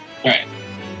 3, but right.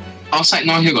 Outside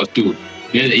now here got 2.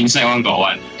 Then the inside one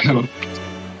got 1.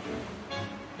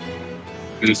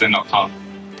 This is not count.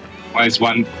 Why is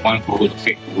one for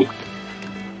fake wood?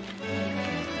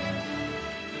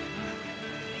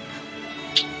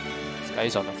 This guy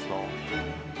is on the floor.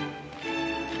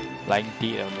 Lying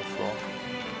dead on the floor.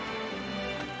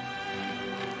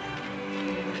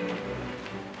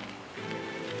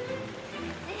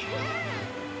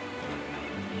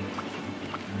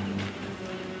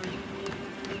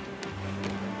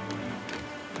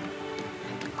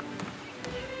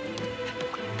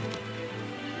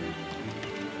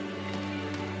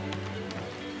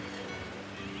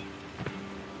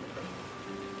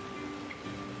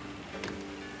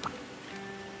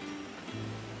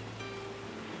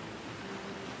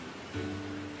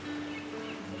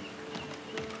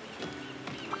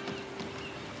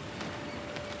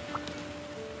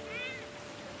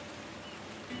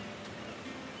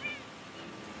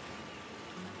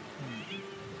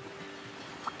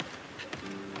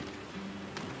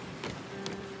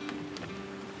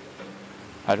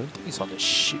 I don't think it's on the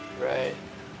ship, right?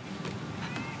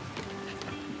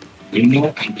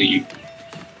 Window under you.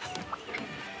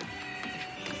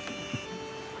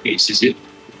 This is it.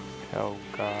 Oh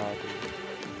god.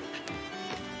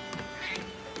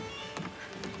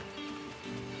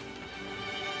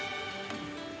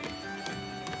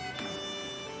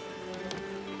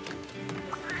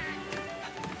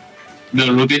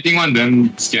 The rotating one then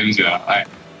scams you. I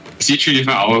see 3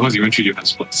 different hours because you went 3 different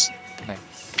spots. Nice.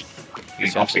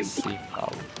 It's Just off the it. same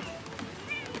hour.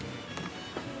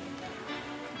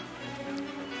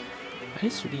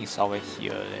 This really is somewhere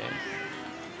here leh.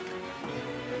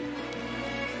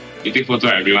 You take photo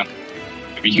of everyone.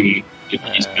 Every human.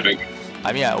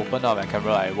 I mean, I open up my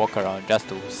camera, I walk around just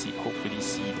to see, hopefully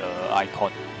see the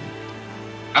icon.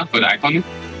 Huh? For the icon?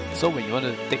 So when you want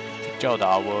to take picture of the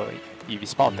hour, if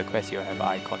it's part of the quest, you'll have an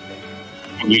icon there.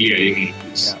 Really, I didn't.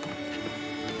 Yeah.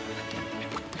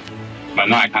 but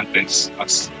now I can't dance.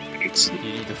 It's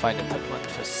You need to find the third one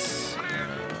first.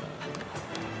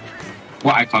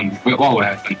 what icon? What will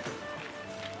happen?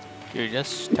 You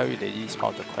just tell you that this is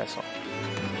part of the quest.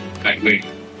 Like wait,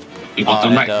 the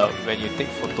bottom right. When you take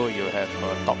photo, you have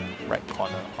a top right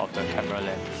corner of the camera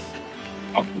lens.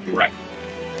 Up to the right.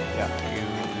 Yeah, you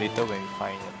later when you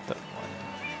find the third one.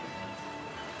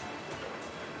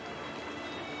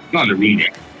 Not the ring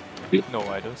yet. No,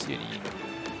 I don't see any.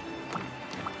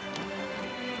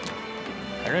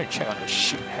 I need to check on the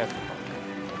ship have or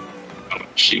not. Oh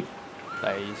shit.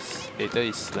 Like later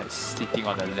it's like sitting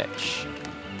on the ledge.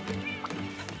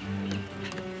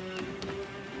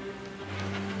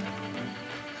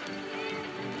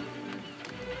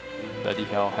 Bloody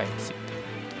hell, hide and seek.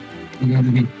 I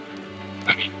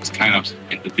mean, it's kind of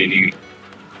entertaining,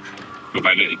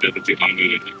 provided it doesn't take longer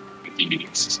than like 20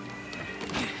 minutes.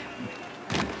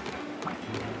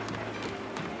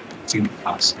 It's in the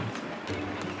past.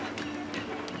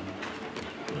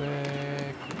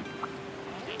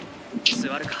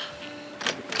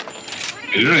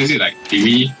 I don't know, is it like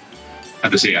maybe how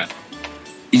to say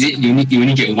is it you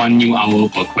only get 1 new hour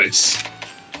per quest?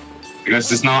 Because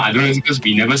just now I don't know, is it because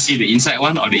we never see the inside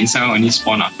one or the inside one only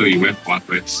spawn after we went for one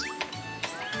quest?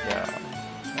 Yeah.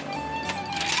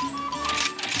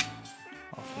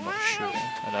 I'm not sure.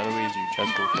 Another way is you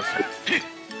just go first.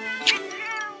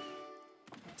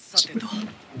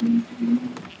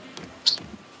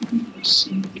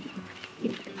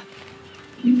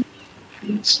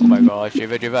 Oh my gosh,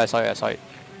 Javier, I saw it.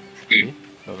 Okay.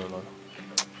 No.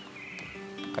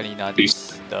 Kanina,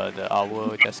 this, the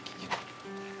owl just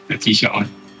The t-shirt one.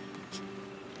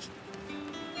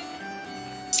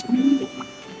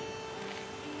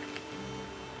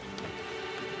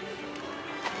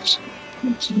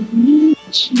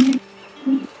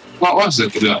 What's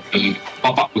the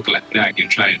pop-up look like that I can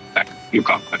try and like look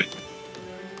up at it?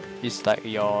 It's like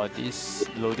this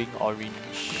loading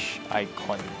orange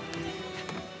icon.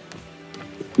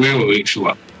 Where will it show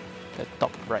up? The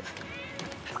top right.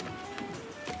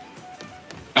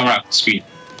 Alright, screen.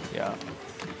 Yeah.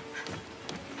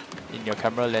 In your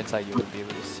camera lens, you will be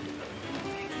able to see.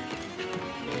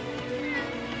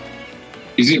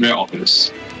 Is it very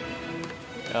obvious?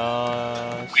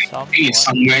 Somewhat. I think it's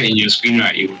somewhere in your screen,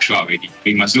 right? It will show up already.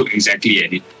 You must look exactly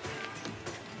at it.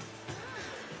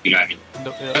 You know what I mean?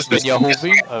 No, when you're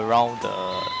hovering around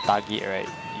the target, right,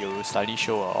 you will suddenly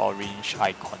show an orange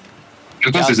icon.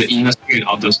 Because there's an inner screen and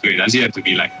outer screen. Does it have to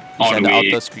be like all the way? At the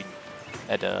outer screen.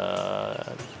 At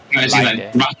the No, is it like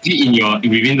there. roughly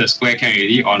within the square can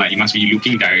already, or like you must be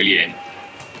looking directly at it?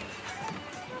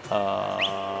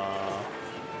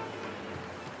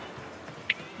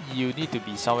 You need to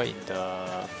be somewhere in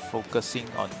the focusing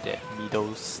on that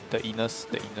the inner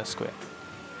square.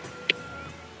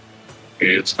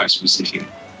 Okay, it's quite specific.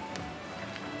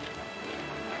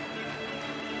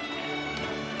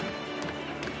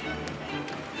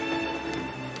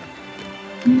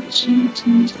 I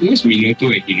guess we know to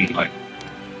it in like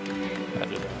I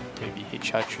don't know, maybe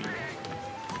HR3.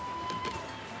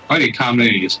 why they come then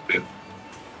they just fail.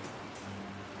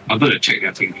 I wanted to check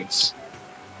their fingers.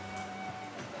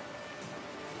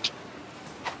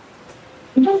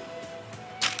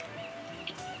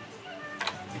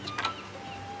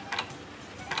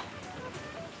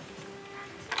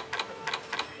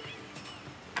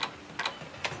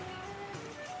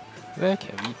 Where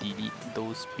can we delete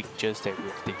those pictures that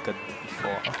we've taken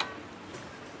before?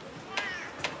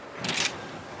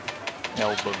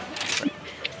 Album. Right.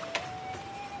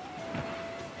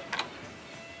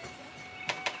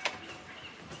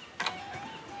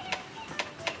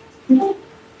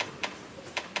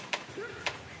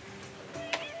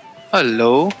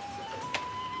 Hello.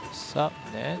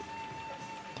 Subnet.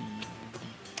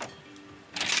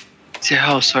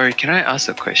 Xiao, sorry, can I ask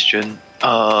a question?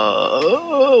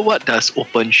 What does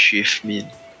OpenShift mean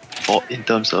in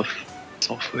terms of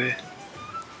software?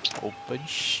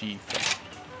 OpenShift.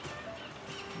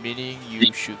 Meaning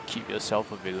you should keep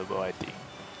yourself available, I think.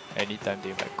 Anytime they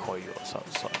might call you or some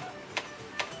sort.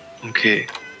 Okay.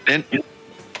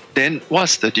 Then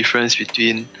what's the difference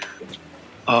between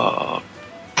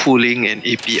pulling an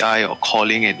API or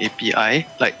calling an API?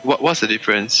 Like what's the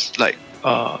difference? Like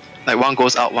one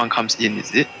goes out, one comes in,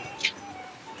 is it?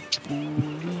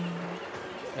 Pulling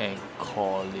and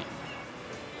calling.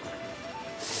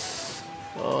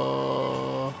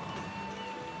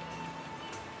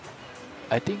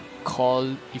 I think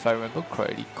if I remember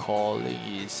correctly, calling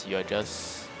is you're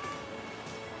just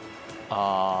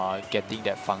getting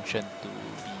that function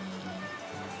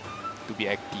to be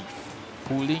active.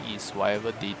 Pulling is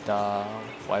whatever data,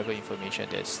 whatever information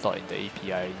that's stored in the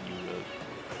API, you will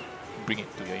bring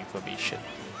it to your information.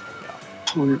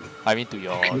 Yeah. Oh, I mean to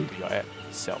your app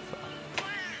itself.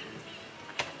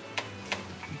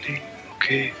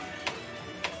 okay.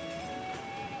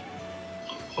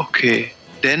 Okay.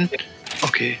 Then.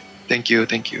 Okay. Thank you.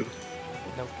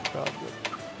 No problem.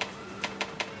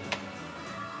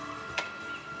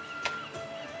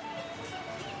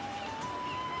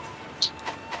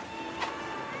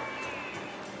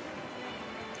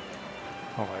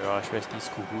 Oh my gosh, where's this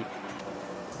Kahoot?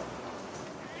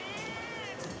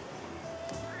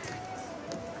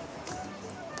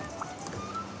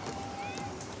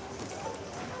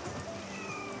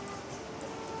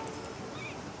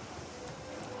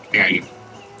 Yeah,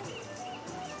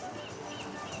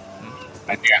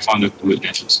 I think I found the good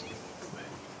matches.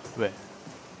 Where?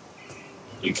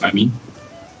 You find me?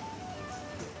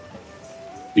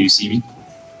 Do you see me?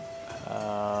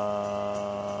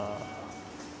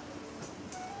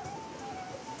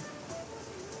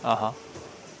 Uh-huh.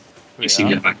 You see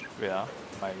me? Wait,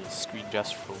 my screen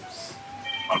just froze.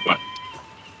 Oh, God.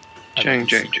 Jang.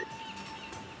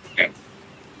 Okay.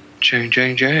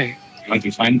 Jang.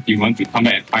 You want to come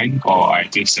back and find, or I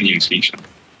just send you a screenshot?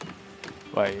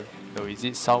 Why? No, is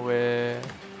it somewhere?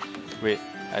 Wait,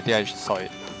 I think I just saw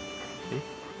it. Okay.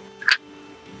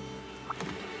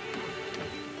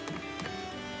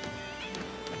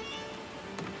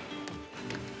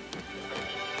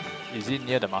 Is it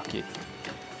near the market?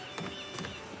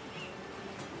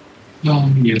 No,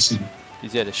 yes.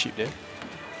 Is it at the ship there?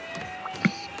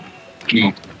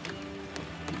 No.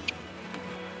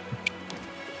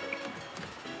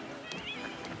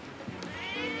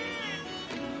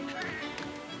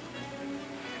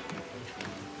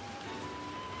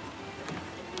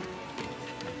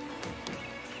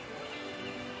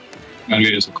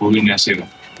 There's a code in there, so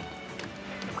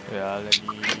Yeah, let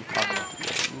me come into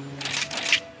the room.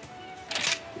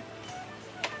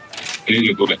 I need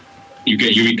to go back. You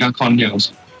get Eureka Con here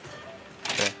also.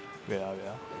 Okay, wait.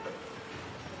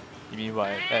 You mean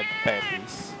why at back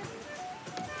please?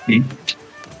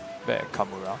 Back at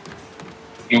Kamura.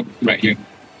 No, right here.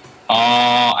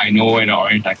 I know where the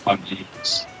orange icon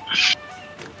is.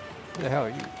 Where the hell are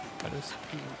you? I don't see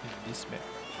you in this map.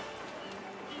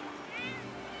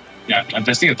 Yeah, I'm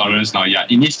testing the tolerance now. Yeah,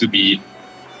 it needs to be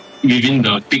within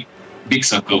the big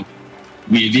circle.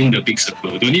 Within the big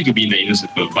circle. Don't need to be in the inner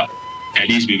circle, but at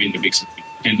least within the big circle.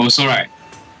 And also, right,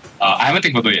 I haven't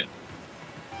taken photo yet.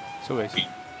 So where's you?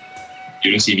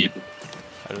 You don't see me.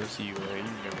 I don't see you. Where are you in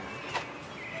the room?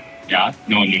 Yeah?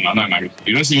 No, I'm not in my room.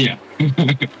 You don't see me.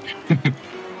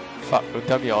 Fuck, don't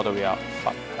tell me all the way out.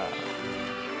 Fuck.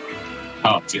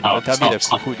 How? Don't tell me the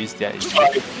Kahoot is there.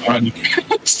 Sorry.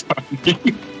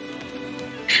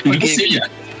 You don't see me.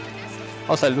 I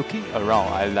was like looking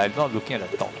around. I like not looking at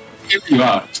the top. You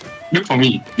are. Look for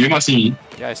me. You not see me.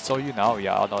 Yeah, I saw you now.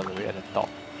 You're out all the way at the top.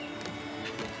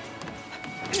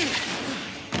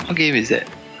 What game is that?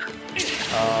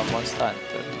 Monster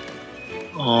Hunter.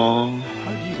 Oh.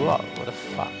 How did you go out? What the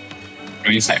fuck?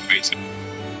 Go inside.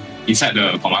 Inside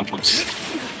the command post.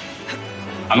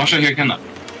 I'm not sure here can.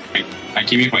 I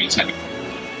came in from inside.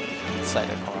 Inside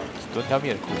the command. Don't tell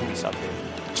me the Kahoot is up there.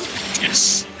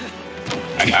 Yes.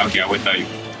 Okay, I will tell you.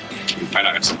 You find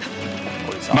out yourself.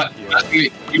 Oh, it's But up here.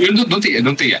 don't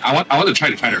take it. I want to try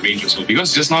to find the range also,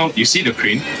 because just now you see the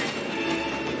crane.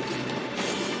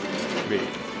 Wait.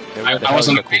 Then where the I hell was is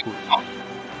on the the crane.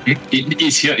 Kahoot? It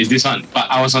is here. Is this one? But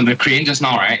I was on the crane just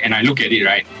now, right? And I look at it,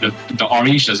 right? The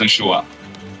orange doesn't show up.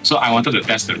 So I wanted to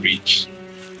test the range.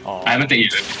 Oh. I haven't taken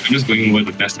it. I'm just going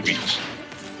over to test the range.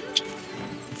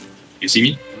 You see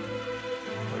me?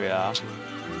 Yeah.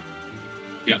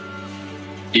 Yeah.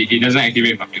 It doesn't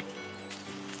activate from you.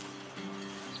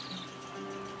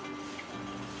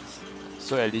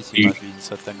 So at least you must be in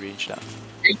certain range now.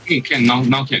 It can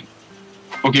now can.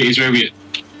 Okay, it's very weird.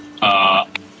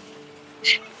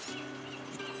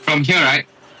 From here, right?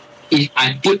 If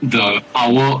I put the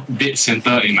hour dead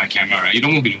center in my camera, right? You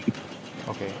don't move it.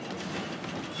 Okay.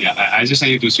 Yeah, I just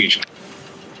sent you two screenshots.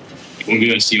 You won't be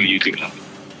able to see on YouTube now.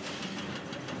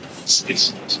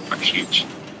 It's quite huge.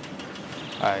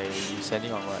 You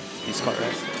sending on what? Discord,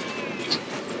 right?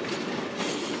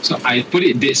 So I put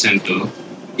it dead center.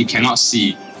 It cannot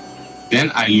see.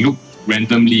 Then I look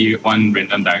randomly one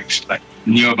random direction, like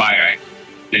nearby, right?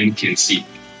 Then can see.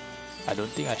 I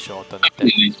don't think I should alternate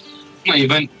that. Not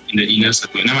even in the inner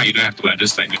circle. Never mind, you don't have to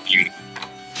adjust like the view.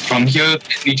 From here,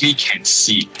 technically can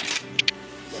see.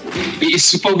 It is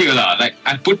super weird lah. Like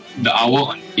I put the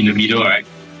hour in the middle, right?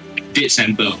 Dead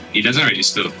center. It doesn't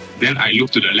register. Then I look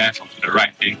to the left or to the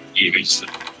right, then it registers.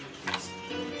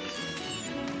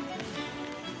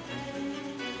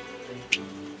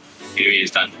 Anyway,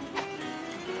 it's done.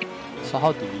 So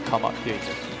how do we come up here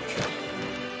exactly?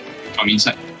 From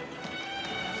inside.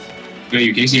 Where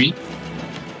you can see me?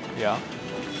 Yeah.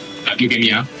 Look at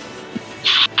me,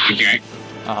 Okay, right?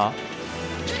 Uh-huh.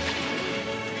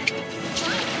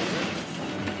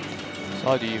 So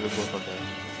how do you even go from there?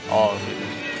 Oh, okay.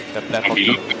 The platform.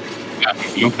 Below. Yeah,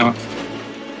 below now.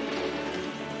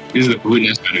 This is the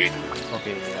goodness, by the way.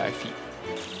 Okay, yeah, I feed.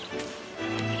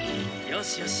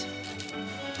 Yes, yes.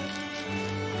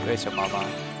 Where's your mama?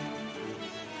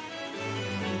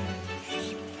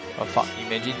 Oh fuck,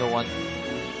 imagine no one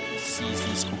sees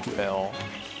this cuckoo at all.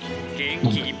 元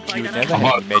気いっぱい You だな never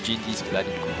have imagined this bloody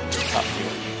cuckoo up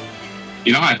here.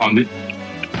 You know how I found it?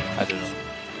 I don't know.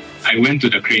 I went to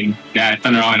the crane, then I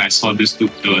turned around and I saw this two,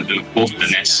 both the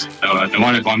nests. The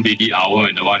one with one baby owl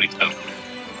and the one with the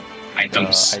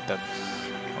items. Items.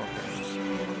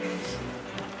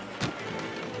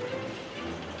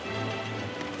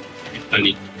 Okay.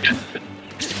 Funny.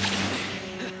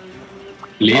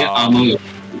 Layer armor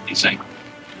inside.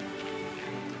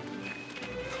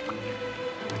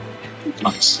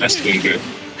 Nice, that's going good.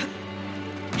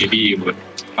 Maybe it would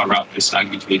power up this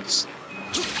ugly face.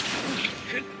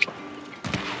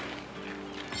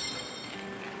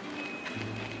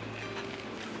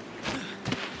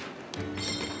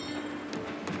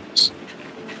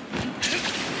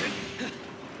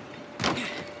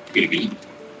 Maybe.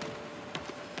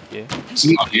 Yeah. It's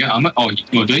not, yeah, I'm not, oh,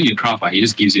 no, don't need craft, he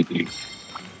just gives it to you.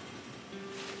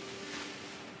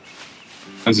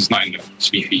 Because it's not in the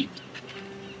smithy.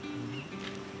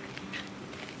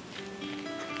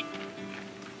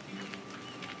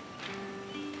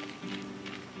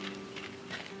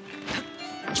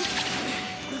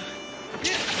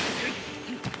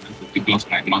 Because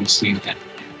my mom's seeing that.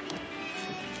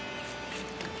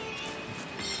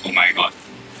 Oh my god.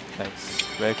 Nice.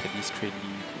 Where can this train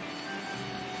lead?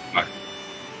 What?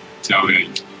 So,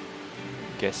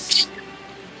 Guess.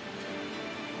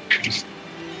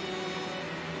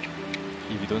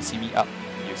 If you don't see me up,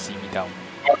 you see me down.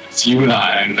 it's you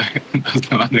and that's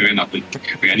the one that went up. Wait,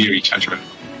 I need to recharge, right?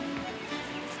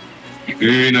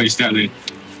 Wait, no, you still there.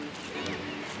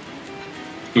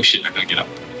 Oh shit, I can't get up.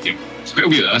 Yeah. It's quite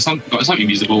weird. Got some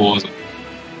invisible walls.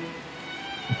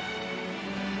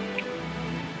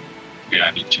 Okay,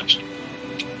 I need to charge.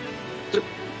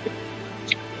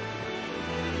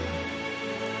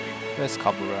 Where's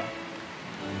Kabura?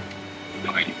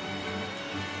 No idea.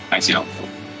 I see how.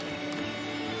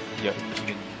 Your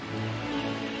engine.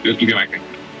 You get my thing.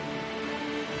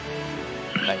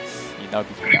 Nice. You now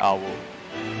become an owl.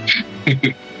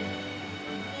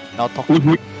 Now talk.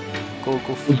 Wood. Go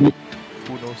feed.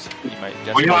 Who knows? He might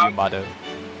just call you mother.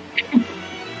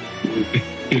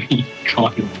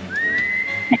 God.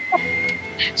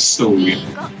 So weird.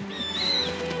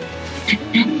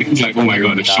 It's like, oh my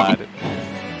god, the shot.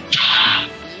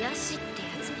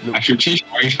 I should change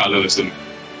orange color or something.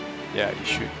 Yeah, you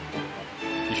should.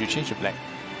 You should change to black.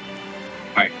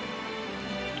 Right.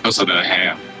 Also the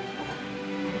hair.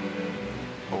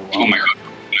 Oh wow. Oh my god.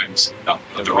 Nice.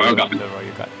 The royal guard. The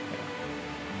royal guard.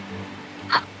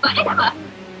 Yeah.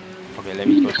 Okay, let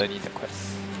me go turn in the quest.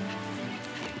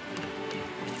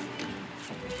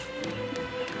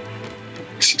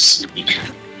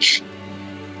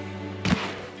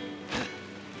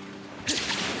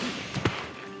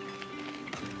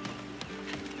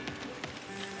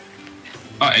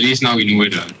 Oh, at least now we know where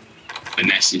the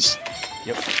nest is.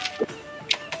 Yep.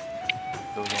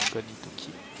 No longer need to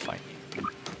keep finding.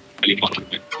 Very important.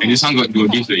 And this one will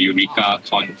give the Eureka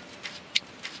con.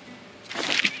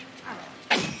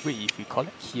 Wait, if we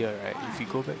collect here, right? If we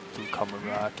go back to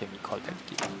Kamura, can we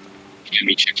collect it? Let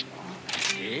me check.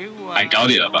 I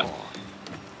doubt it, but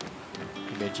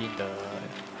Imagine the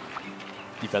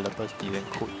developers didn't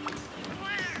code.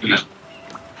 no.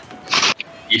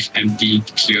 If empty,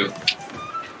 clear.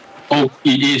 Oh,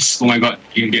 it is. Oh my god,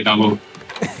 you can get double.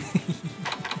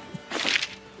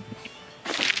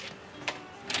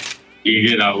 You can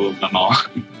get double, now.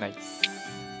 Nice.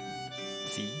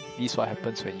 See, this is what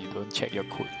happens when you don't check your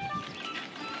code.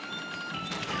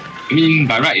 I mean,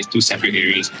 by right, it's two separate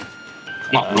areas.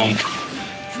 Not wrong.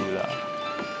 True lah.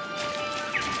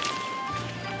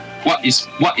 What is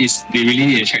they really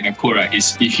need to check the code, right?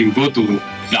 Is if you go to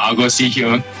the Argosy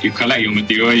here, you collect your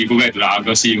material, you go back to the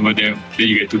Argosy over there, then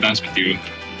you get 2 times material.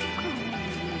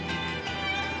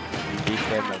 You give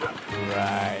them a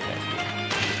right idea.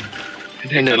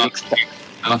 And then the next time,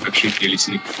 I love actually if you're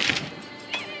listening.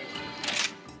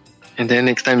 and then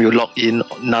next time you log in,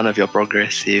 none of your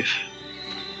progress save.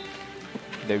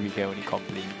 Then we can only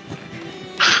complain.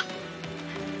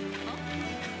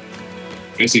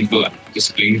 Very simple,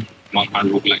 just playing one hard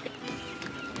rope like.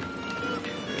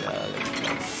 Yeah, let's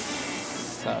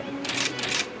Son.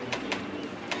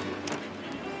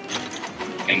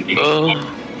 And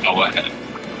our head.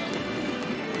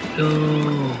 No.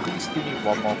 We still need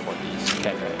one more for this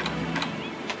cat, right?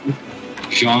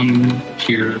 John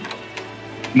here.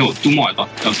 No, 2 more. I thought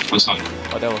that was the first one.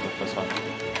 Oh, that was the first one.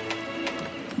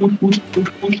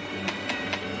 Push.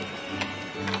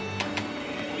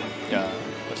 Yeah,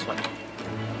 first one.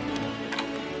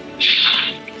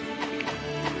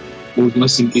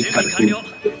 Simply 準備完了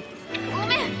ご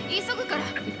めん急ぐから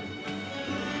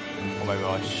Oh my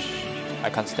gosh. I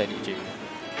can't stand it, Jay.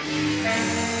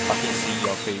 Fucking seeing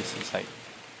your face is like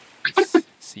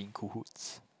seeing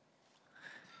cahoots.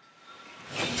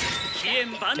 期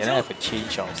限万 Can I 丈 have a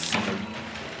change of scenery?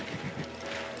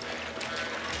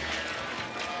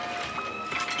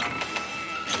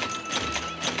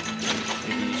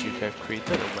 Maybe we should have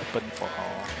created a weapon for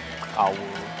our owl.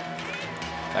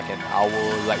 Like an owl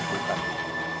light gun.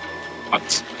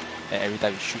 What? And every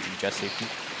time you shoot, you just say hoot.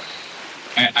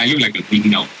 I look like a wing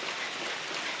now.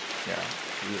 Yeah.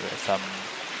 You look like some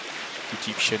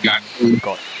Egyptian Yeah.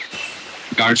 god.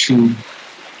 Garchu.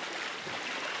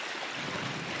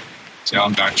 叫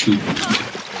Garchu.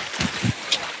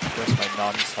 Where's my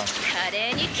non-son? 華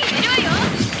麗に決めるわよ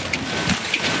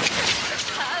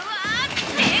パワー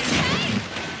全開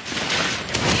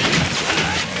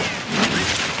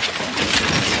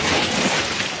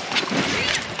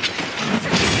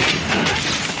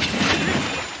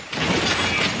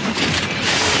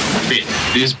Wait,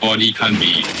 this body can't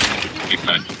be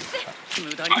different.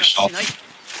 無駄にはしない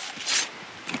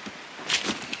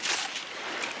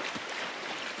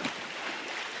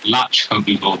Large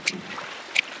herbivore.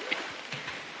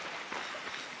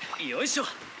 よいしょ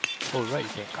Oh right, you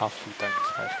can carve 2 times.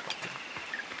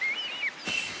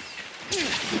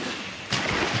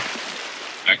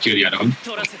 I kill the other one.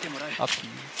 取らせてもらう Up to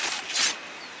you.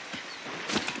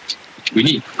 We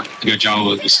need to get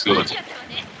Jao this girl.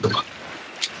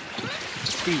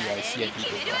 Free, I see and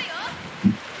people.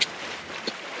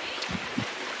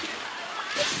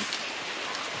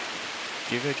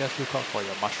 Give it just look out for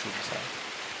your mushrooms.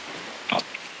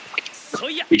 そ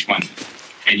いや Which one?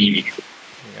 Any? Yeah.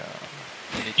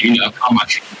 You need how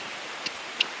much?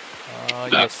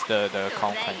 Yes, the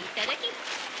count kind. いただき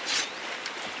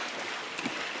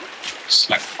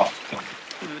Slack off.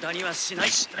 無駄にはしない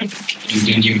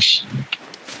Indian Yoshi.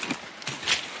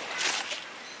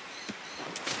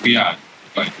 Yeah,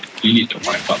 but you need to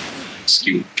wipe up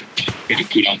skill. Get a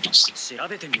good out. 調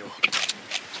べてみよう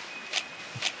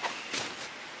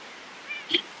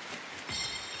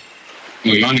Oh,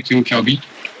 you want to kill Kelby?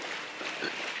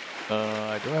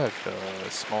 I don't have the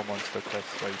small monster quest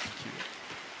where you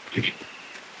can kill.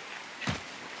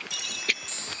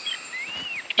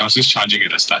 I was just charging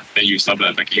at the start, then you stopped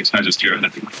attacking, so I just killed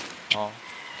everything. Oh.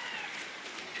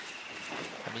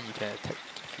 I mean, you can attack.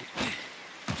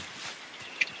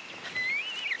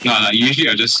 No, like, usually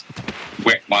I just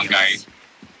whack one guy,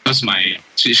 because my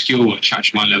switch skill will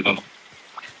charge 1 level.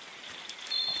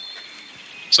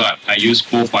 So I use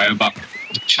both fire bug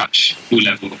to charge 2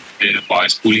 level. Then while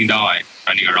it's cooling down, I'm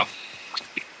running around.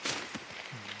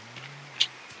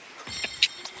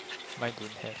 Mine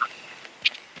don't have.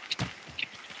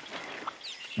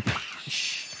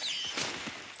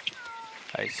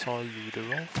 I saw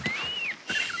Luderov.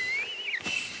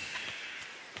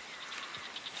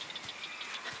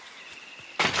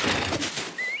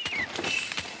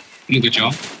 Good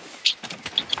job.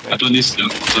 I thought this is the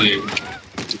also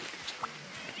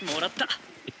もらった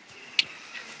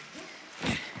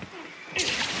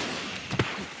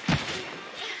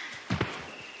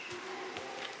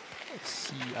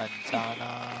Si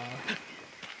Anjana.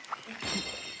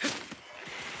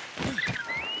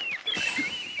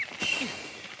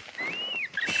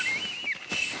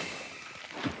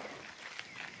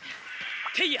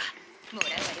 Teia もらう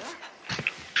わよ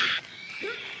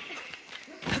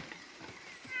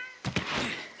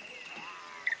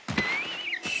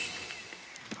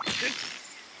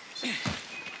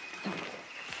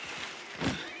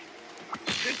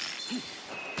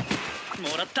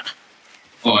もらった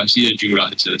Oh, I see the Jura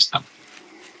instead of stuff.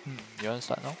 You want to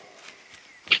start now?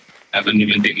 I haven't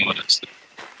even taken all that stuff.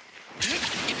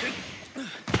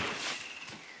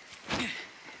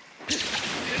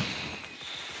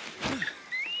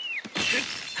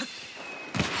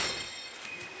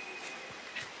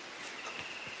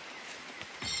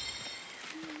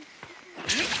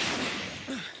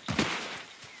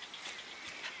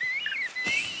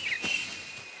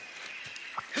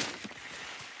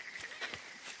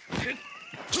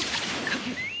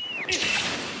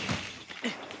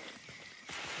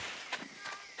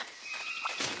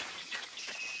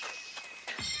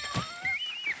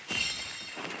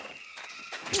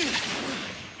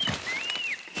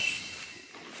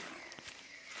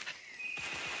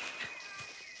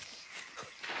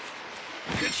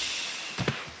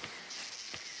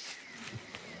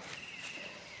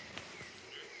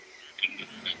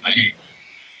 Like,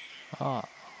 Ah.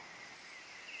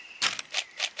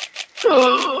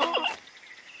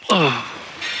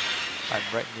 I'm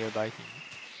right nearby him.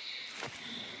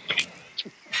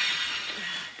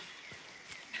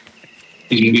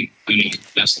 he's moving. I know,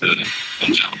 that's the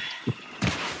job.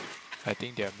 I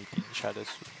think they are meeting each other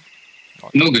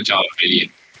soon. No good job,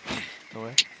 really. No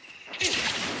way.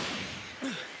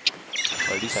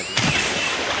 Or at least I think.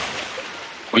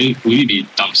 Will you be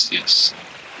downstairs?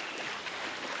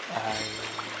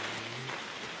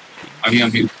 I'm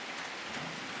here.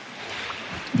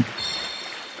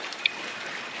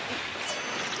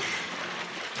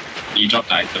 You dropped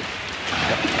the item.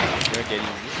 You're getting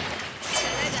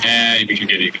it. Yeah, we should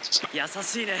get it. 優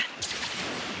しいね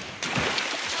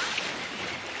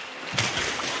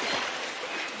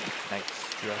Nice.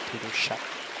 You are too sharp.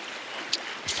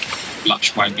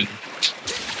 Large weapon.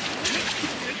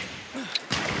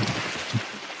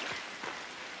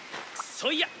 So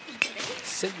yeah.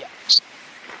 See ya.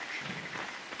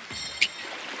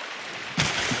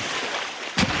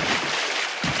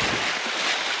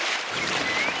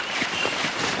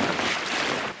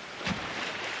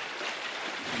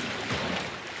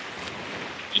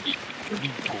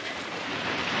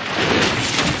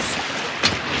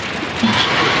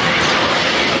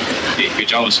 Hey, good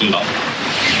job was so loud.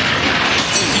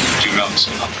 2 rounds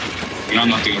so loud. You're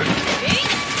not doing it.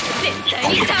 絶対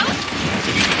に倒す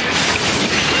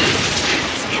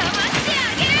捕まってあ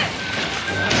げる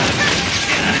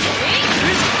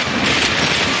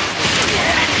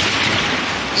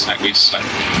Sideways, side.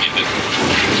 Get it.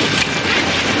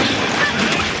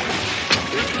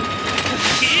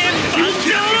 番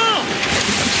長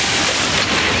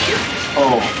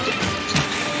Oh.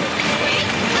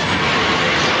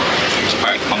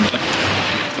 Fire counter.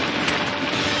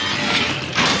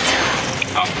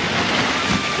 Oh.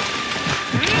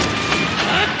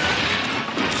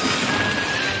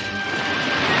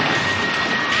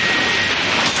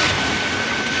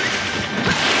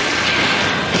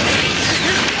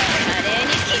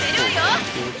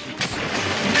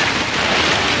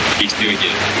 He's doing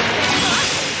it.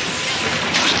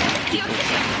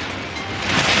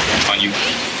 On you.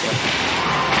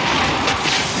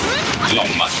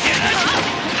 Long much.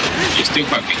 You're still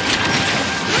quite big.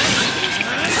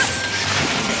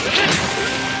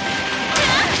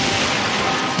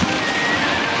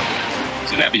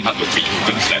 So that'd be hard to beat.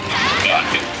 Good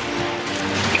set.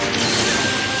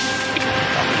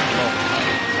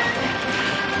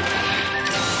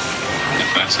 The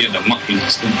fast here, the mark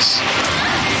resistance.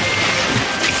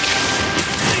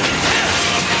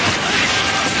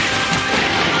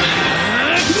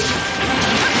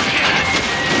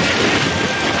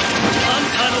 アン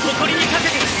カーの誇りにかけ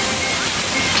て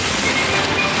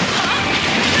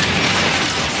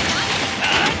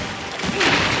覚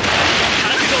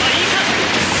悟はいいか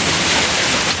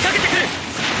仕掛けてくる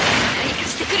何か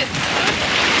してくる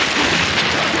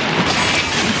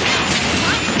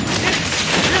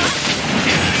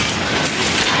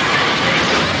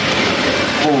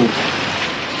Oh.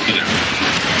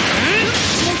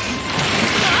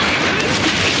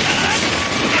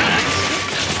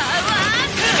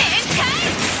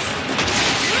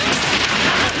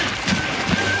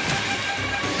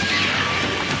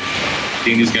 I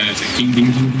think this guy is a king,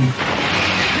 ding, ding,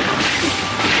 ding.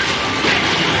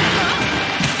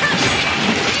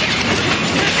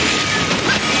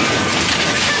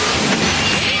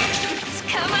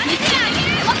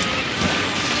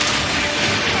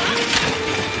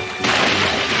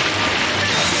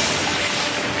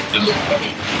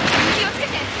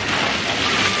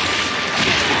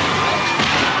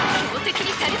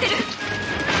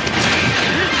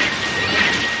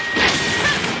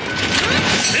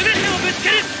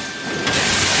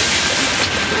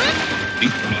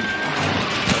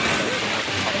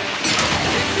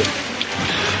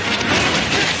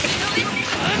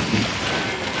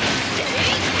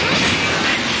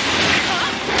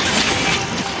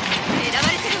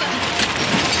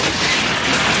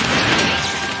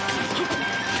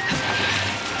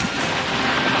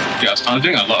 Yeah, I was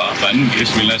doing a lot, but I didn't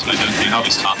just realize I don't think how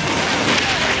it's tough.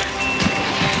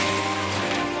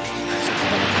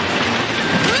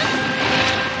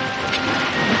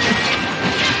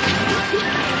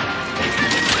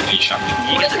 He shot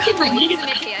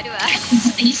me.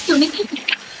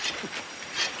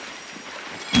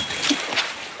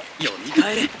 よみが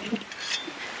えれ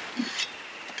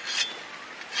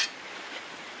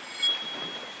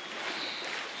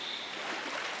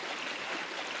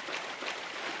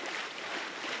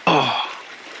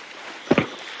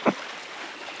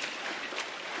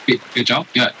Good job.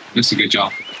 Yeah, that's a good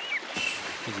job.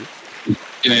 Is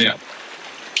it? Yeah.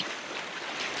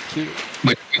 kill.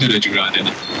 But itu udah juga ada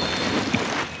nih.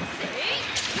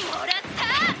 もらっ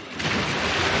た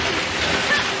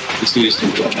Itu.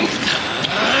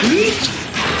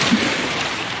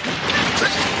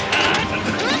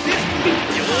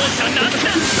 容赦なしだ。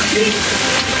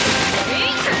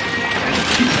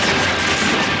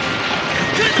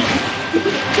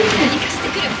何かして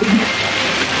くる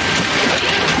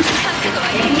覚悟は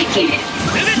演劇全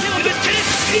てをぶつける。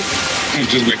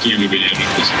 Just making you video.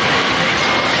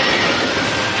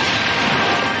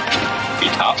 Be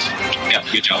tough. Yeah,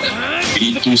 good job. We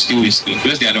need to steal this thing.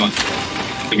 Where's the other one?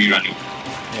 To be running.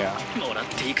 Yeah. もらっ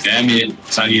ていくぜ。 Damn it.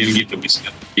 Suddenly you get the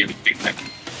biscuit. Give it big back.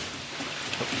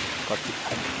 Got it.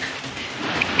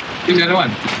 Where's the other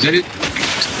one? Is that it?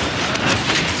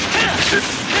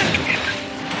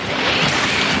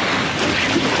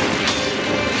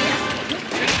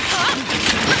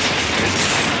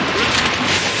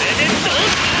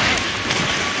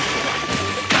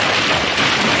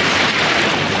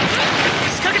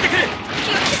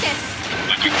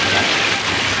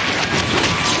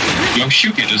 Your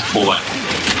shoe can just pull out.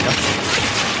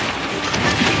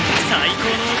 最高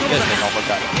の男 That's だ。 the normal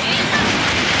guy.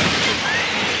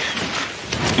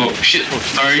 Oh shit.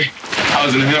 Sorry. I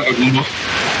was in the middle of a combo.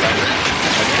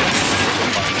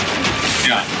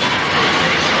 Yeah.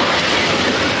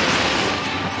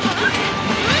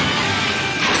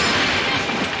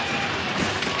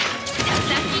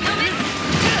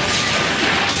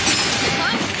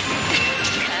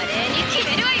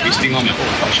 This thing on me.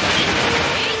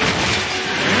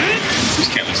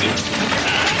 Just careless.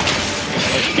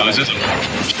 No, it's just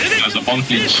a bomb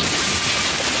flinch.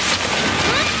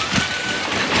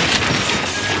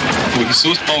 Oh, he's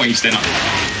so small when he stand up.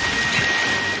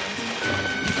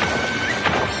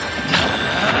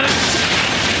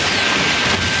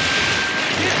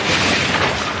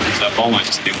 It's a bomb I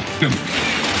just do.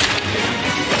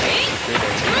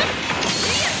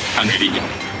 Can't really get.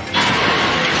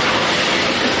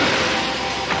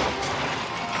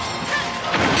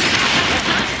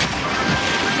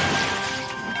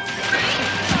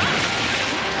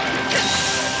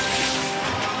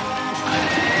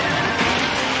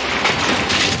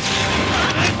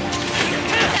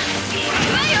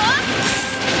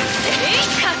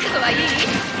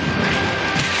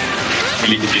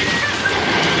 Really good game.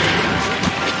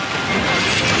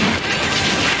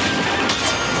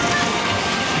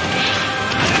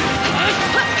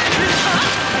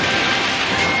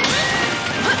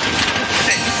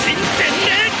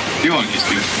 You want this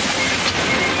dude?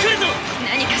 来るぞ。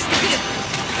何かしてくる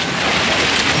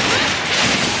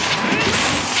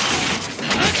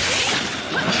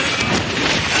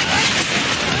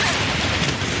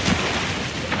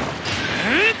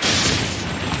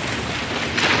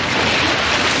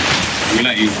We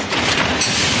like you.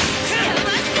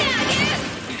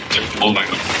 Oh my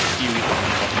god.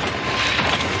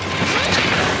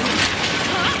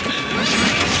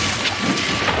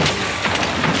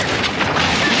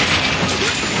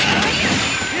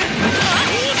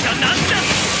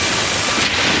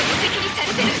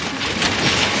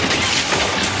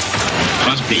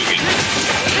 That's pretty good.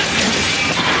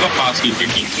 Look how fast he's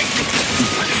drinking.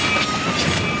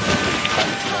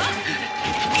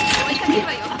 追いかける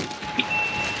わよ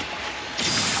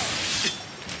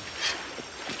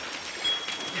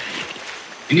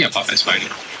You need a puppet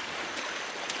spider.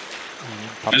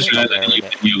 I just realized that you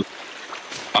can use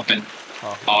puppet.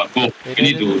 Oh, you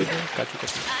need to. ガチガ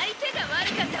チ。相手が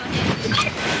悪かったわね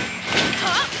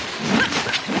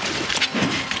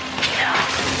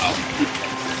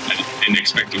I didn't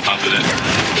expect to counter that.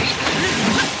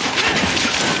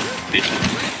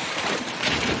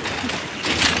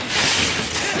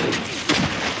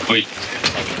 Oi.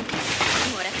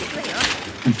 もらってくわよ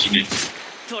Genius.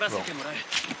 取らせてもらう。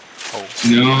 Oh.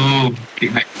 No.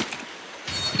 Big hack.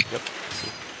 Yep.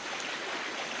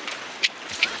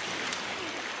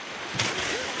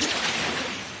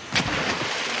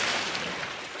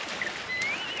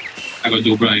 I got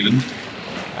Dobra even. I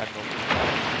know.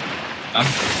 Huh?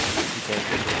 You can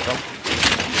take the drop.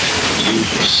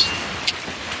 Use.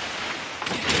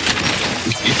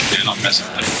 They're not messing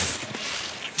with it.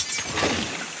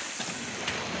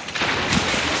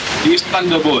 Use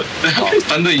Thunderbolt.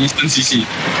 Thunder instant CC.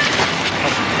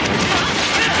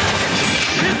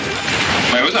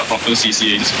 But it was a proper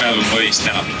CC, it just fell over his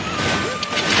stand up.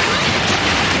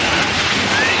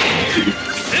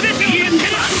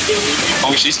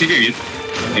 Oh, she's sleeping again.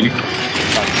 Maybe.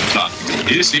 Nah.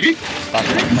 Is it sleeping? Start.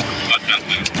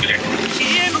 Okay. 飛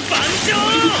燕万丈。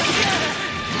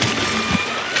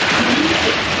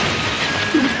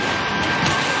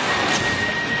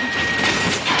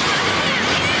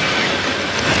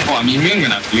 Oh, I'm immune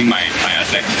when I'm doing my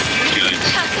attack.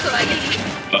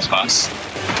 Plus pass.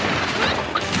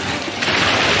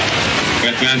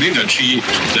 When I'm doing the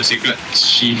sacred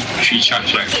three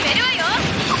charge, right?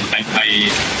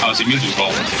 I was immune to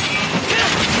roll.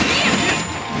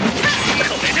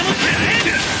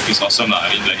 It's awesome, I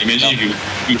mean, like, imagine if you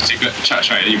do sacred charge,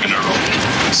 right? Then you're gonna roll.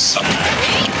 Some.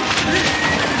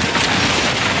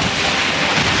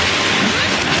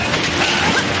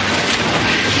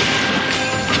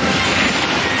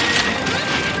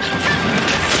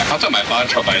 After my bar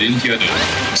chop, I didn't hear the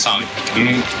sound. I don't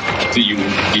know if you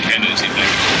defend at the same time.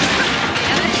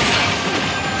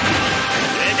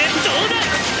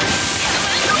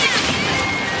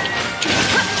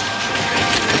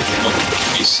 Oh,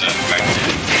 he's right.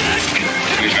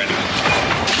 Let me try to.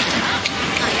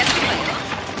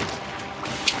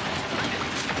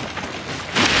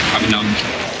 Coming down.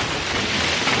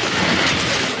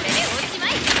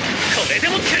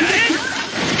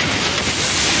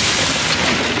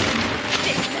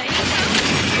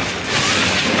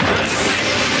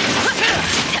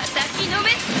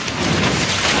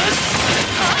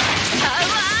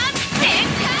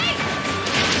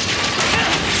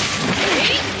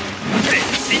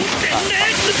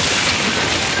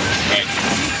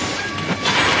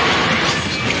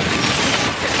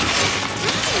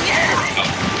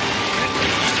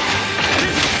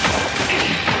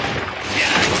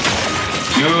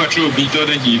 You know, through a beetle,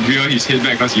 then he reared his head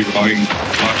back because he's rolling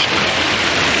much.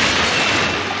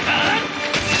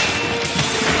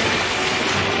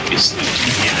 Yes.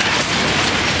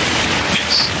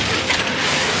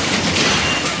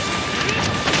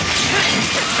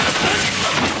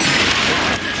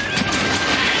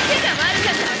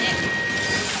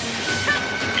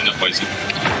 In the poison.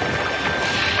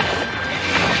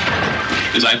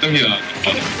 There's an item here.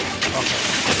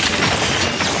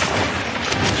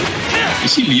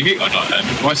 Is he leaving or not?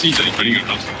 Why is he like running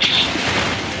around?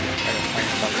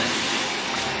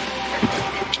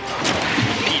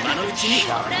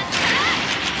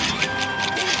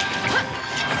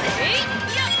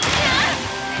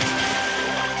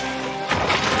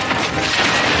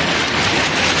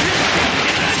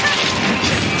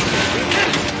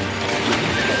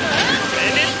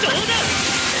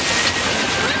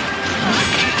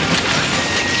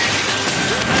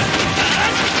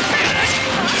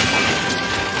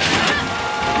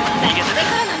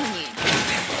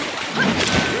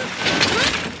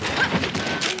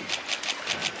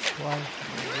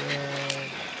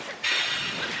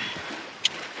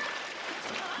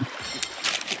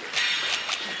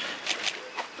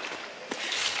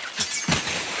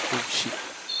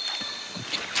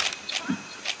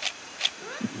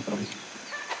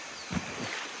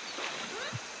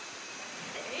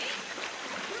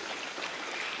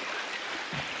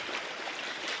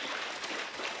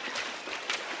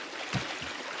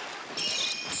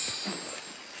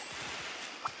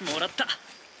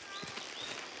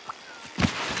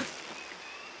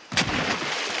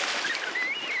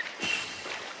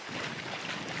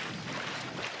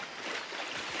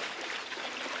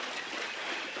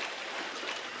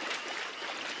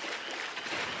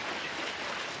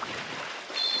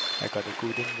 I got a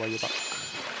golden wire back.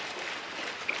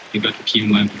 You got the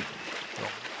keen one.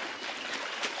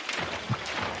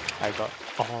 I got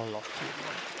all of it.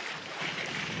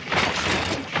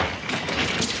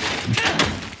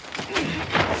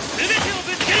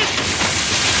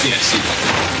 Yes.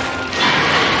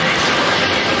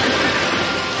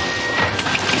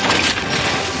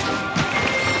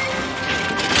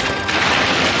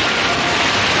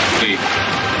 Wait.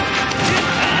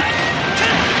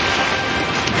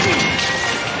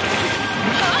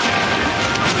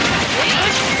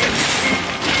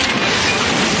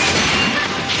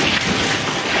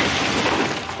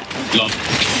 Love.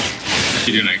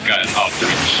 She didn't like got out the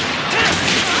reach.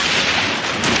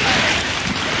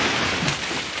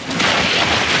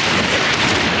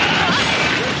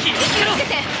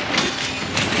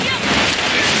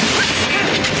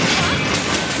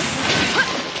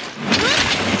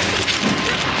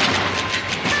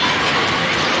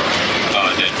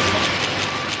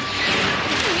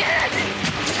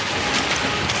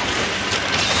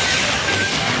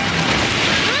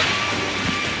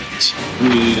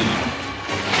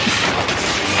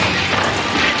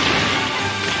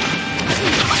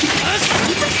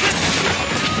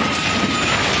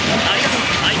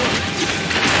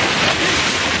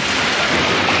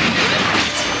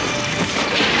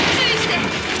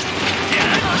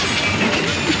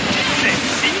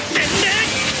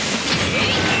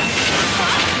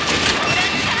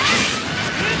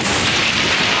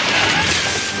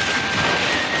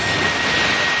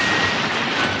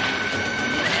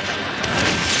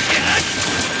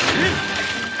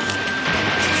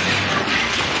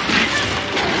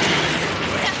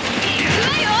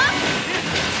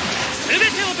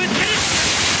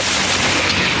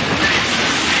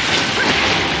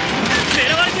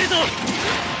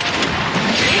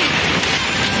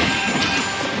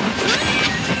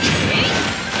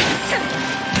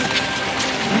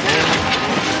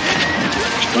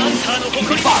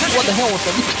 what the hell was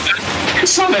that? I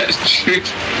saw that trick.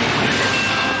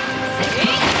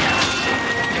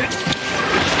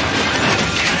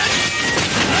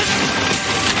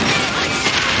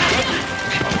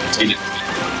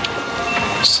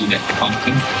 See that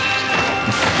fountain?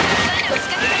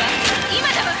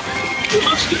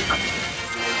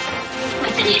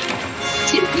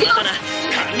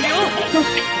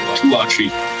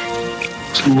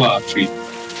 Two or three.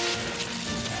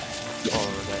 Oh,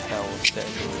 the hell was that?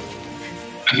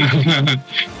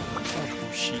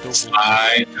 Bushido.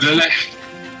 Slide to the left.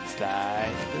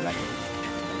 Slide to the left.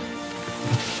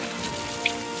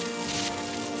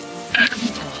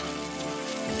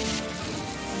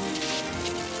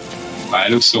 My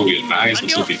looks so weird. My eyes are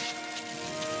so big.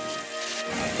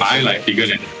 My eye like bigger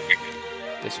than.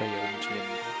 That's why you're engineering.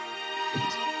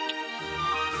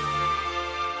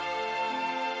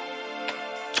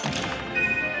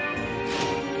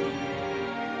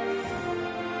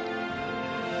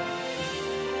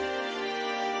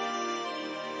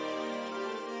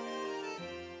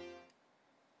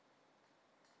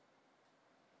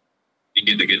 You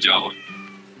get the good job.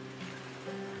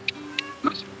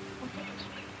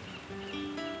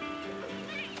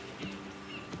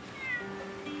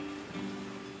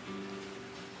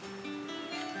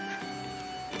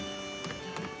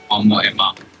 One more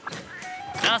Emma.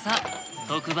 さあさあ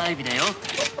特売日だよ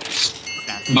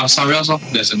But sorry also,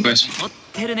 there's a question. 持っ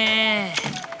てるね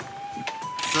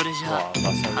それじゃ Wow,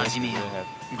 last あ time 始めよ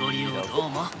we うご利用どう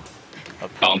も have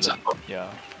Bounce. Yeah.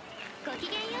 ごき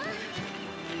げんよう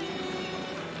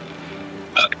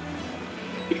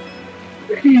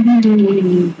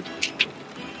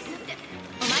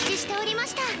お待ちしておりま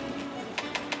した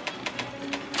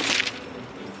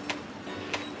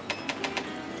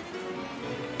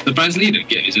Surprisingly, the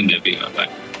gap isn't that big. Like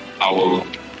our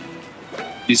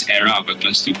this era of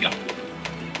weapons still young.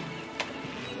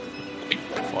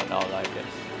 For now, I guess.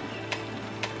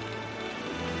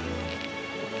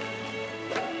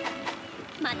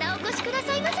 またお越しくだ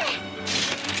さいませ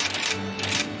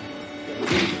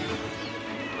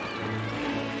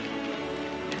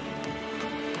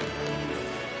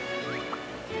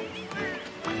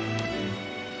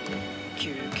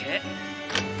休憩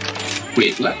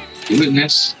Wait, what?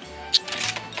 Witness.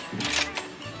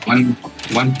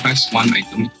 One press, one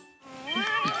item.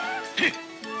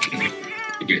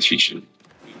 You get three shoot.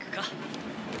 行くか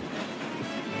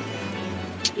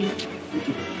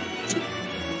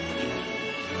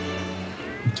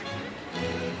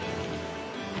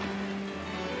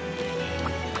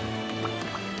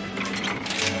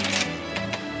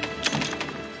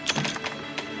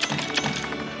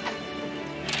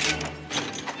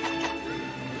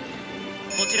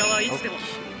こちらはいつでも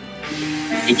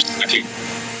Oops, I think.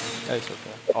 Yeah, it's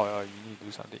okay. Oh, you need to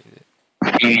do something, is it?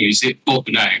 No, you said both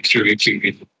and I actually clicked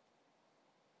it.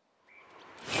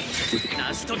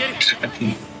 成し遂げる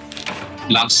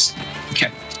Last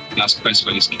cap. Last press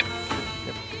for this cap.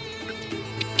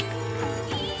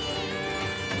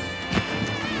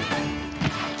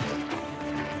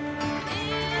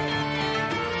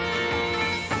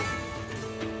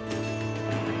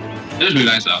 I just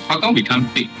realized how come we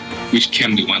can't pick which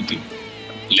camp we want to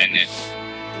land at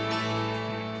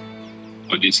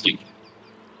for this game?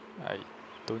 I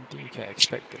don't think you can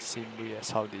expect the same way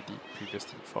as how they did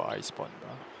previously for Iceborne.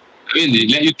 I mean, they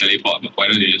let you teleport, but why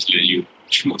don't they just let you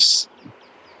choose?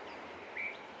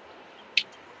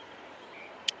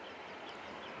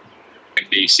 Like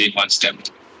they save one step.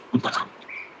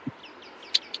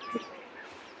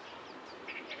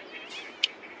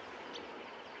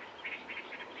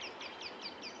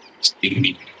 Sting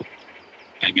me.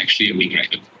 I'm actually a wing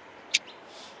rider.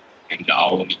 And the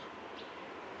owl me.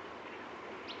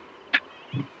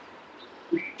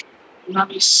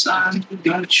 Nami-san,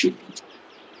 got you.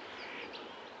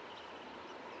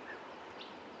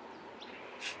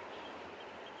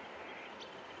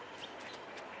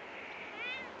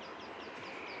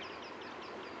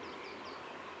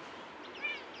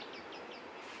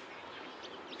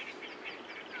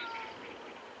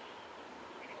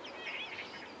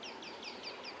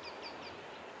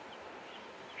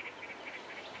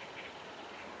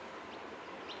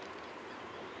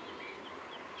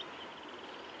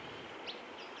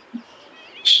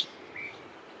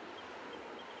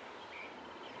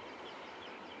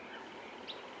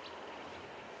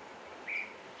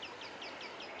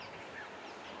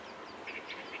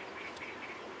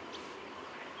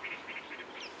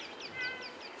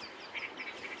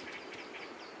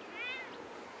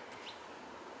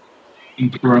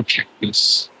 Emperor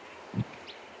Cactus.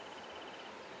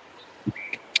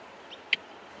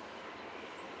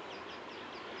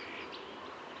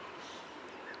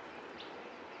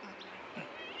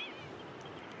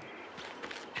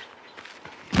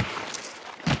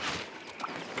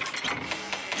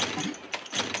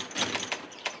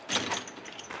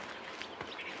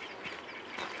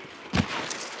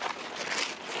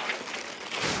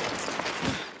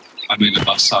 make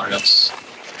about Sarias.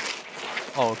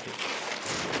 Oh, okay.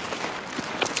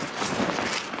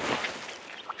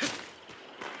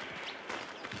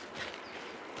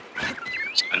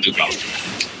 Underground.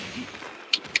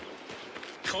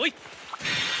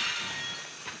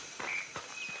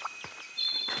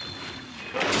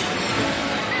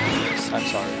 I'm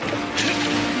sorry.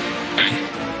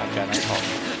 I cannot talk.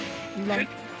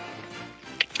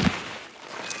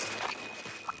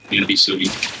 You'll be so you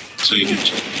can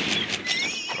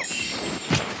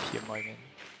Here, my man.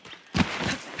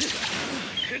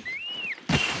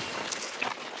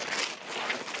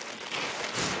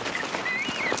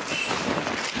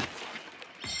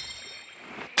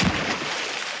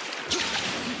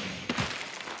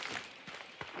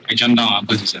 I jump down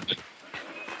because it's epic.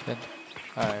 Then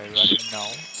I run it now.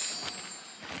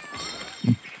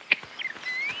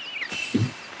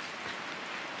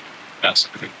 That's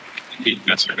correct. I hate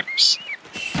that's correct.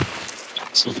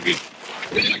 So good.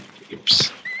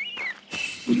 Oops.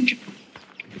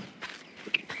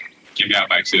 Give me out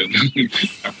by accident.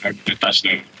 I touched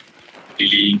the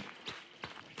really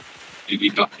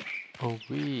top. Oh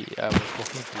wait, I was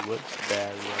walking towards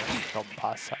barrier from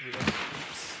past side.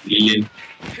 Lilian.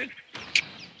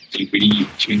 Pretty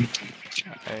tune.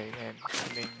 I am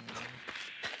coming.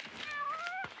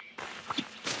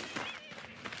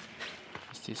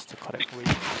 Is this the correct way?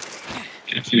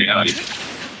 Definitely out.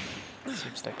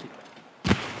 Seems like it.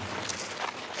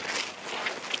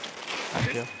 I'm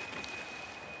here.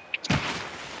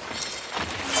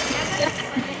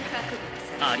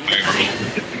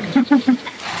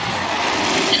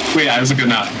 Wait, I was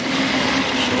gonna.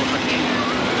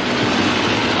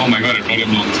 Oh my god, I brought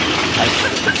him long.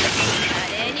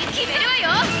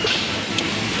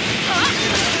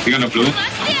 You gonna blow?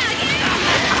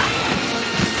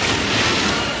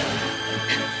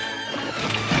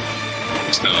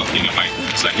 It's the,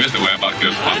 it's like, where's the whereabouts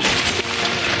girl from?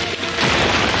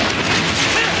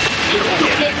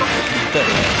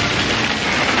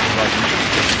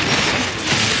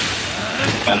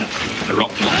 The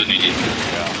rock mountain in it.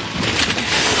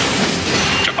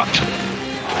 Cepat.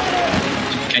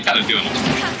 Kayak tak ada dia.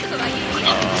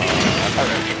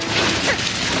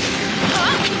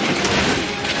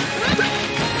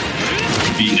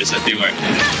 Being the setting, right?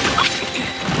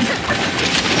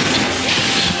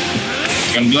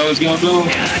 It's gonna blow.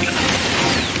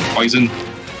 Poison.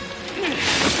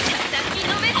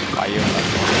 Fire.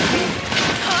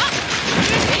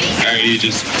 I really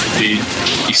just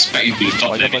expect you to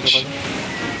top damage.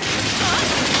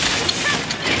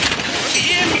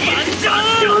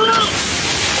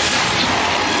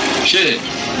 Shit!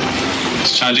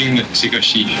 It's charging the Secret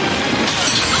Sheet.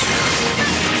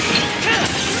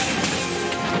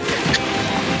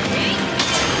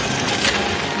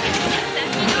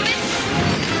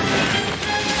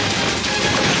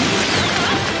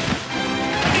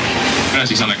 I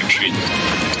see sound like a tree.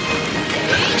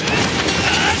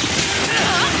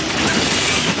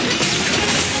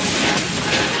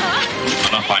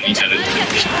 I'm not finding each other.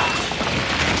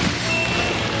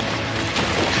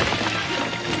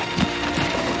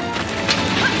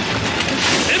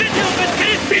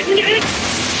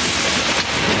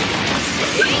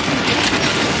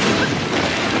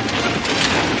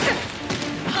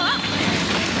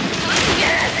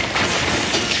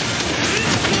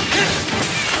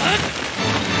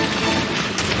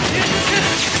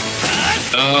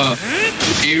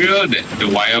 The area that the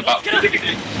wire back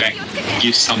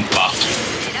gives some buff.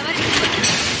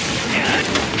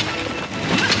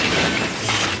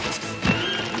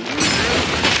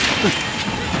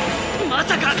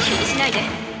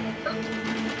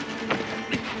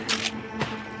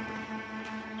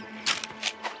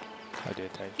 How do I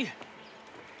tie?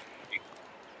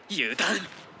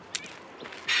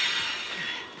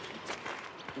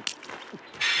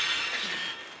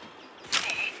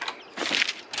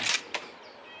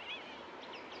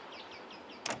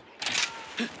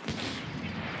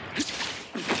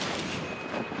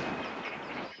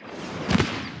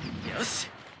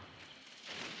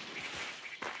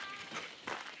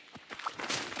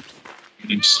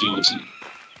 It slows it.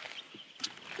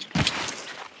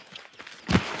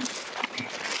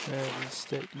 Where is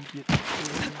that idiot?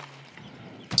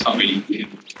 It's not really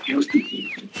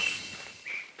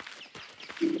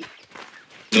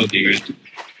no dear.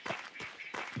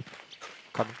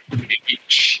 Coming.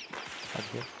 H. I'm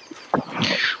here.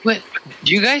 What? Do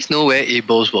you guys know where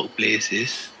Abel's workplace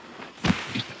is?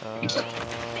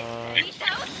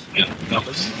 Yeah, no.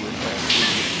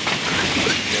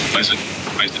 Poison.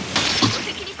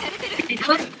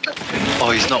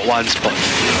 Oh, it's not one spot.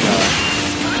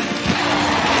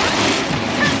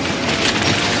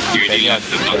 You already got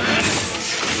the book.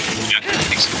 Yeah,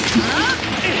 thanks.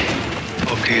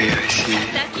 Okay, I see.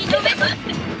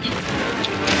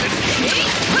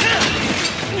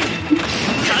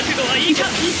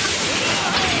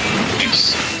 Thanks.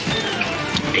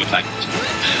 Good time.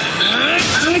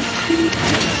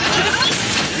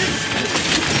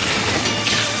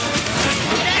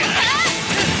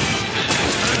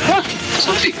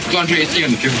 Something 280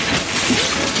 on the field.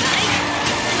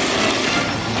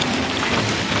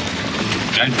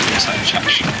 And side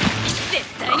charge.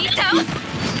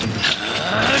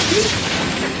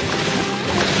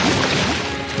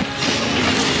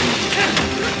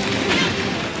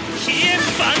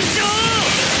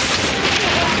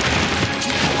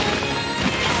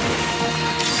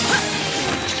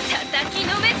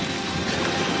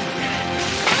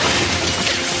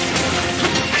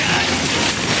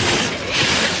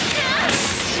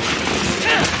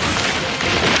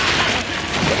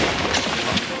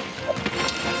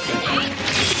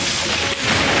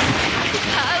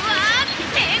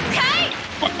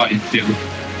 What is still?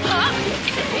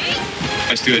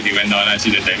 I still went down and I see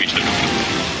the damage.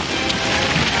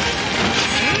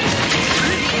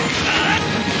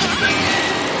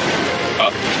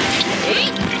 Up.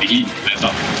 He that's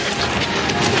up.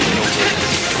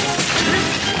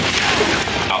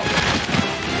 Ow.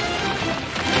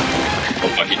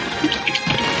 Overhit.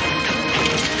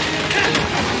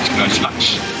 No charge.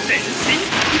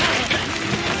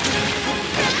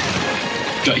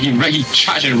 He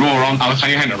charged and roll around. I was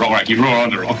hiding behind the rock, right? He rolled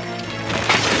around the rock.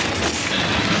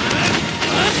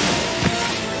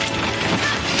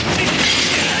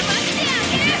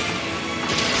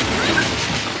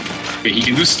 Wait, he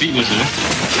can do sleep also.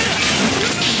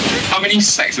 How many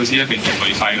sacks does he have in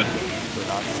 45?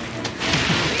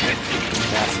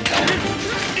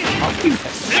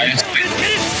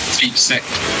 Sleep sack.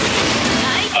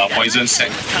 Poison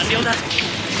sack.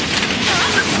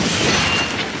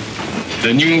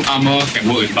 The new armor can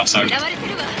work with Basar.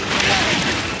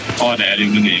 Or the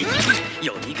element name.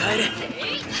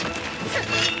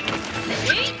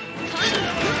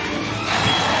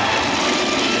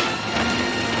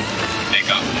 Take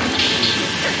up.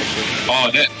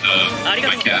 Oh, that,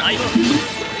 my cat.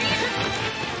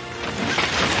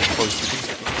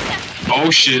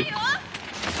 Oh shit.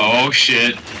 Oh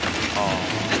shit.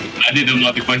 I did the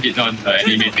multiple hit on the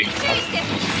enemy thing.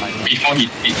 Before he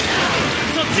hit.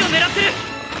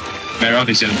 Barrel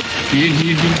is in. Yeah,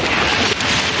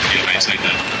 nice like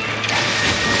that.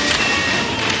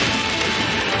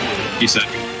 He's a.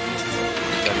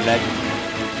 The leg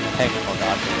tank on the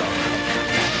underground.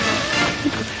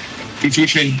 Two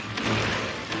train.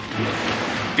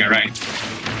 Yeah, right.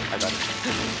 I got it.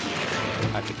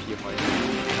 I have to pee for you.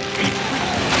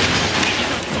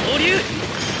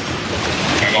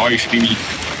 Oh my god, you shooting me.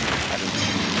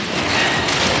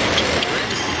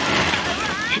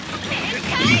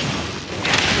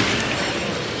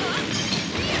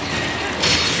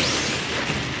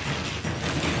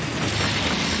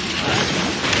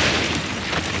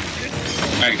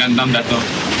 Alright, Gundam battle.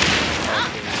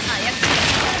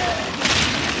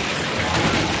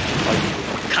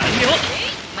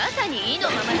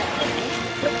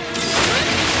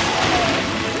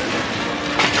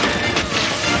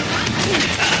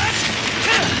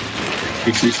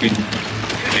 Quickly,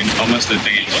 and almost the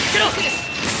thing.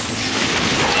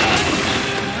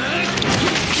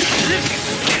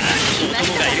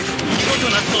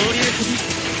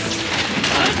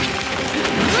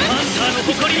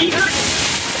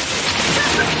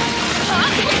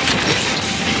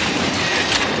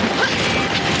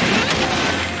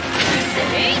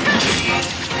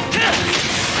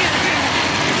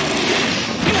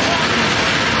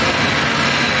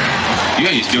 Yeah,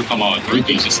 you still come out.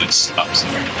 Everything just like stops.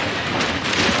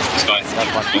 This guy.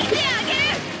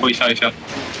 Oh, he shot.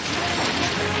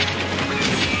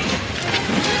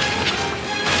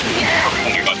 Oh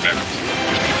my god, man.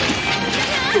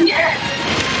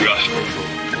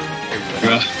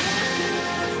 Bruh.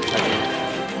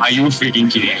 Are you freaking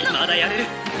kidding me?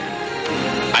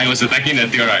 I was attacking the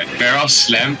tail, right? Barrel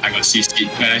slam, I got CC.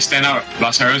 When I stand out,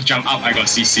 Blastero jump up, I got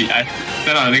CC. I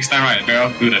stand out the next time, right?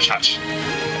 Barrel do the charge.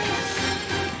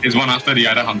 It's one after the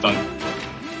other, I'm done.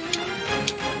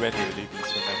 When you leave me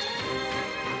so nice.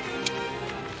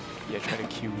 Yeah, try to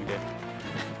kill them.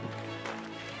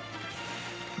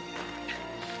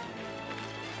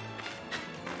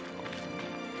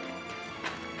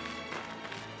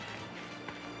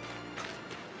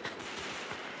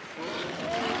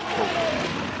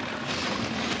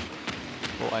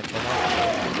 Oh,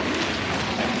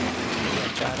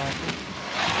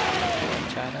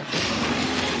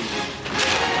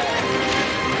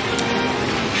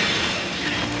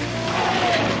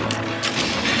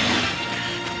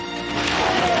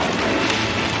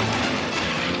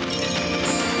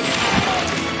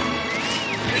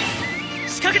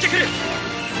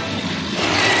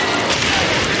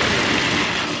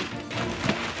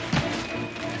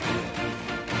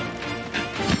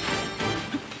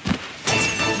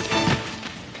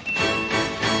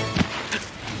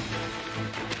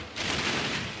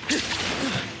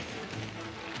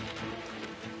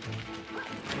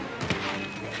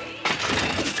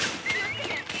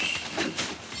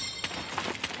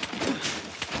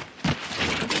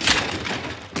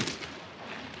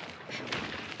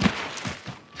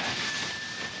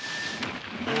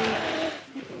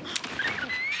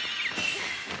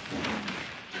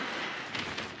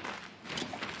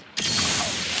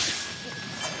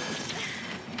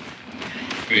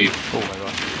 Wait, Oh my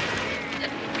god.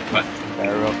 what?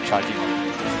 Barrel charging on.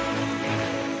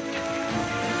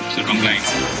 It's the wrong line.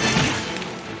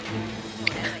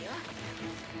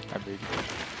 I'm ready.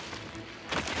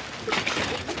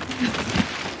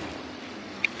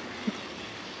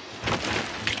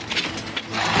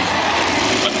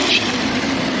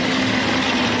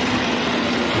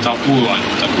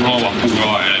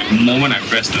 The moment I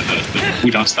pressed the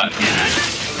cooldown start,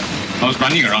 I was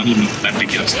running around him like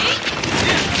picking up stuff.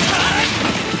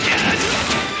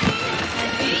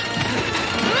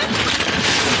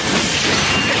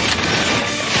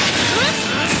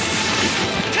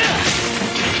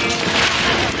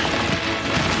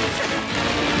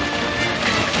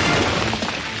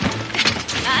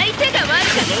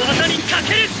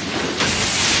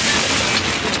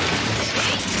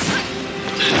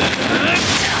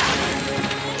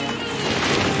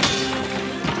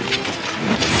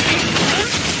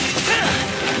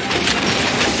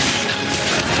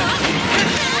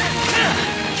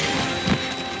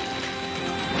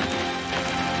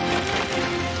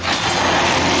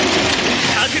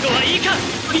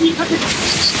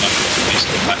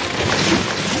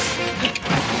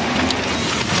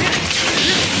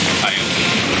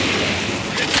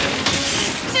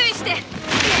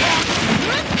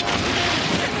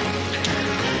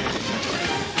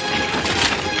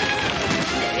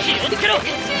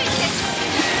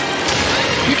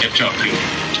 You capture or kill?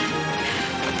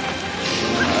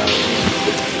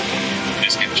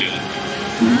 Let's capture.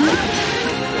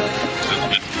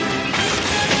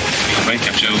 If I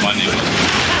capture one, it will.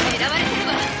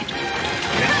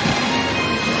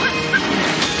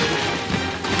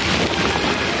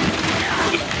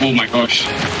 Oh my gosh,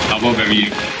 double very.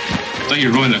 I thought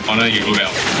you roll in the corner, you roll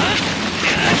out.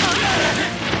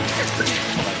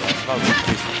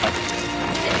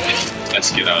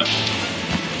 Let's get out.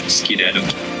 Skedaddle.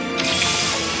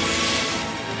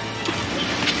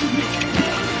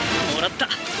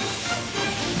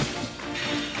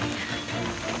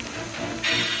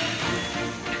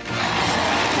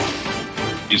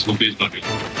 Just hope it's not real.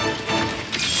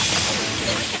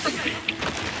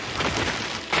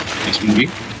 It's moving.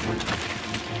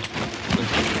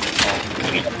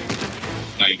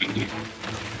 Not even moving.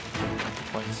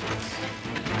 0.6.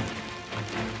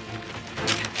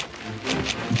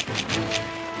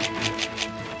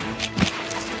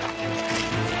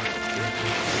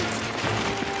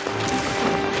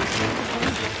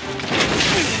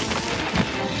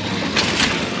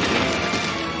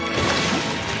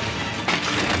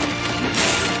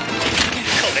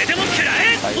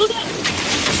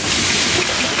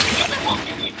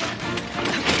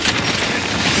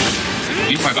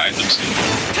 You five items here.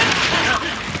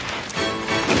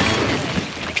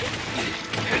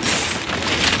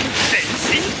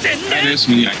 There's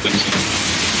many items here.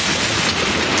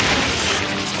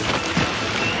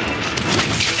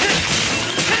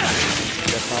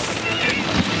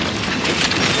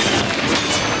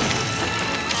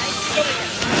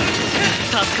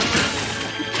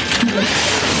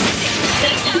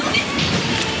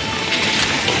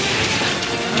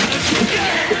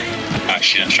 Ah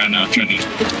shit, I'm trying to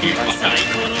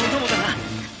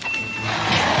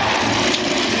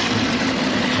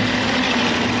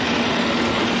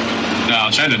I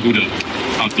was trying to do the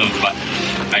counter, but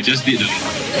I just did the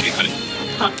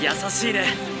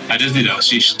I just did a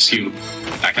switch skill.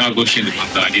 I cannot go straight to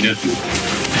counter. I needed to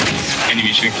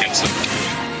animation cancel.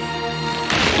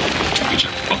 Which I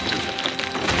forgot to.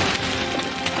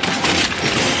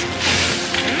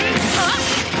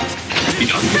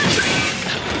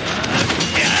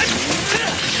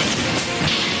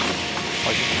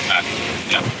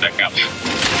 Yeah, back up.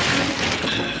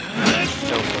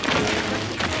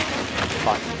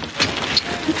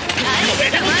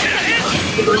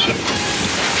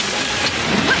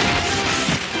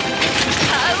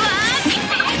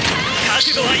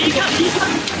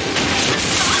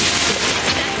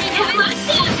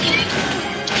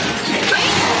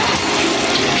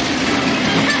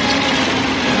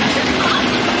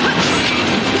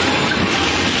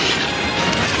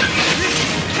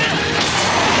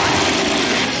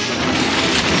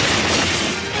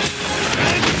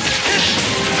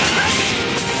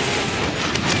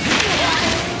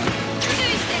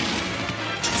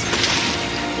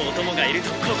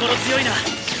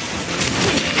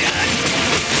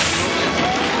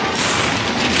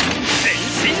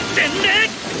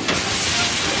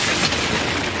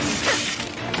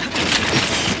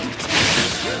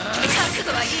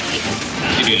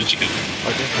 Give me a chicken.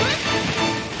 Okay.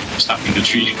 Stuck in the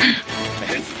tree.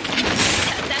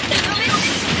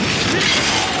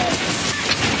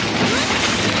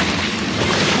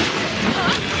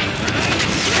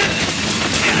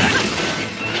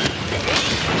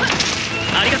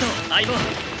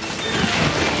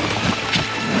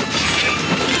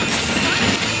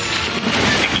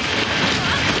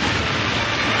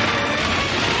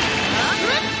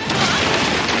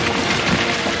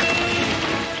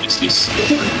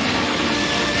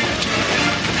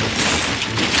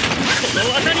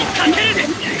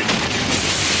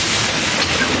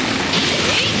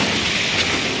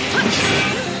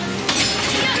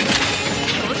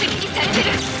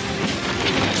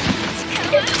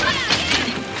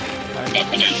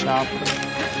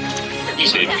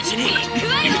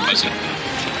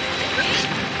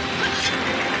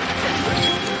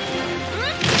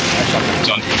 It's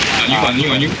on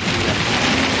you.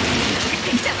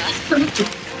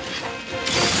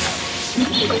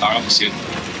 Power up soon.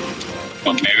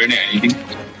 Got Marinate or anything?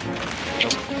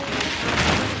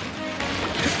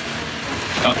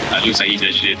 Oh, that looks like he's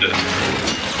actually dead.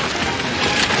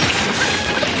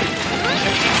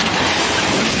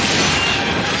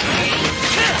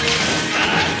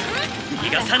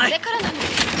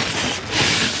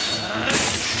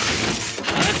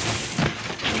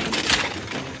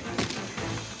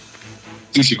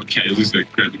 This is okay, this is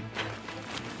like crazy.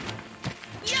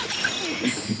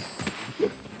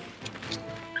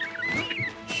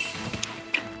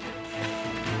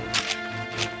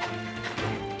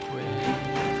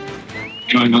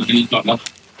 Any thought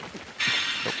left?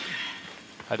 Nope.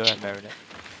 I don't have Marinette.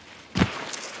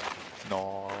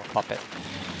 No, puppet.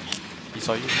 He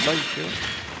saw you kill.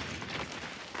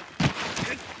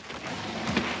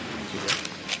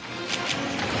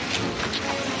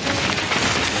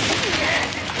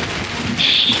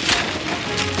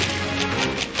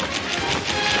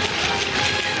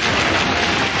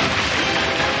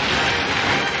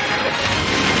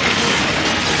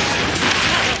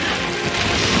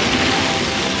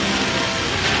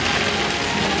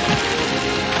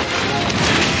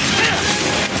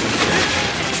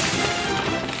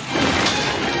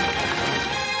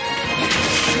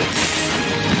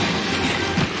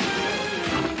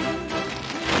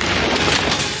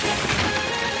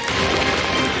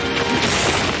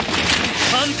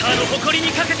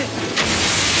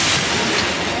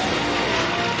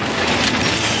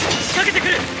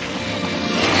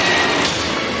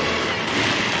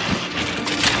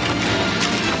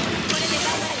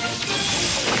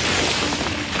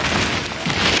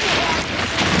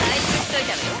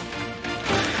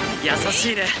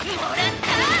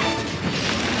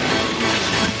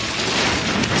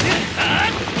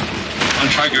 I'll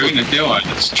try going the deal, I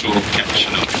just draw catch,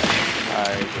 you know. I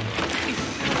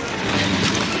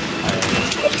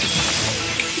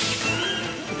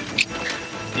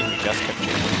think we just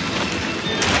captured.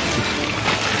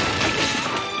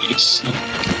 Yes.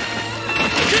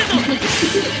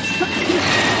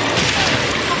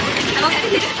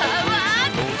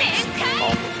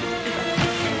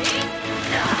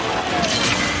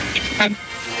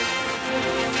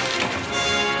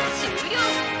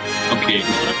 Okay,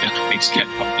 thanks, cat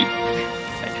puppy.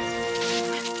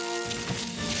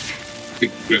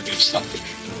 Big grip of stuff.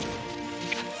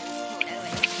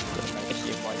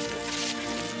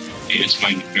 It's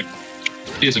mine.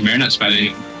 Here's a Marinette spider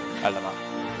here. Alamak.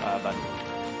 But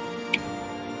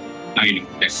Now you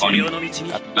that funny.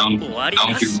 Down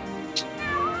to.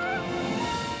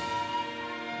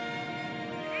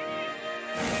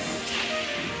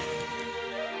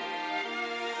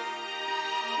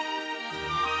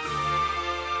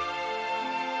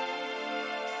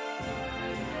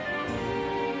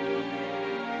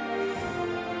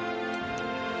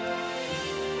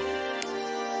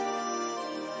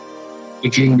 The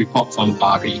dream report from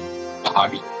Bahari.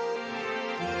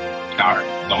 Gar,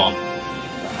 come on.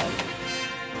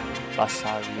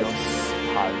 Basarios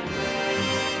Haru.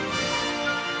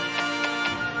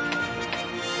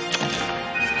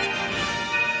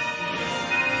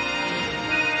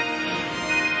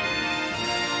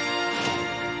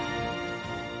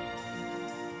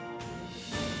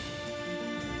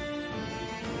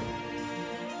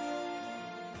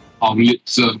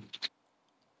 Litzer.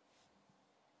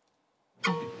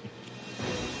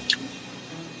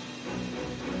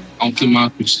 Ultima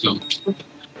Crystal.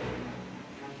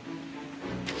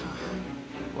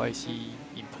 Why is he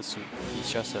in pursuit? He's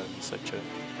just a researcher.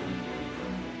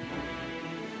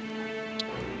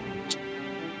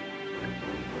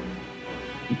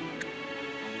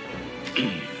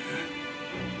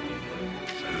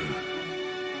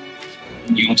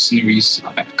 New series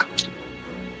are back.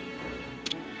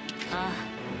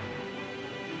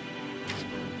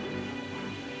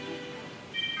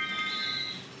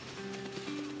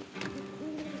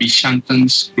 Bishantan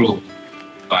Scroll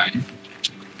by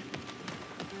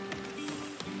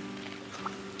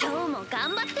今日も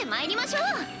頑張って参りましょう。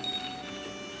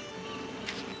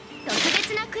特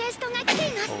別なクエストが来て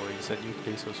います。 Oh, it's a new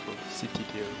place also. City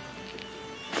Deal.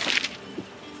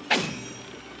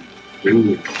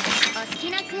 Ooh. お好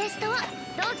きなクエストをど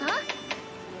うぞ。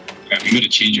 Yeah, we gotta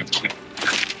change your plan.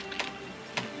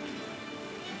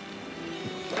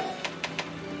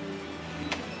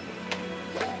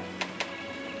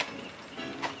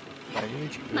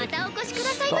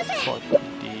 Stop for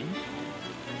today.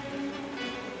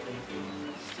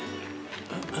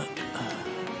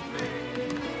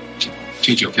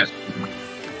 Change your cat.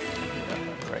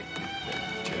 Yeah, right.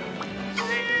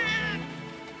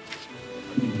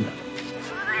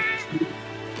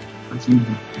 it's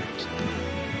easy.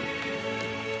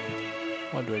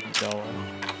 What do I need now?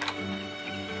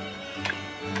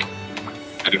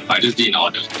 I just did in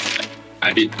order.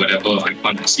 I did whatever I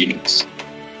found the ceilings.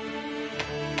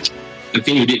 I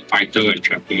think you did fighter and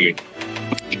trapping.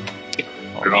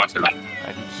 Oh, Around I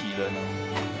need healer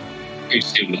now. it's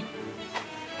similar.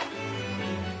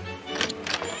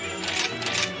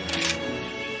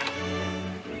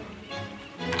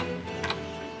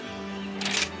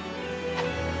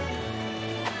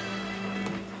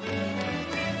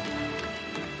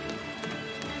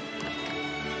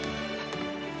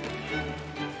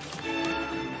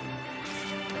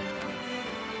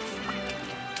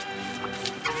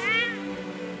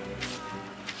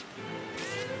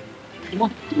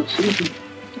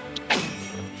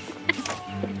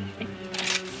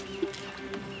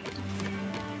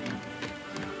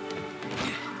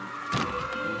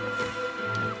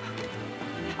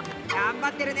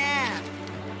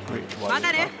 Great one. ま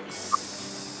たね。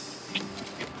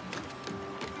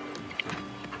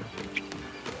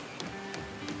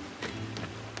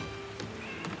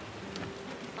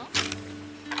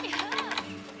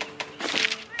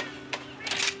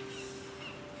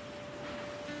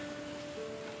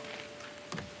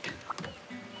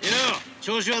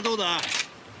 調子はどうだ。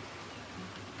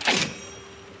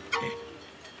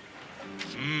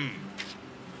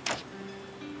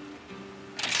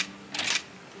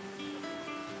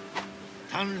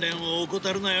鍛錬を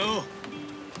怠るなよ。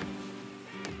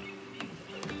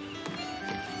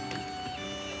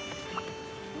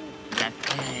雑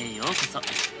貨屋へようこそ。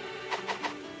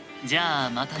じゃあ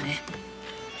またね。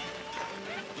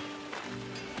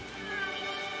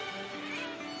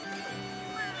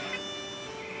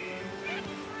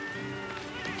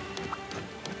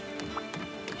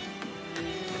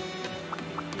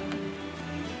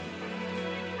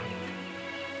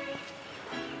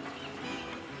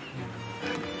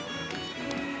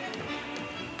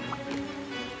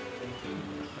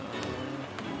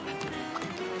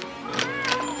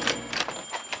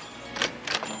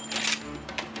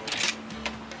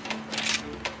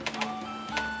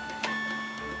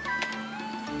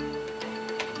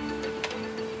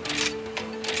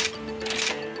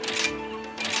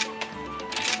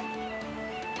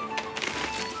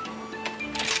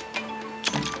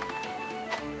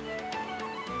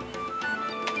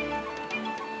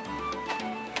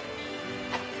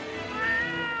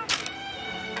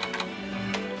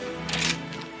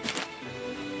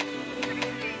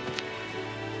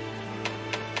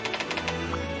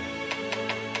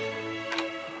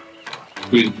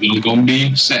With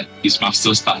Logombi set his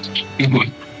master start.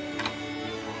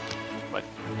 What?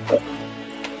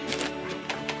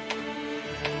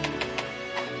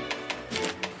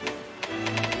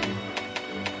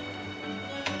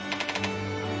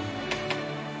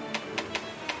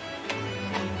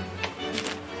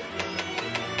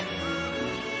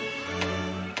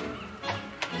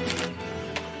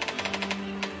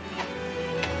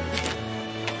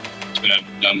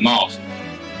 The mouth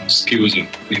skills in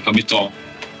Kamito.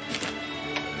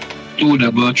 2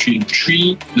 level 3,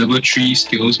 3 level 3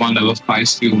 skills, 1 level 5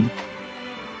 skill.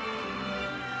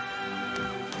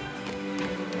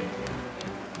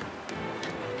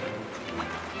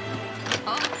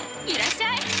 Oh, いらっし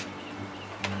ゃい。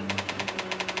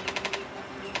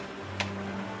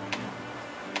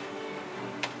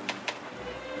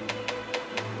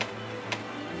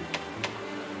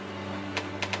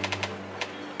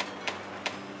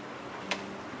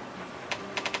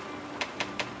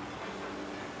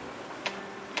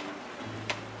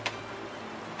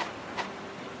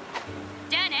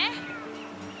じゃあね。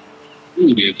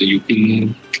 Ooh, they have the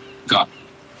Yuping guard.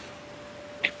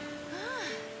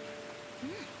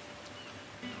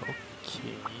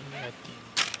 Okay, I think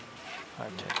I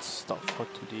can stop for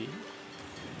today.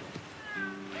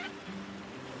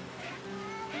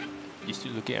 You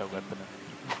still looking at a weapon?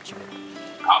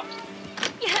 Ah,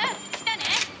 いや、来たね。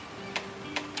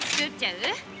作っちゃう？鍛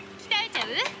えちゃう？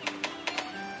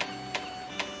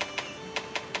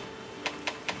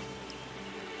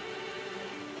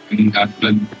 and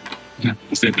then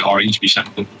instead of the orange Bishan.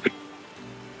 Wow,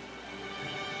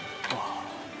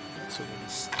 so many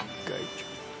steam gaiju.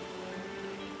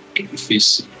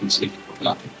 Fist.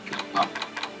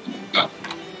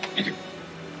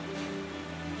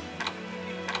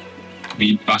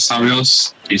 The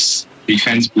Basarios is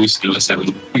defense boost level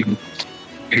 7.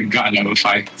 Guard level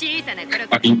 5. 小さな頃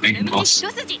から Fucking こ thing の道 boss.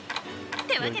 一筋。っ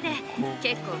てわけで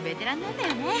結構ベテランなんだ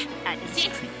よね。私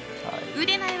Hi.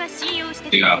 腕前は信用して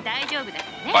くれて大丈夫だか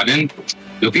らね。 But then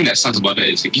the thing that sucks about that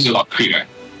is it gives you a lot of crit, right?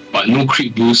 But no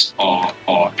crit boost or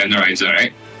tenderizer,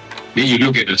 right? Then you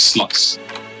look at the slots.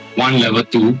 1 level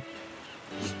 2,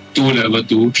 2 level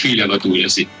 2, 3 level 2,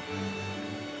 that's it.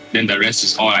 Then the rest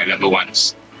is all like level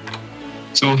 1s.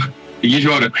 So they give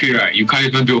you all the crit, right? You can't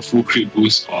even build full crit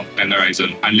boost or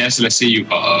tenderizer unless, let's say, you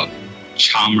got a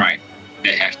charm, right?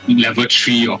 That have level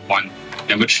 3 or 1.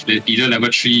 Either level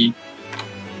 3.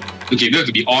 Okay, it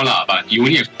could be all lah, but you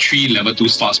only have 3 level 2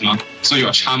 slots, ma. So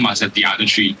your charm must have the other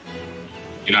 3.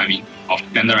 You know what I mean? Of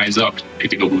tenderizer or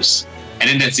critical boost. And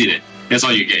then that's it. That's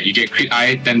all you get. You get crit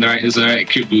eye, tenderizer, and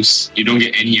crit boost. You don't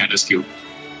get any other skill.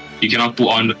 You cannot put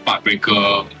on the part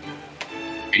breaker,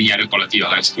 any other quality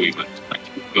of life skill even. Like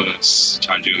burst,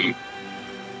 charger. Yeah.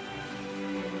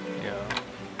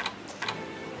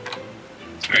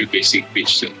 It's very basic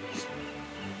pitch set.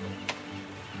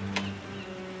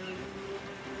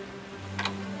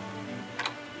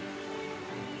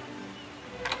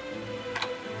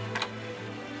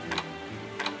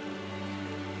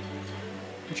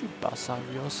 Actually,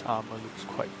 Basario's armor looks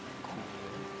quite cool.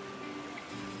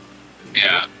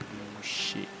 Yeah. Oh,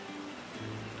 shit.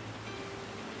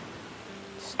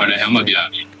 But the helmet, yeah.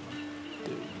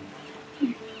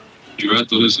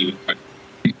 Durato's quite.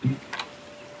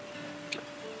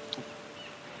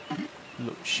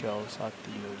 Load shells,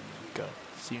 artillery, gun.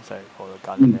 Seems like for the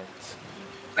gun lens.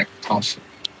 Like tough.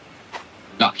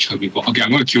 Dark chubby ball. Okay,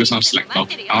 I'm gonna kill some slack top.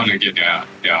 I wanna get their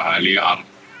layer arm.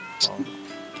 Oh,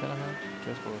 can I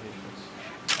just go ahead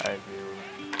first? I will.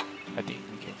 I think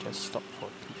we can just stop for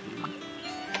today.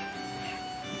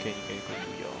 You can go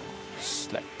to your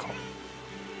Slack com.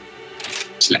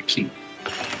 Slacking.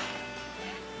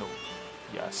 No,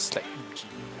 yeah, Slack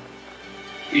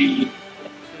engineer.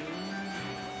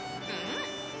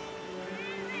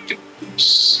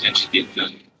 Actually,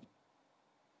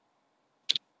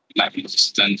 life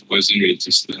resistance, poison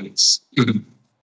resistance.